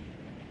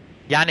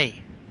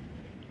 Yanni.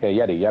 Yeah,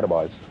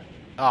 Yanabais.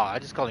 Oh, I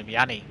just call him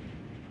Yanni.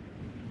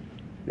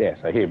 Yeah,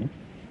 so him.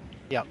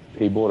 Yep.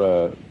 He bought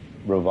a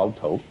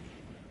Revolto.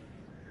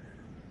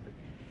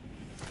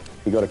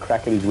 He got a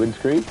crack at his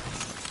windscreen.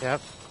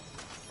 Yep.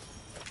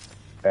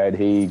 And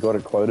he got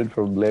it quoted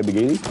from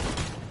Lamborghini.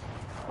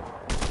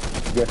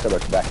 Guess how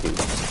much back is?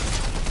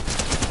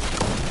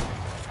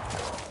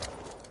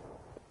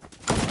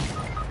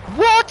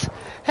 What?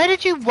 How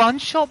did you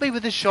one-shot me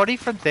with a shotty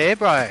from there,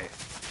 bro?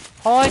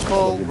 I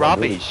call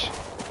rubbish.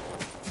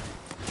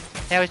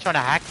 Now he's trying to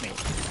hack me.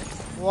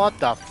 What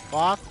the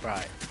fuck, bro?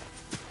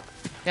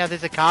 Now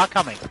there's a car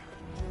coming.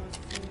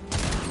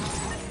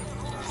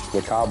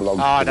 The car belongs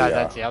Oh, to no, the,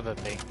 that's the other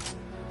thing.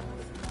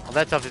 Well,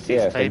 that's obviously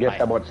yeah, his so teammate. guess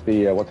how much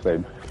the, what's the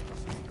name?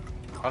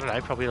 I don't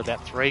know, probably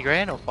about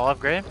 $3,000 or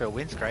 $5,000 for a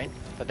windscreen.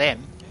 For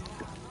them.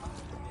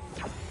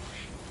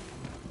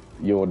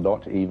 You're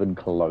not even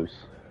close.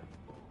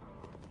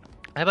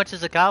 How much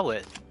is a car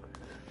worth?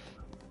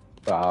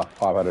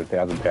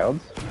 £500,000.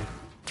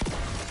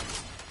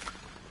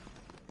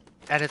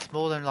 And it's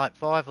more than like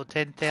 £5,000 or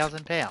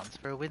 £10,000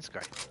 for a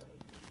windscreen.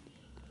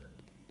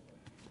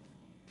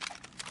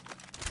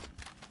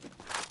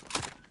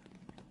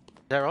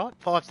 Is that right?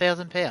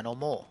 £5,000 or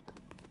more?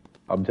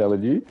 I'm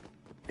telling you,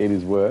 it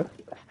is worth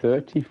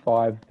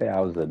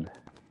 35,000.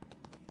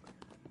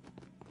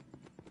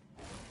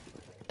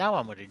 No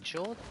one would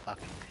insure the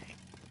fucking thing.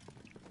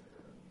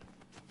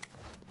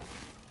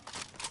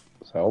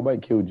 So old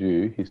mate killed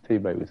you. His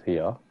teammate was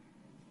here.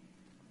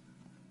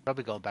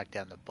 Probably going back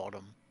down the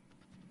bottom.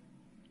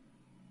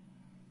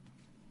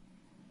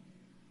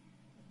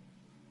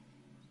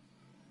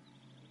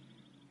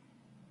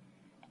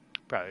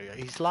 Bro,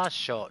 his last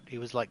shot, he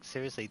was like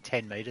seriously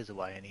 10 meters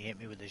away and he hit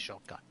me with his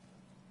shotgun.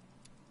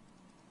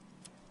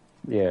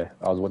 Yeah,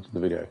 I was watching the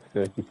video.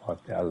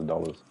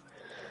 $35,000.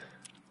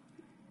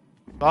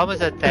 Mine was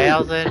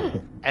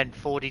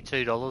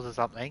 $1,042 or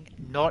something,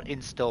 not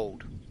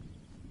installed.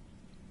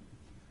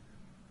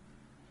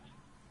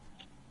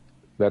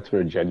 That's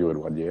for a genuine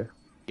one, yeah?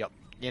 Yep.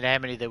 You know how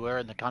many there were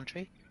in the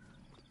country?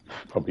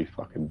 Probably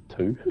fucking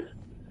 2.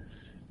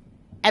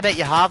 How about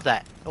you halve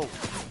that? Oh.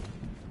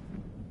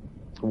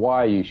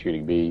 Why are you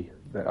shooting me?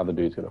 That other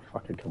dude's gonna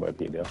fucking come over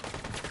here now.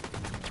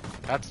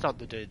 That's not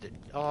the dude that...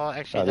 Oh,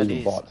 actually No, that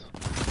these is. are bots.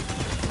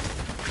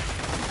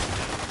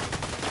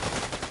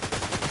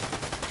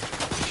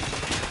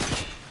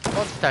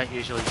 Bots don't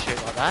usually shoot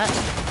like that.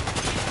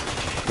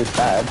 It's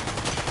bad.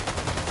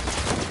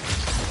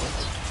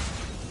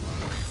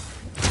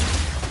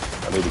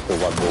 I need to kill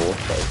one more,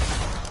 so...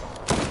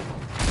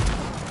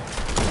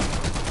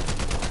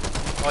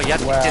 Oh, you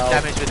have to get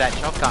damage with that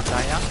shotgun,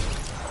 don't you?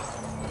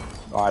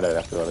 I don't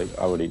have to really.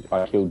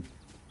 I killed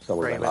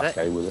someone Free that with last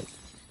it? game with it.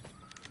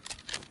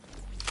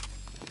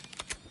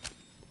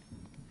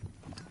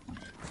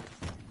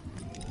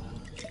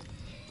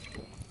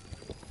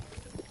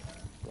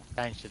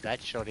 Change to that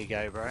shotty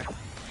go, bro.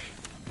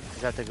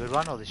 Is that the good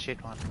one or the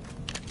shit one?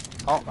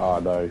 Oh. Oh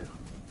no.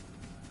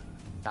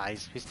 Nah,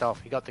 he's pissed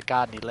off. He got the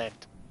card and he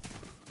left.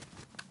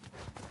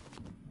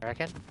 I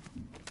reckon?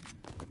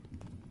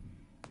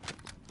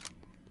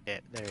 Yeah,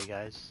 there he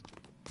goes.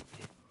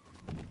 Yeah.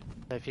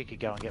 So if you could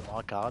go and get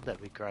my card,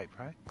 that'd be great,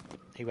 bro.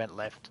 He went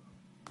left.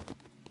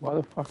 Why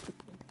the fuck?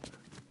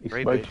 He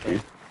Reboot smoked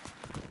you.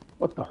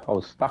 What the? I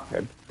was stuck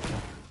then.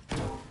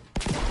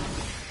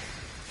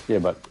 Yeah,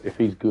 but if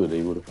he's good,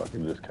 he would have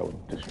fucking just come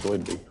and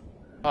destroyed me.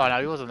 Oh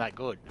no, he wasn't that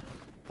good.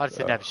 I just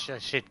didn't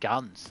have shit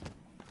guns.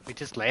 We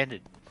just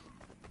landed.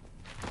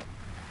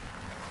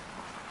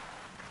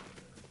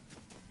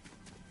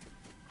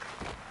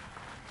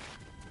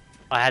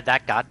 I had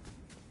that gun.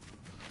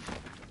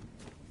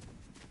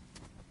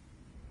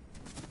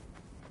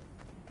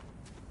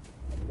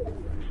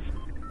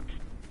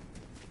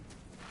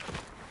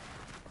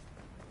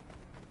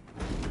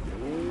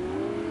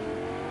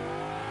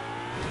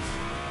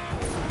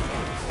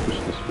 Push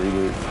this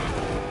reboot.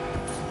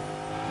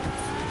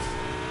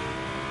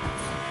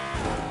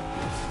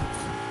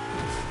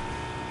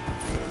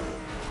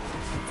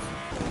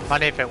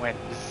 Funny if it went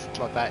just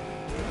like that.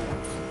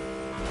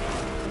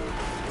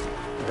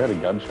 I had a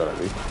gunshot at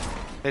me.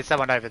 There's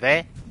someone over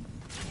there.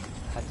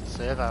 At the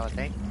servo, I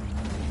think.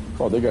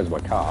 Oh, there goes my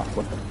car.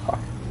 What the fuck?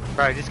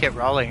 Bro, just get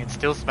rolling. It's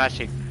still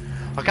smashing.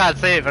 I can't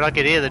see it, but I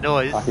can hear the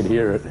noise. I can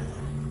hear it.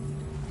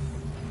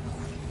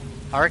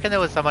 I reckon there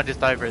was someone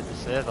just over at the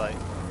servo.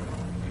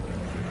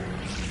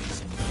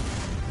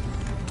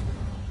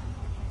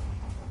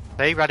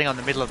 See, running on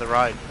the middle of the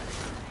road.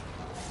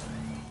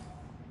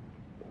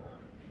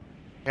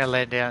 I'm gonna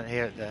land down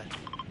here at the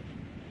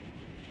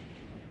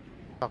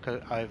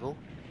soccer oval.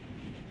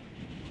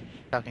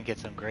 So I can get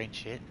some green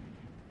shit.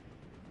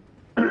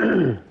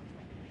 There's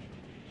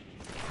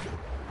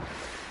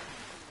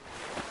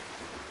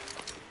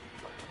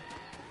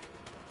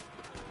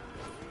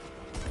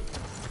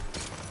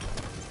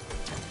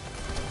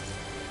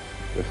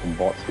some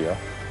bots here.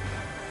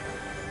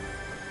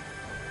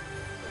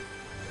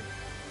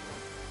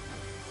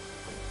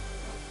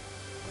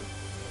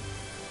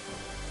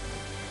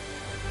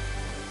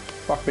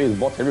 Fuck me, there's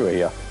bots everywhere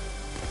here.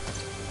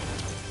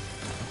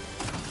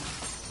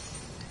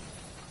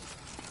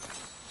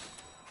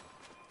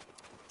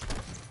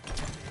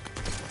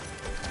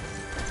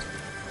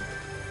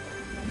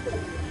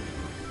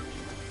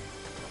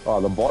 Oh,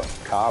 the bot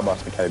car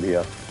must have came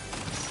here.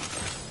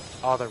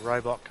 Oh, the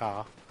robot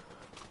car.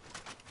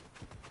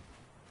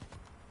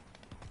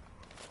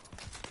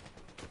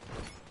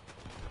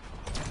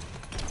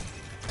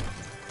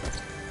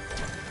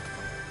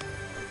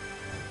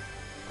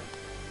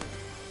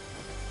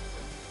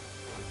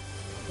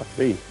 Must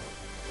be.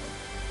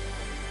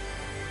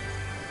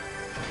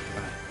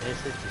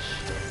 This is the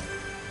shit.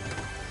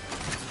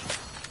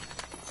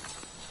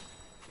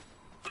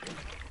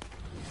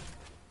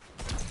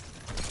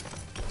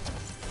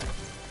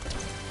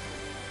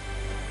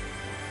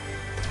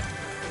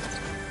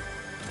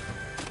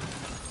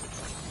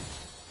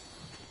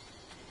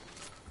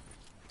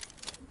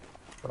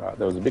 Alright,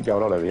 there was a bit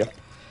going on over here.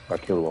 I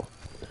killed them all.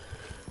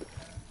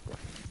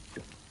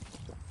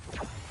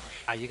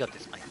 Ah, you got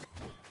this, mate.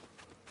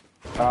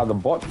 The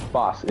bot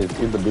bus is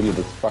in the middle of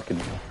this fucking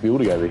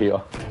building over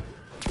here.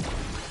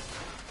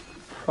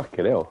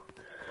 Fucking hell.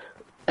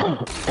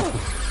 I'm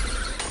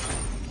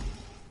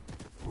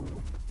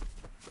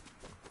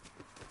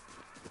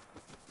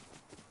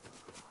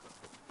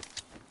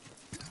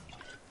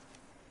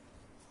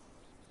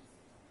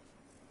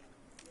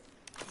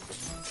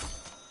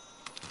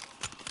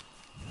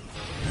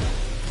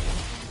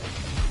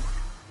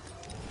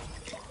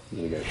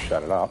gonna go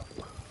shut it up.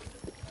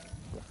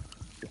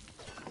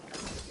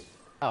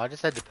 Oh, I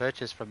just had to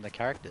purchase from the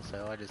character,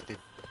 so I just did.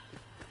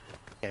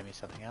 Gave me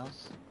something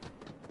else.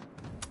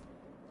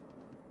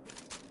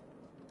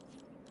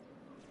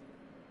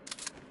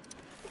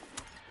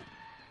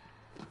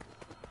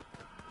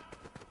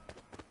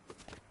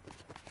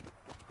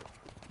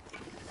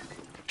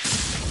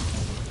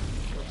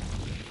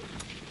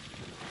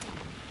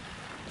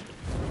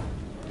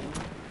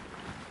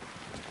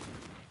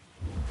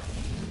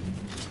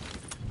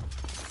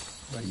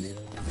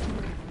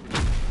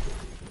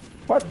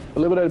 What?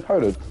 Eliminated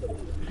opponents?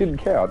 Didn't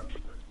count.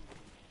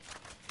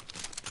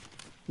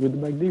 With the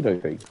Magneto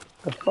thing.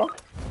 The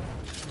fuck?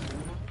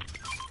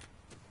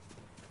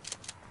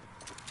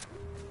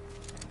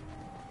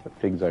 That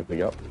thing's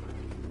opening up.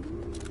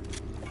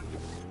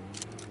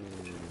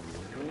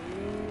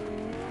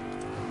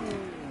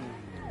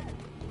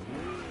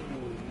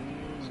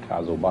 This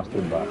car's all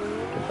busted, but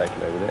can take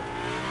it over there.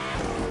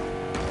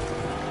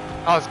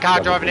 Oh, there's a car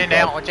Double driving in full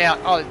now. car. Watch out.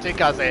 Oh, there's two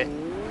cars there.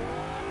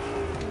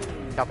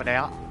 Jumping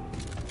out.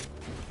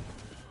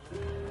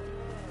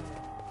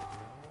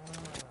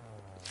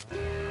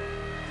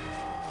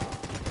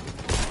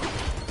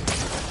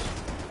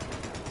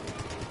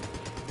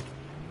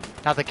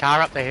 Another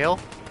car up the hill.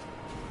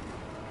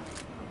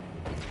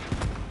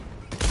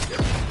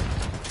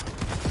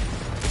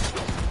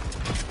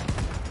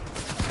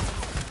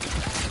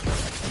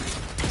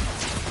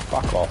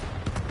 Fuck off.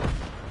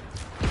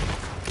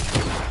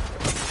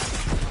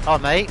 Oh,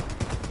 mate.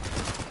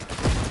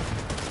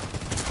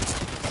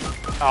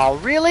 Oh,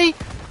 really?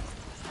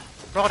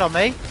 Right on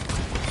me?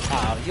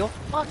 Oh, you're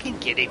fucking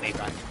kidding me,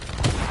 bro.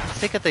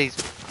 Sick of these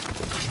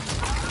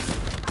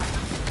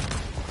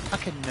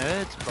fucking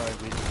nerds, bro,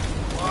 with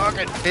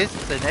fucking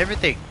fists and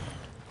everything.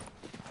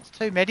 It's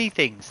too many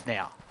things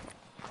now.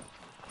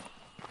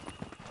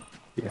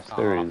 Yes,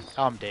 there Oh, is.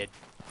 I'm dead.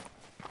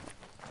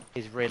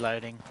 He's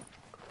reloading.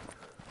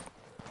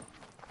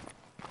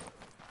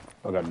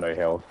 I've got no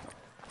health.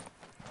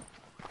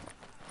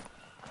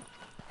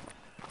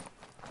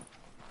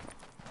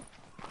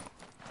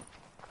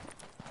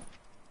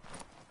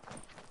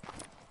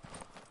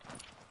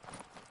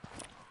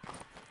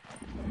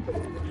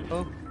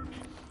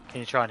 Can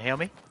you try and heal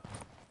me?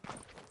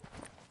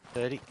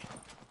 30.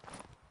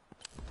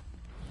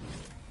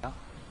 No.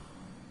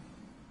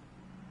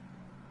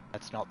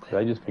 That's not there.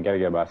 They just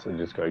forgetting about us and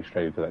just going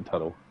straight into that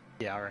tunnel.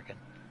 Yeah, I reckon.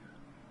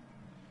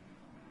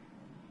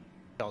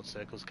 Gold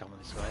circle's coming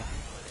this way.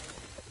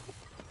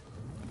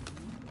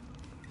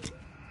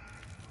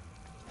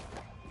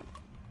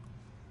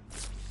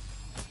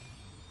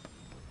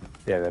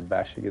 Yeah, they're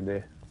bashing in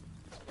there.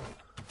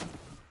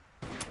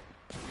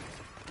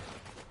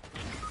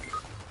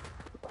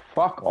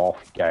 Fuck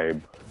off,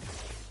 game.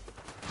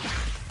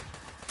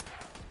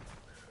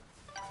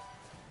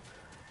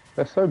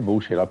 That's so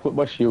bullshit. I put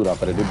my shield up,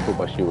 but I didn't put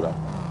my shield up.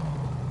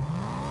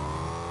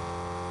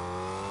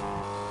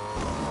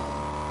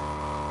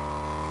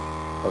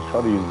 I was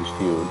trying to use the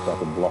shield so I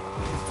could block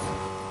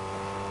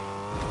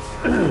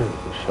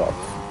the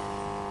shots.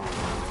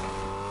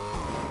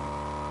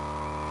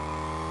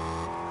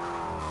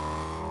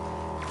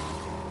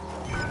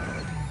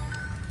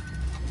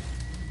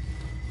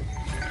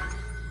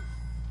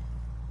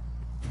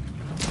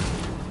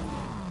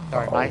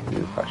 Sorry, mate.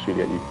 I shoot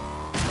at you.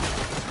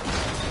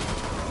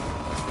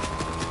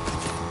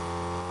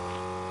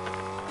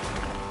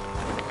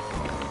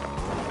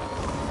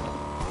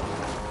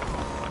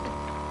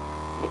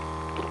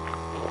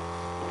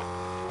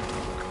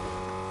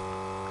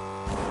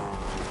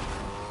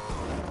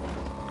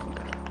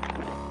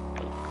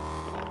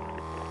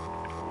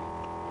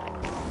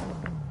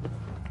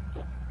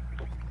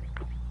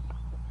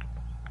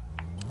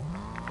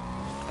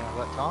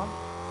 What time?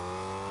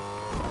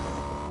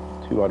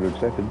 200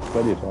 seconds,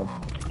 plenty of time.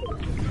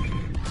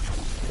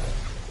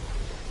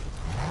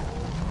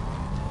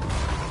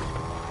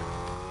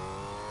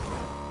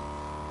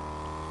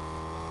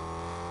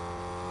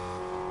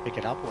 Pick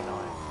it up or no?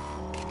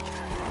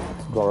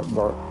 Got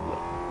it.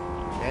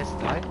 Yes,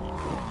 no?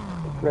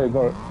 Yeah,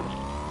 got it.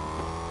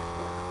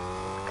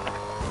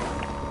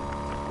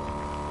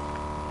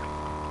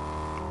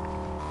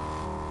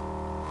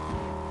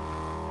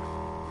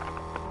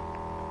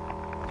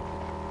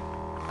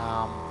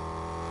 Oh,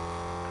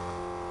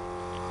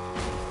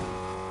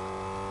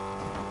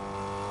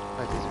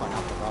 this one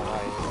up the right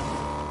way.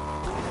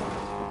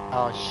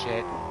 Oh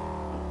shit.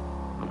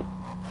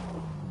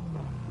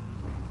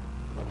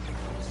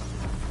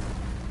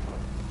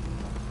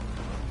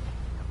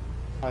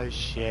 Oh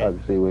shit. I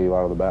can see where you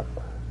are on the map.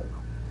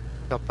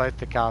 Got both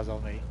the cars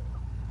on me.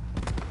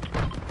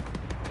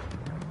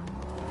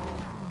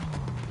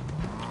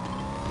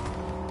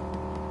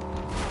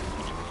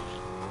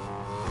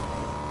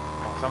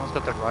 Oh, someone's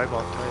got the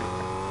robot too.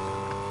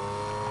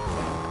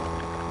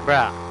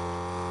 Bruh.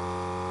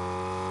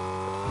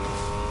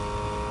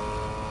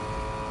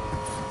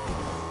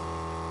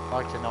 I'd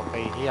like to not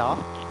be here.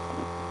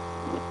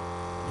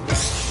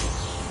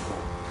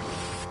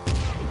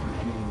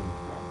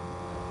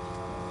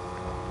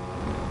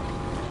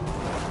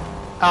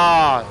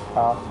 Oh,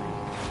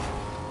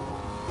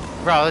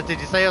 bro, did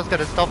you say I was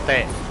gonna stop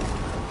there?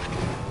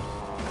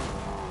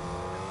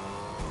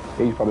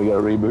 He's probably got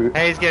a reboot.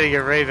 He's getting a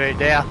reboot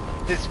now.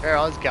 This is where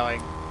I was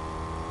going.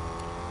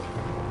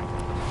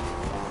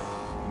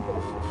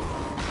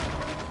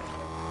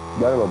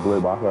 Go to a blue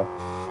marker.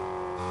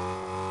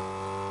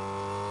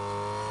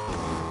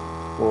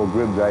 Or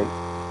Grim's 8.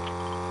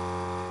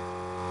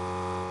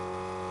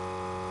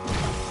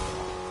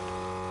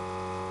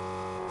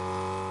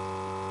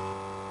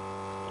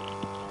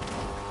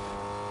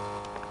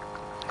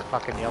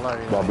 Fucking yellow.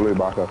 My blue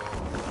marker.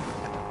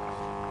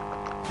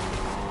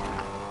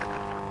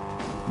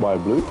 My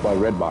blue? My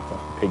red marker.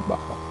 Pink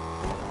marker.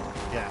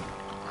 Yeah,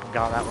 I'm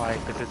going that way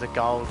because there's a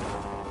gold.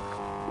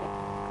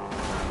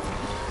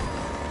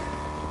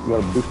 You got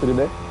a booster in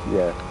there?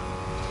 Yeah.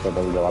 So it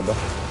doesn't go under.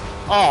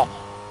 Oh,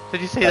 did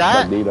you see That's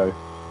that? Magneto.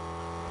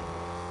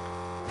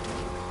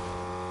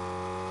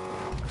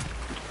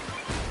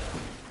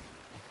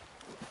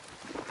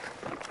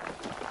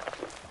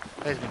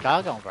 Where's my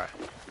car going, bro?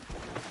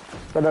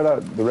 No,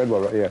 the red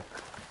one, right? Yeah.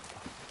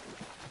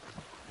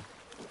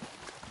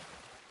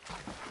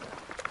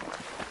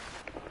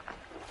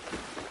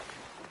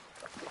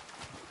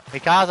 My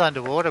car's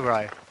underwater,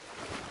 bro.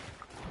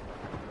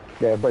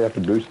 Yeah, but you have to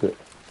boost it.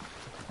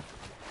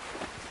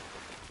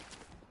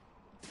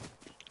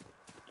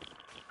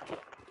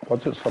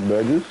 Once it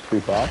submerges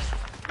too fast.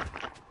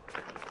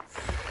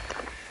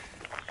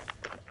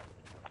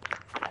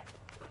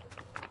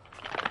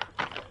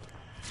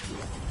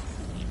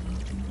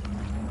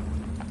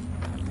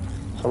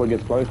 Someone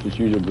gets close, just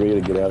use your green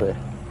and get out of there.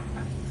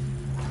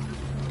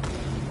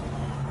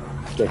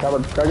 Yeah, come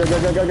on. Go.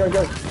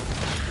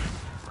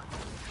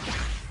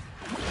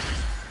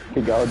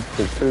 Keep going.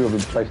 There's two of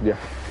them chasing you.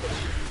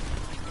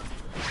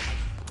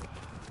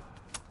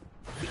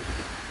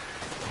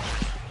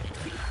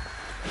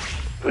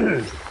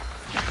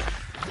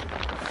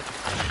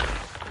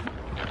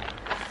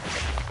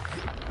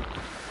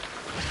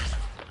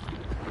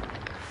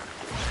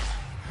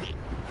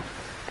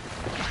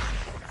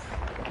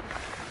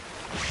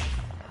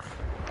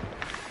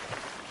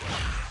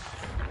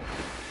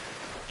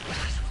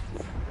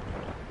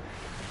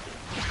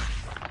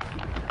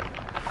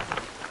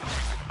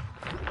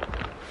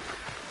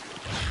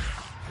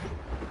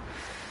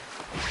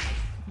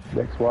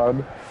 Next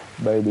one,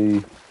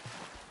 maybe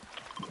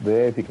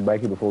there if you can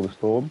make it before the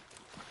storm.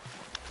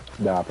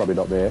 Nah, probably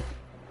not there.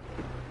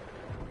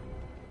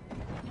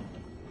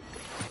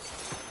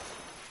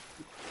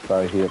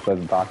 So here,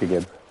 Pleasant Park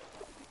again.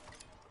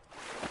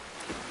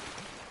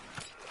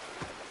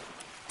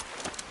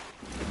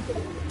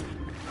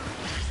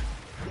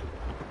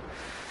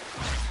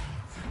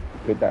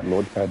 Hit that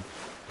launch pad.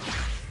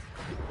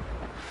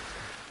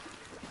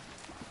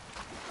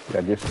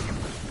 Yeah, just...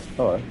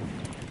 Oh,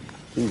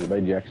 geez, it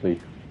made you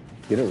actually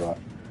get it right.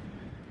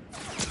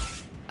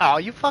 Oh,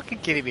 you fucking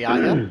kidding me,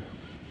 aren't you?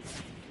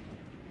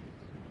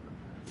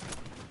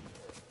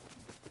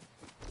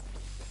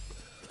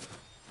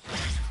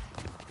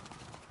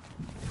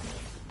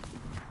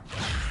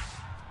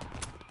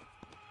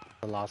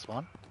 The last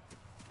one.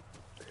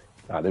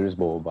 Ah, there is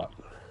more, but...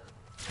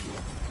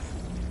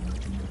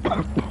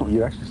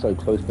 You're actually so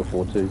close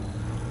before too.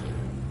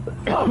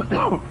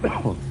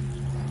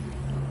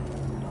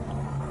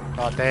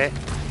 Right there.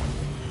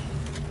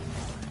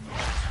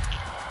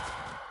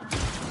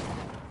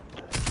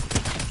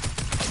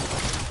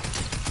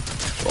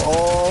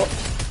 Oh!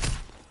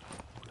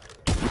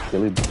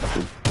 Kill him.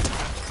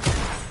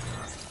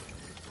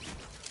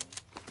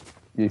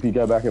 If you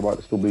go back, it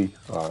might still be...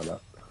 Oh, no.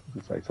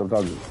 It's like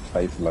sometimes it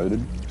stays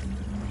loaded.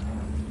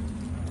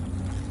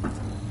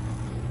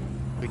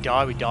 We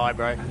die,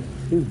 bro.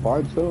 He's by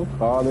himself.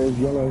 Oh, there's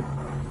yellow.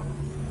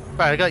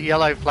 Bro, I got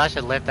yellow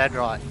flashing left and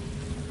right.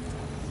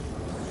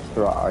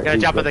 Right. Go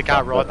jump in the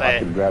car right there. I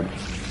can grab.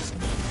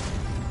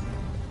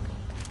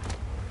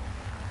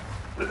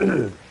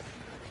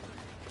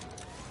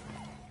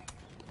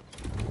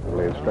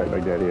 Land straight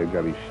back down here and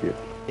grab his shit.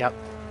 Yep.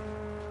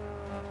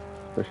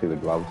 Especially the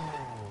gloves.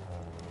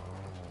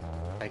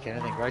 Take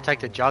anything, bro. Take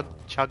the chug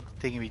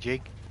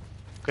thingy-jig.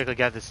 Quickly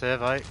go to the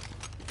servo.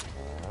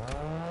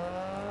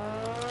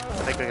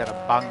 I think we got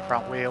a bung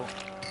front wheel.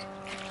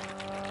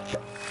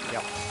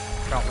 Yep.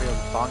 Front wheel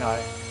bungo.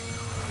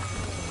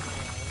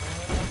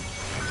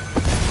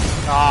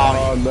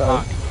 Oh, no.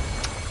 fuck.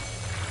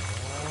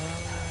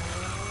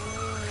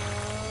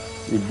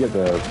 You'd get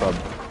the front.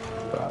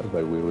 There's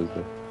no wheel, is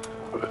there?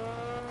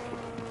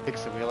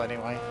 Fix the wheel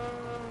anyway.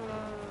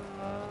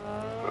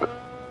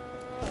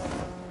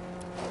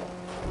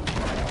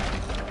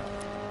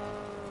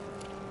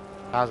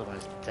 Car's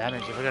almost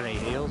damaged. Have we got any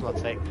heals? One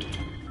sec.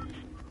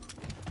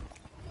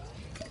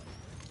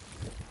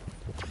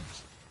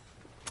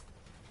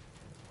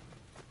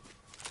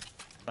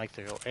 Make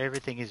sure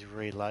everything is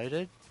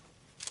reloaded.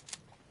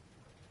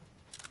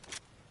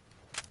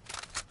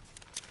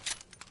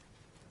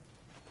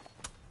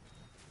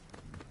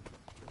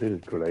 This is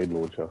a grenade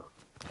launcher.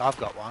 I've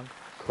got one.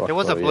 Crossbow, There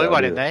was a blue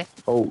one in there.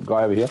 Oh,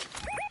 guy over here.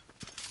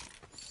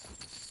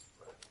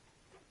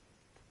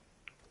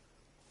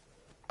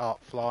 Oh,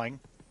 flying.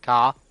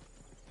 Car.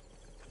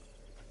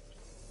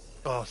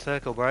 Oh,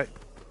 circle, bro.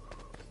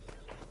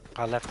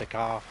 I left the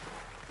car.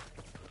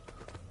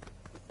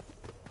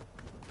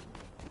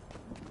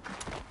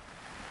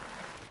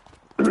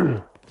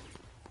 The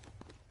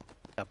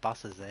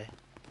bus is there.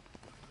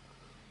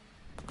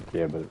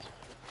 Yeah, but it's...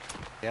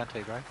 Down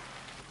to, bro.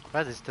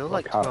 Bro, there's still My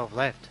like car. 12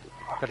 left.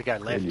 Gotta go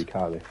left. In your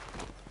car there.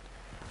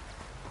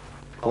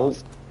 Oh,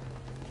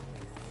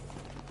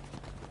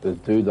 There's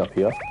dudes up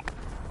here.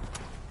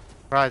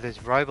 bro,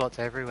 there's robots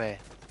everywhere.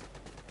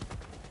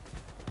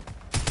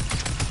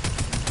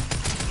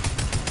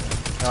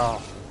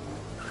 Oh.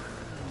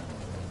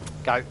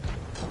 Go.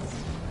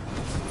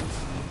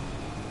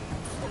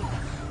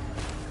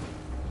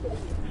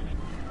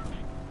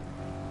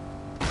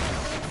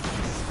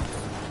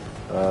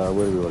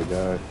 Where do we want to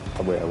go?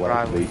 Somewhere away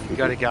Bro, from we these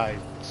gotta people. go.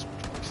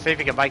 See if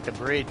we can make the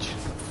bridge.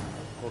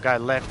 We'll go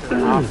left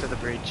after the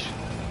bridge.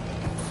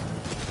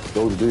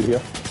 There's a dude here.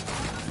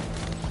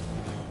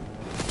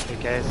 Who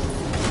cares?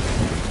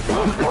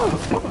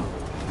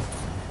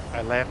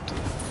 I left.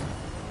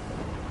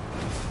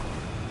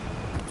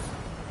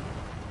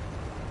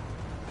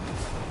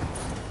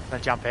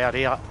 Gonna jump out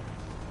here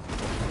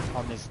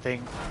on this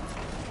thing.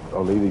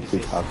 I'll leave these two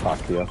cars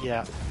parked here.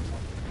 Yeah.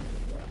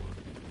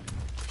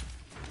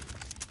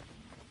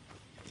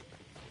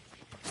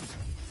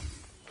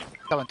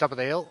 Come on top of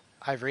the hill,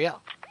 over here.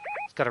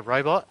 It's got a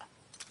robot.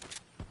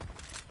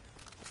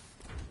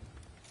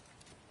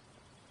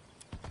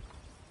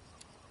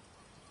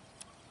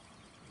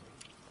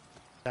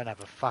 Don't have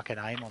a fucking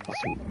aim on this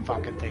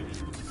fucking thing.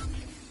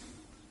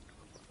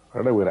 I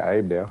don't know where to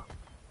aim now.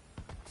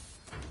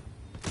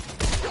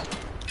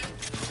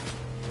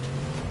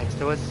 Next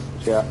to us.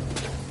 Yeah.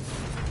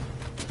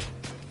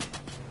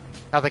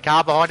 Another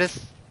car behind us.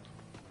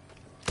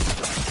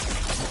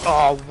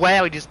 Oh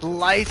wow, he just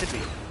lasered me.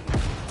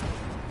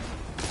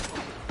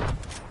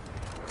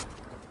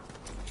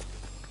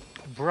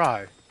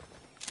 Bro.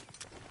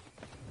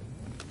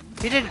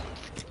 He didn't...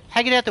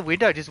 Hanging out the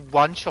window just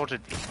one-shotted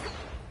me.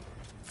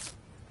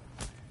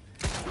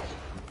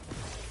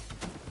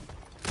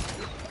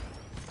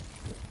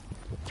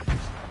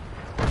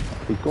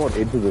 He's gone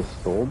into the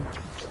storm.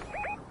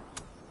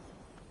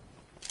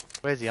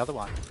 Where's the other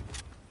one?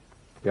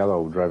 The other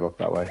one drove off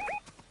that way.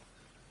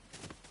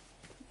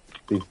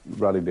 He's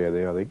running down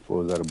there, I think. Or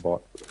was that a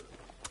bot?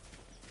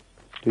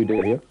 Two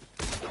down here.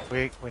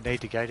 We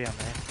need to go down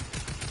there.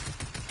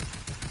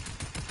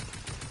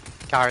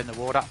 Car in the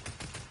water.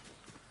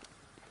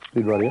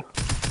 Dude right here.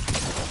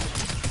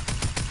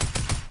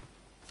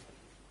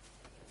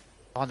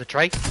 Behind the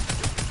tree.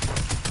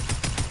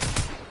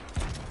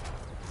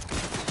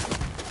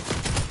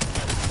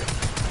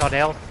 Got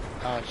health.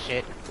 Oh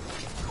shit.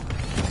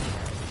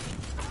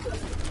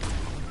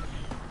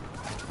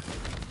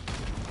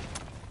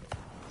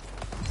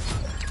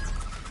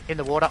 In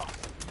the water.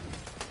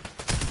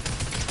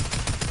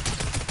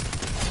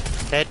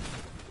 Dead.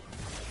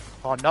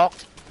 Oh,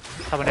 knocked.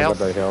 Someone I've else.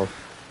 got no health.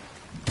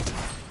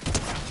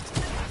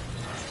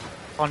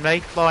 On me.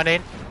 Flying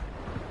in.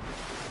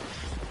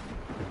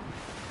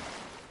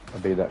 I'll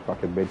be that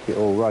fucking med kit.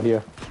 Oh, right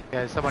here. Yeah,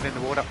 there's someone in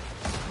the water.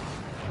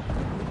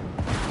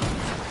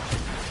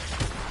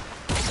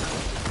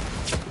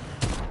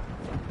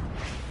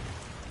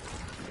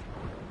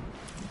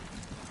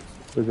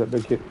 Where's that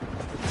med kit?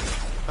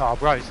 Oh,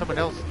 bro, someone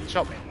else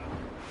shot me.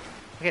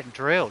 I'm getting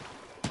drilled.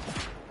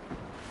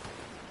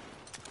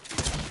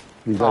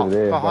 He's over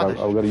there, but behind I've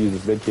us. got to use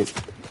this med kit.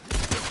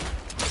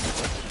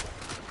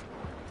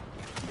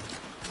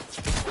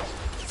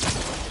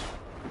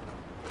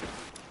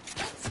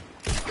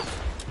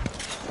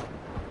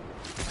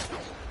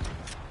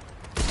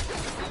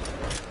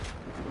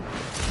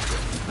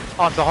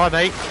 I'm behind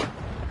me.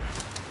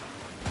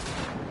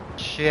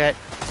 Shit.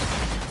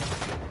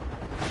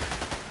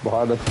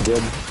 Behind us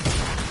again.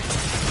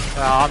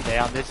 Oh, I'm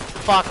down. There's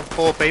fucking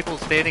 4 people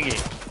standing here.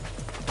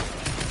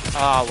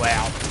 Oh,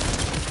 wow.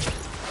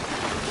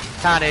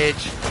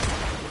 Carnage.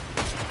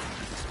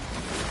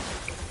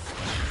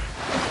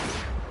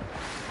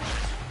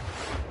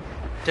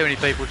 Too many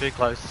people, too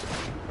close.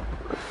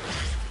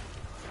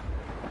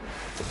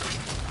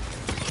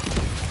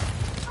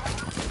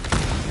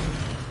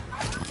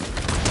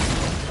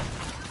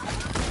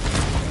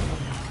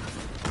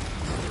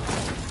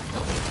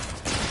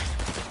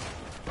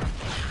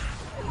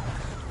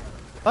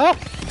 Oh!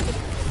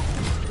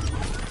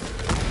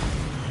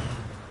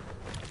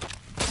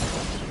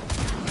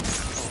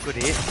 Oh, good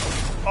hit.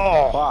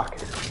 Oh! Fuck.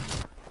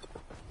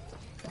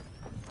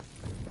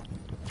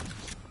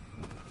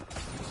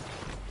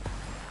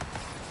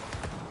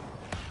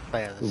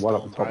 There's one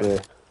up the top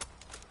there.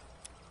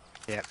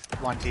 Yeah,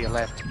 one to your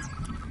left.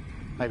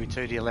 Maybe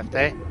 2 to your left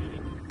there.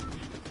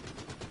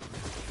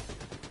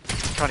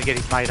 Trying to get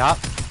his mate up.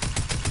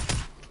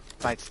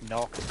 Mate's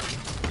knocked.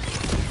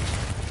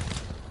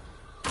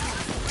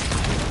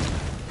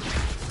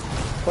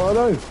 Oh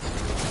no!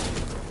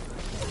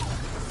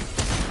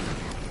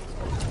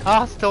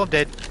 Ah, still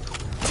dead.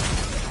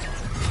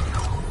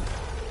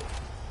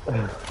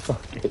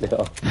 Fucking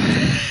hell.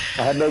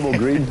 I had no more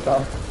green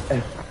stuff.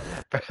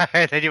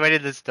 And then you went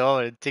in the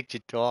store and it ticked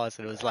you twice,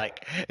 and it was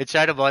like, it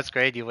showed on my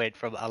screen you went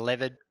from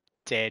 11,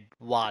 10,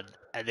 1,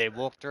 and then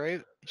walked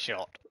through,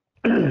 shot.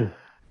 Alright,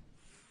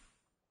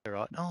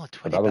 oh,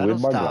 20 Another battle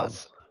win by stars.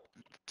 gloves.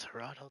 It's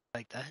alright, I'll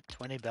take that.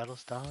 20 battle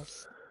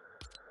stars.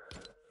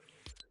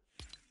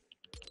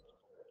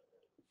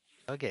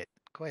 I'll get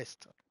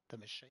quest, the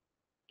machine.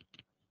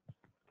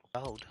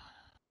 Gold.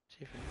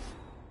 Difference.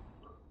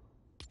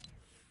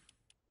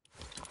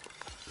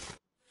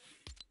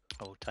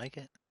 I'll take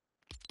it.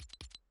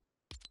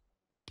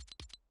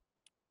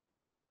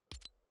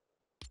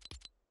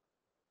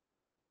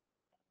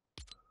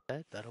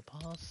 That battle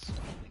pass.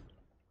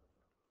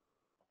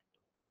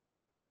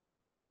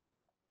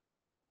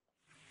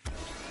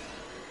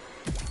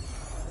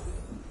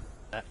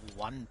 That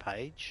one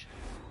page.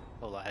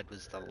 All I had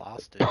was the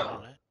last dude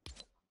on it.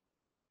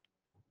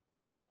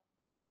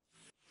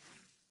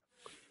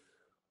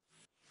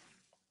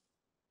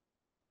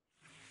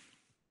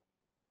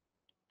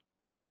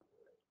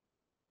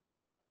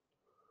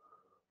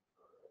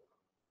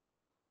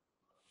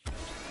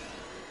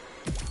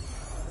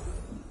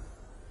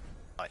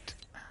 Right.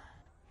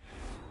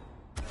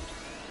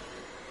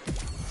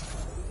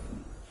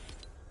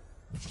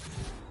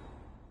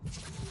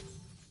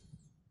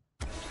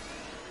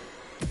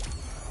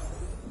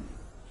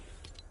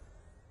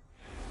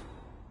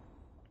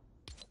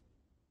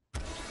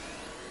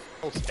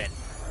 All spent.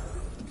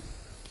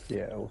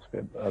 Yeah, all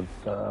spent. I'm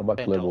up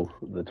to Spent level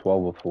the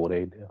 12 or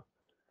 14 now.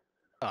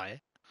 Oh yeah.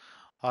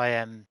 I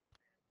am.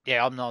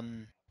 Yeah, I'm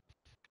on.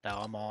 No,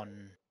 I'm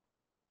on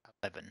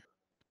 11.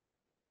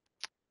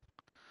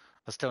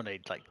 I still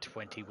need like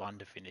 21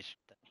 to finish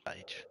that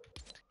page.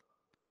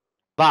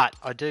 But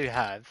I do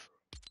have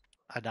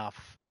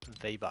enough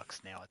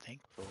V-Bucks now, I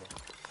think, for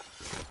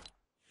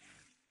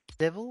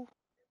Devil.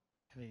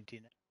 How many do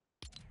you know?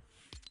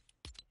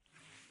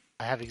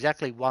 I have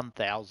exactly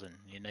 1,000.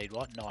 You need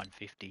what?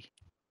 950.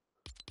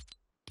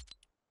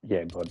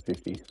 Yeah,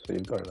 950, so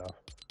you've got enough.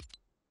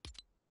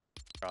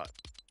 Right.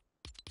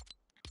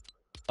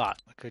 But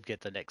I could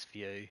get the next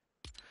few.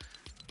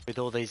 With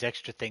all these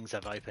extra things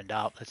I've opened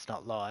up, let's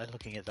not lie,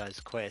 looking at those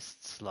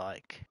quests,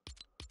 like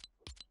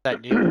that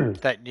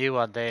new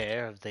one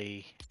there of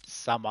the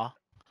summer,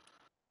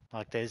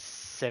 Like there's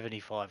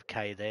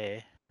 75k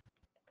there.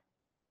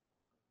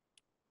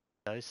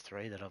 Those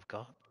 3 that I've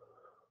got.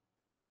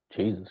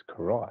 Jesus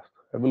Christ.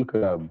 Have a look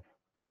at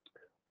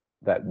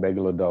that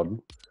Megalodon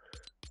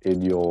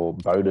in your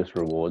bonus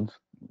rewards,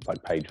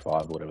 like page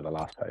 5 or whatever, the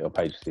last page, or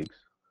page 6.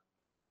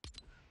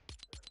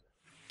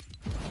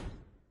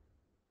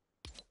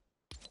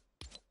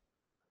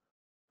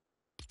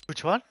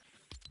 Which one?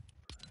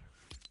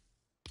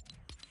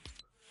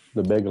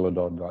 The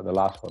Megalodon, like the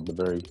last one, the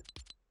very...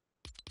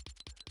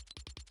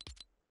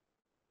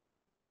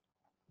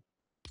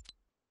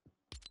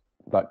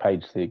 like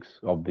page 6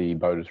 of the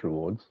bonus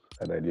rewards,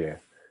 and then, yeah,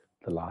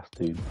 the last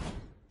 2.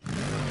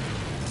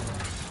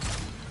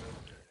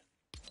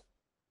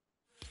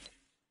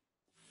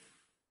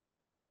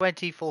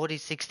 $20, $40,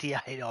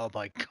 $68. Oh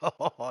my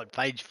god,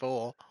 page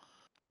 4.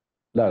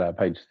 No,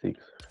 page 6.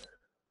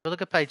 But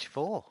look at page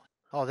 4.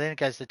 Oh, then it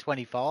goes to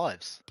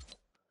 25s.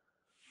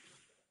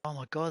 Oh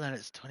my god, then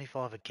it's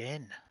 25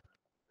 again.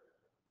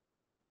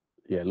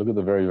 Yeah, look at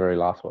the very, very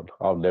last one.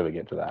 I'll never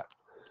get to that.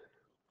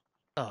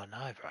 Oh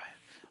no, bro.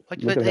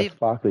 Like, Look at how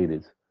sparkly it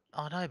is.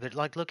 I know, but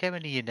like, look how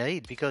many you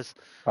need, because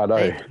I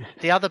know.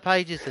 the other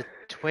pages are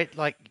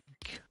like.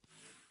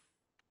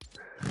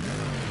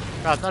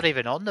 Bro, I'm not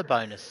even on the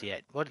bonus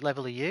yet. What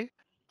level are you?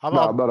 No,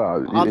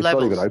 it's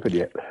not even open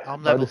yet.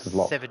 I'm level Bonus is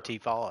locked.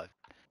 75.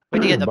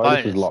 When do you get the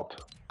bonus bonus? is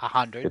locked.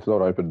 100. It's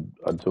not open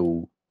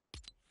until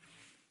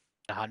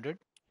 100.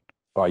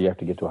 Oh, you have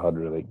to get to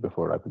 100, I think,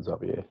 before it opens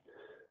up. Yeah.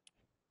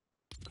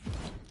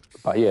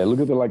 But yeah, look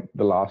at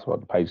the last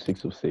one, page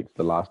 6 of 6,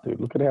 the last dude.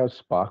 Look at how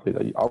sparkly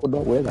that. I would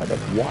not wear that.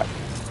 That's white.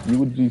 You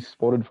would be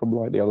spotted from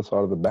like the other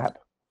side of the map.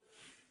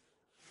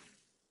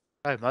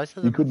 Oh, most of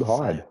them. You couldn't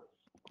hide.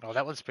 Oh,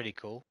 that one's pretty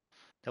cool.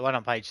 The one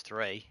on page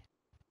 3.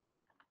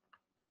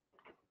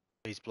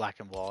 He's black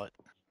and white.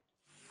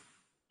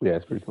 Yeah,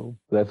 it's pretty cool.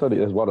 There's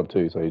 1 of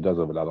 2, so he does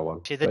have another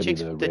one. See, the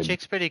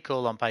chick's pretty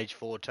cool on page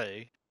 4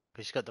 too,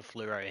 because she's got the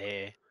fluoro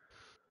hair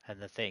and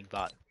the thing.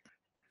 But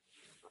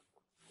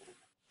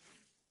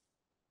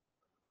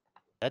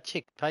that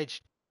chick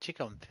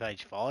on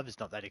page 5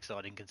 is not that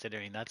exciting,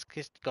 considering that's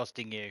just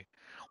costing you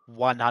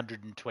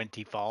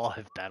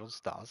 125 battle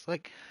stars.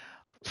 Like,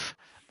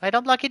 mate,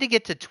 I'm lucky to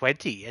get to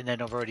 20, and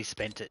then I've already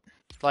spent it.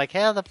 Like,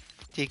 how the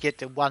do you get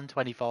to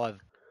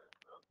 125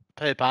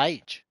 per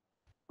page?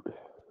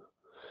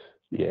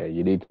 Yeah,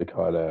 you need to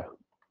kind of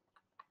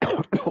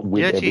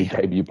win every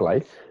game you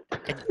play.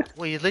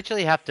 Well, you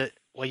literally have to.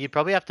 Well, you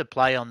probably have to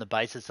play on the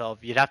basis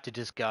of you'd have to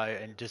just go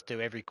and just do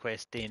every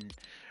quest in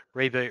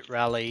Reboot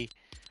Rally,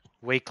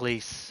 weekly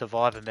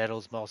Survivor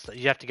Medals, Monster.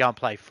 You have to go and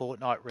play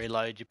Fortnite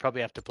Reload. You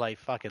probably have to play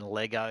fucking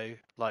Lego.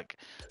 Like,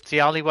 it's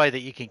the only way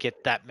that you can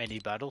get that many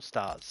battle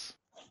stars.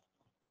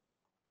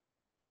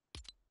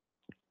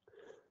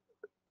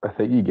 I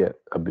think you get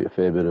a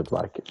fair bit of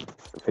like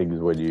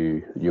things when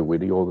you're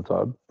winning all the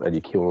time and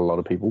you kill a lot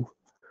of people.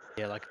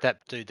 Yeah, like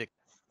that dude that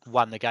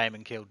won the game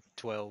and killed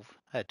 12,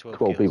 had 12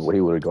 kills. people, he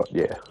would have got,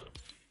 yeah.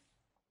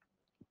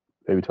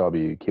 Every time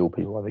you kill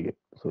people, I think it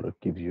sort of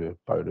gives you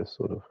a bonus,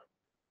 sort of.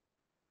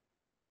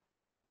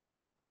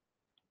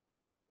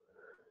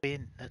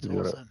 win. That's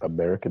You've awesome. got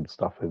American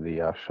stuff in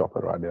the shopper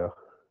right now.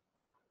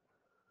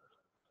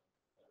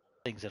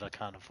 Things that I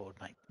can't afford,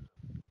 mate.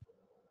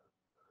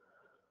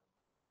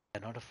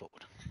 Cannot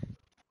afford.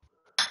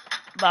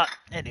 But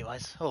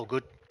anyways, all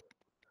good.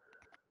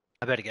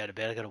 I better go to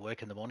bed. I got to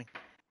work in the morning.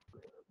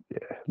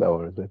 Yeah, no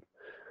worries, man.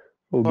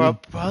 All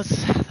right, Buzz.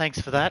 Thanks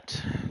for that.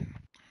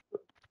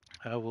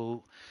 I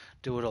will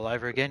do it all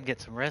over again,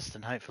 get some rest,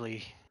 and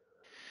hopefully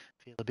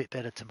feel a bit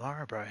better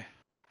tomorrow, bro.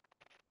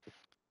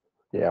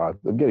 Yeah,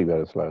 I'm getting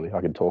better slowly.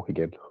 I can talk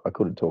again. I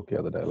couldn't talk the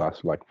other day,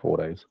 last like 4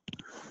 days.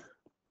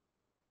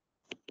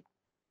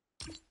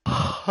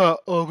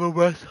 All good,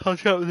 Buzz. I'll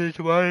chat with you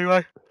tomorrow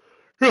anyway.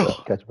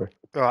 Catch you, bro.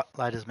 All right,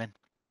 laters, man.